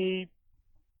really need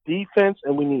defense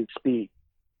and we need speed.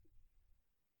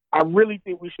 I really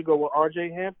think we should go with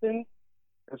R.J. Hampton,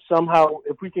 and somehow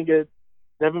if we can get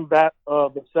Devin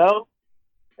Vassell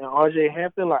and R.J.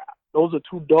 Hampton, like, those are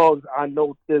two dogs I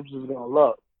know Thibs is gonna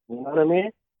love. You know what I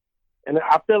mean? And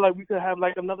I feel like we could have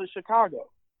like another Chicago,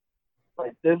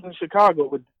 like Thibs in Chicago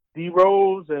with D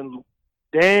Rose and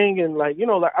Dang, and like, you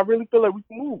know, like, I really feel like we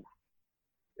can move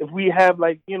if we have,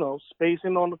 like, you know,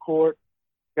 spacing on the court,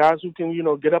 guys who can, you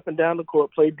know, get up and down the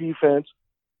court, play defense,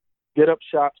 get up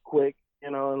shots quick. You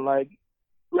know, and like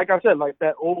I said, like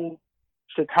that old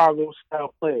Chicago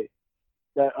style play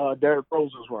that Derrick Rose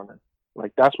is running.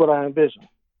 Like, that's what I envision.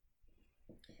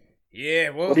 Yeah,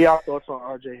 well, what are y'all thoughts on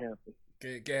R.J. Hampton?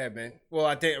 Go ahead, man. Well,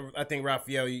 I think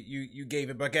Raphael, you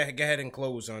gave it, but go ahead and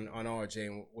close on RJ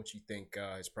and what you think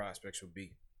his prospects would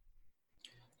be.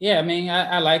 Yeah, I mean,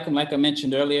 I like him. Like I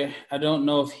mentioned earlier, I don't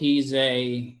know if he's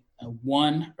a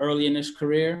one early in his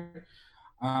career,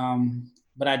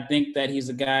 but I think that he's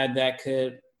a guy that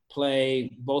could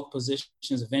play both positions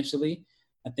eventually.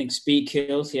 I think speed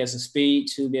kills. He has the speed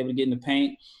to be able to get in the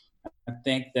paint. I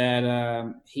think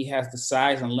that he has the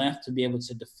size and length to be able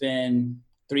to defend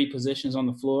 3 positions on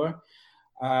the floor.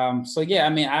 So, yeah, I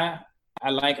mean, I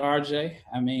like RJ.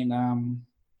 I mean,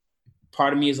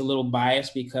 part of me is a little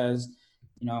biased because,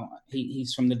 you know,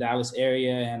 he's from the Dallas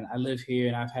area and I live here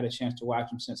and I've had a chance to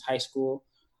watch him since high school.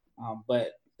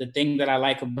 But the thing that I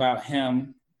like about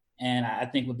him, and I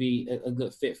think would be a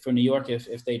good fit for New York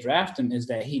if they draft him, is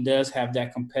that he does have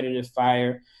that competitive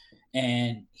fire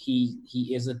and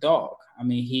he is a dog. I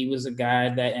mean, he was a guy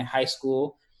that in high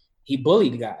school, he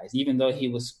bullied guys, even though he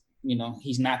was, you know,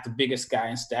 he's not the biggest guy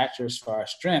in stature as far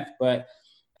as strength, but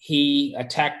he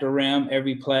attacked the rim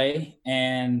every play.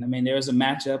 And I mean, there was a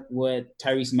matchup with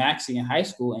Tyrese Maxey in high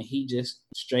school and he just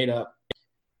straight up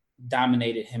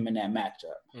dominated him in that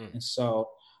matchup. And so,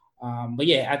 but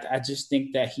yeah, I just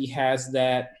think that he has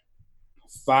that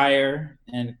fire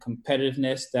and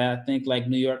competitiveness that I think like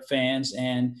New York fans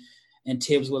and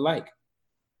Thibs would like.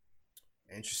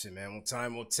 Interesting, man. Well,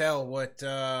 time will tell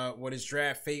what his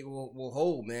draft fate will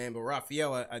hold, man. But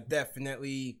Raphael, I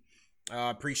definitely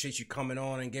appreciate you coming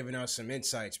on and giving us some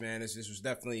insights, man. This was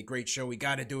definitely a great show. We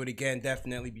got to do it again,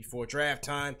 definitely before draft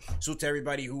time. So to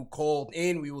everybody who called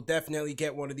in, we will definitely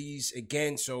get one of these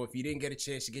again. So if you didn't get a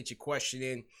chance to get your question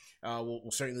in,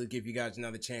 we'll certainly give you guys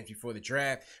another chance before the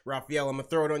draft. Raphael, I'm gonna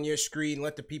throw it on your screen.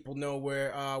 Let the people know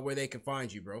where they can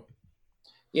find you, bro.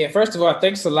 Yeah, first of all,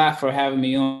 thanks a lot for having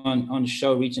me on the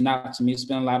show, reaching out to me. It's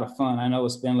been a lot of fun. I know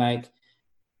it's been like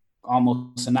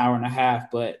almost an hour and a half,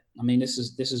 but I mean, this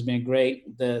has been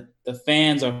great. The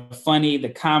fans are funny. The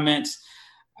comments,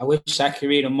 I wish I could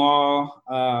read them all.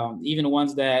 Even the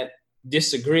ones that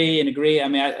disagree and agree. I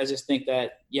mean, I just think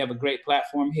that you have a great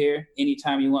platform here.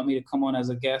 Anytime you want me to come on as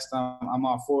a guest, I'm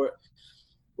all for it.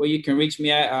 Where you can reach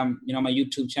me at, my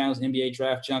YouTube channel is NBA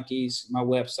Draft Junkies, my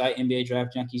website,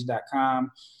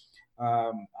 NBADraftJunkies.com.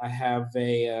 I have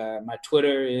my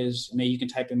Twitter is, you can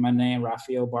type in my name,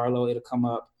 Raphael Barlow, it'll come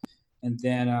up. And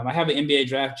then I have an NBA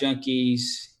Draft Junkies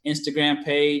Instagram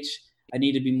page. I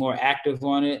need to be more active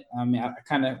on it. I mean, I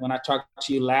kind of, when I talked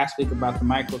to you last week about the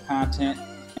micro content,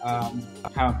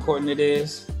 how important it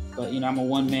is. But, I'm a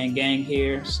one-man gang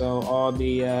here. So all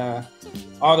the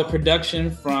production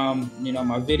from,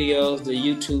 my videos, the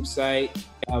YouTube site,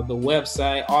 the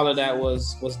website, all of that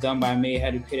was done by me. I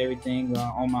had to create everything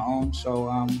on my own.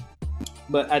 So,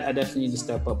 but I definitely need to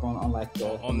step up on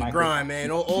the grind,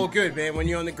 man. All good, man. When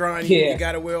you're on the grind, you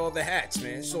got to wear all the hats,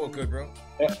 man. It's all good, bro.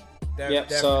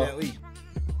 Definitely.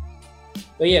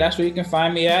 But yeah, that's where you can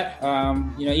find me at.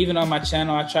 Even on my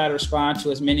channel, I try to respond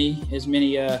to as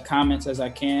many comments as I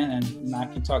can, and I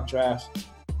can talk draft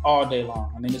all day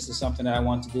long. I mean, this is something that I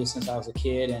wanted to do since I was a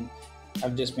kid, and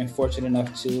I've just been fortunate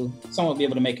enough to somewhat be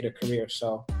able to make it a career.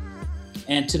 So,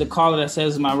 and to the caller that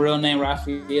says my real name,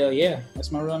 Raphael, yeah,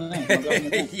 that's my real name.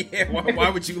 Yeah, why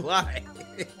would you lie?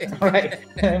 Right,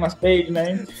 my stage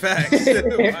name. Facts.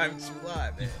 Why would you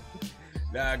lie, man?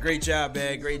 Nah, great job,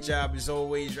 man. Great job as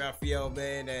always, Raphael,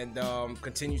 man, and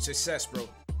continued success, bro.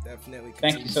 Definitely.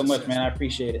 Thank you so much, man. I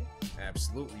appreciate it.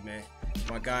 Absolutely, man.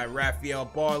 My guy Raphael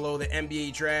Barlow, the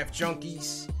NBA Draft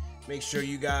Junkies. Make sure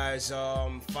you guys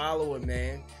follow him,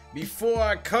 man. Before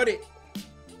I cut it,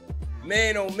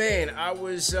 man, oh man, I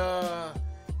was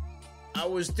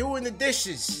doing the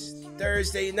dishes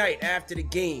Thursday night after the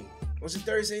game. Was it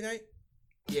Thursday night?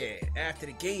 Yeah, after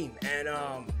the game, and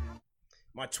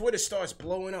my Twitter starts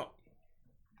blowing up.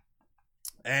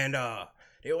 And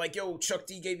they were like, yo, Chuck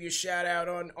D gave you a shout out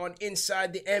on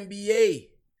Inside the NBA.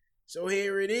 So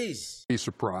here it is. Be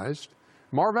surprised.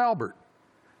 Marv Albert.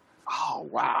 Oh,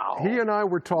 wow. He and I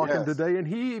were talking today, and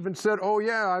he even said, oh,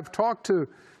 yeah, I've talked to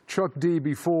Chuck D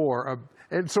before.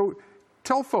 And so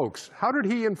tell folks, how did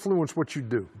he influence what you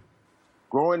do?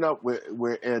 Growing up,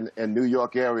 we're in New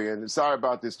York area, and sorry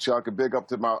about this, Chuck. A big up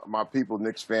to my people,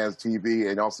 Knicks Fans TV,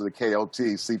 and also the KOT,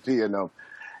 CP, and them.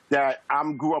 That I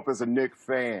grew up as a Knicks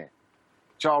fan.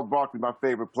 Charles Barkley, my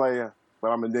favorite player, but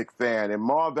I'm a Knicks fan. And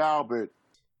Marv Albert.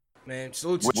 Man,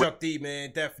 salute to Chuck D,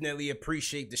 man. Definitely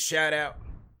appreciate the shout out.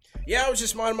 Yeah, I was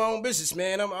just minding my own business,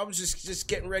 man. I was just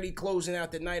getting ready, closing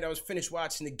out the night. I was finished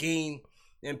watching the game.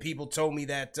 And people told me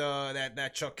that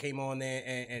that Chuck came on there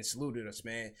and saluted us,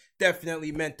 man.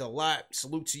 Definitely meant a lot.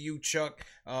 Salute to you, Chuck.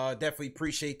 Definitely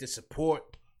appreciate the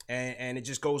support. And it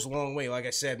just goes a long way, like I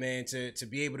said, man, to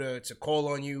be able to call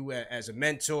on you as a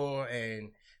mentor and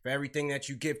for everything that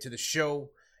you give to the show,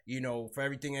 for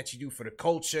everything that you do for the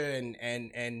culture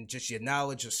and just your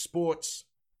knowledge of sports.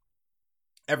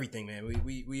 Everything, man.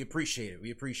 We appreciate it. We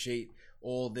appreciate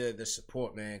all the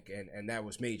support, man, and that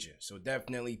was major. So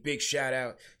definitely big shout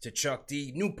out to Chuck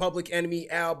D. New Public Enemy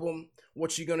album,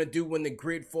 What You Gonna Do When the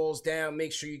Grid Falls Down.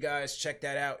 Make sure you guys check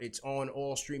that out. It's on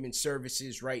all streaming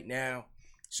services right now,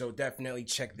 so definitely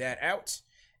check that out.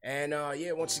 And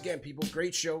yeah, once again, people,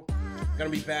 great show. Gonna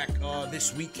be back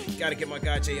this week. Gotta get my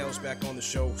guy Jay Ellis back on the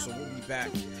show, so we'll be back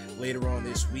later on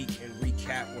this week and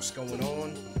recap what's going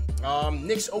on.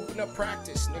 Knicks open up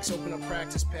practice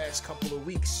past couple of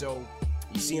weeks, so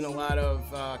you're seeing a lot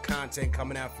of content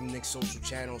coming out from Knicks social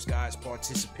channels, guys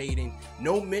participating.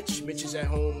 No Mitch. Mitch is at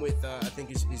home with, I think,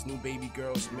 his new baby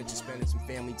girl, so Mitch is spending some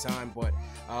family time, but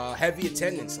heavy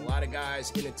attendance. A lot of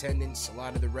guys in attendance, a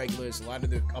lot of the regulars, a lot of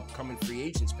the upcoming free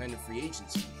agents, pending free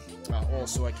agents,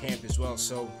 also at camp as well.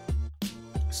 So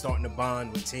starting to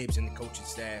bond with Tibbs and the coaching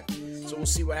staff. So we'll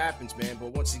see what happens, man. But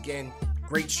once again,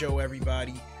 great show,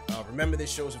 everybody. Remember,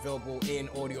 this show is available in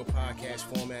audio podcast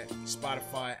format: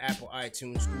 Spotify, Apple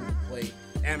iTunes, Google Play,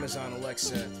 Amazon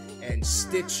Alexa, and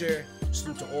Stitcher.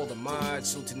 Salute to all the mods.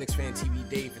 Salute to Knicks Fan TV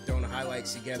Dave for throwing the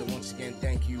highlights together. Once again,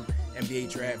 thank you,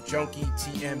 NBA Draft Junkie,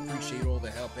 TM. Appreciate all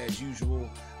the help as usual.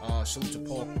 Salute to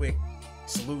Paul Quick.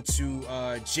 Salute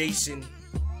to Jason.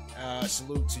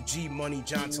 Salute to G Money,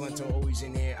 John Talento, always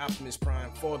in there. Optimus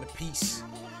Prime for the peace.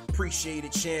 Appreciate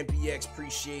it. Champ BX,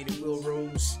 appreciate it. Will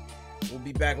Rose. We'll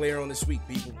be back later on this week,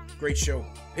 people. Great show.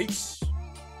 Peace.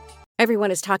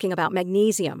 Everyone is talking about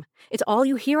magnesium. It's all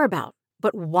you hear about.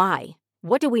 But why?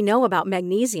 What do we know about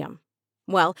magnesium?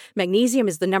 Well, magnesium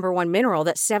is the #1 mineral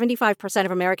that 75%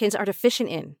 of Americans are deficient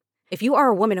in. If you are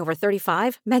a woman over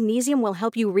 35, magnesium will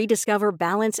help you rediscover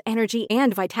balance, energy,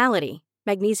 and vitality.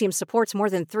 Magnesium supports more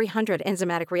than 300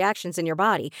 enzymatic reactions in your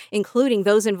body, including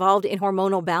those involved in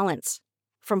hormonal balance.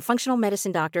 From functional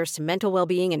medicine doctors to mental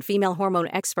well-being and female hormone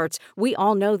experts, we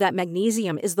all know that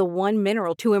magnesium is the one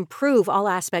mineral to improve all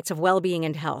aspects of well-being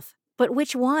and health. But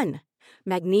which one?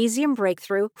 Magnesium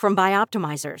Breakthrough from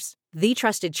Bioptimizers, the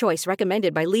trusted choice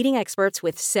recommended by leading experts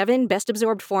with 7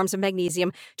 best-absorbed forms of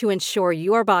magnesium to ensure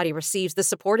your body receives the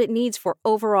support it needs for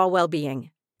overall well-being.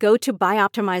 Go to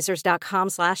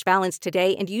bioptimizers.com/balance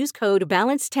today and use code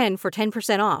BALANCE10 for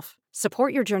 10% off.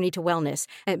 Support your journey to wellness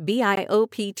at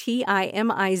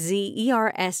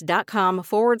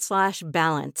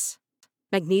bioptimizers.com/balance.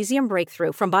 Magnesium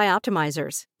Breakthrough from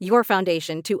Bioptimizers, your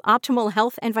foundation to optimal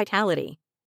health and vitality.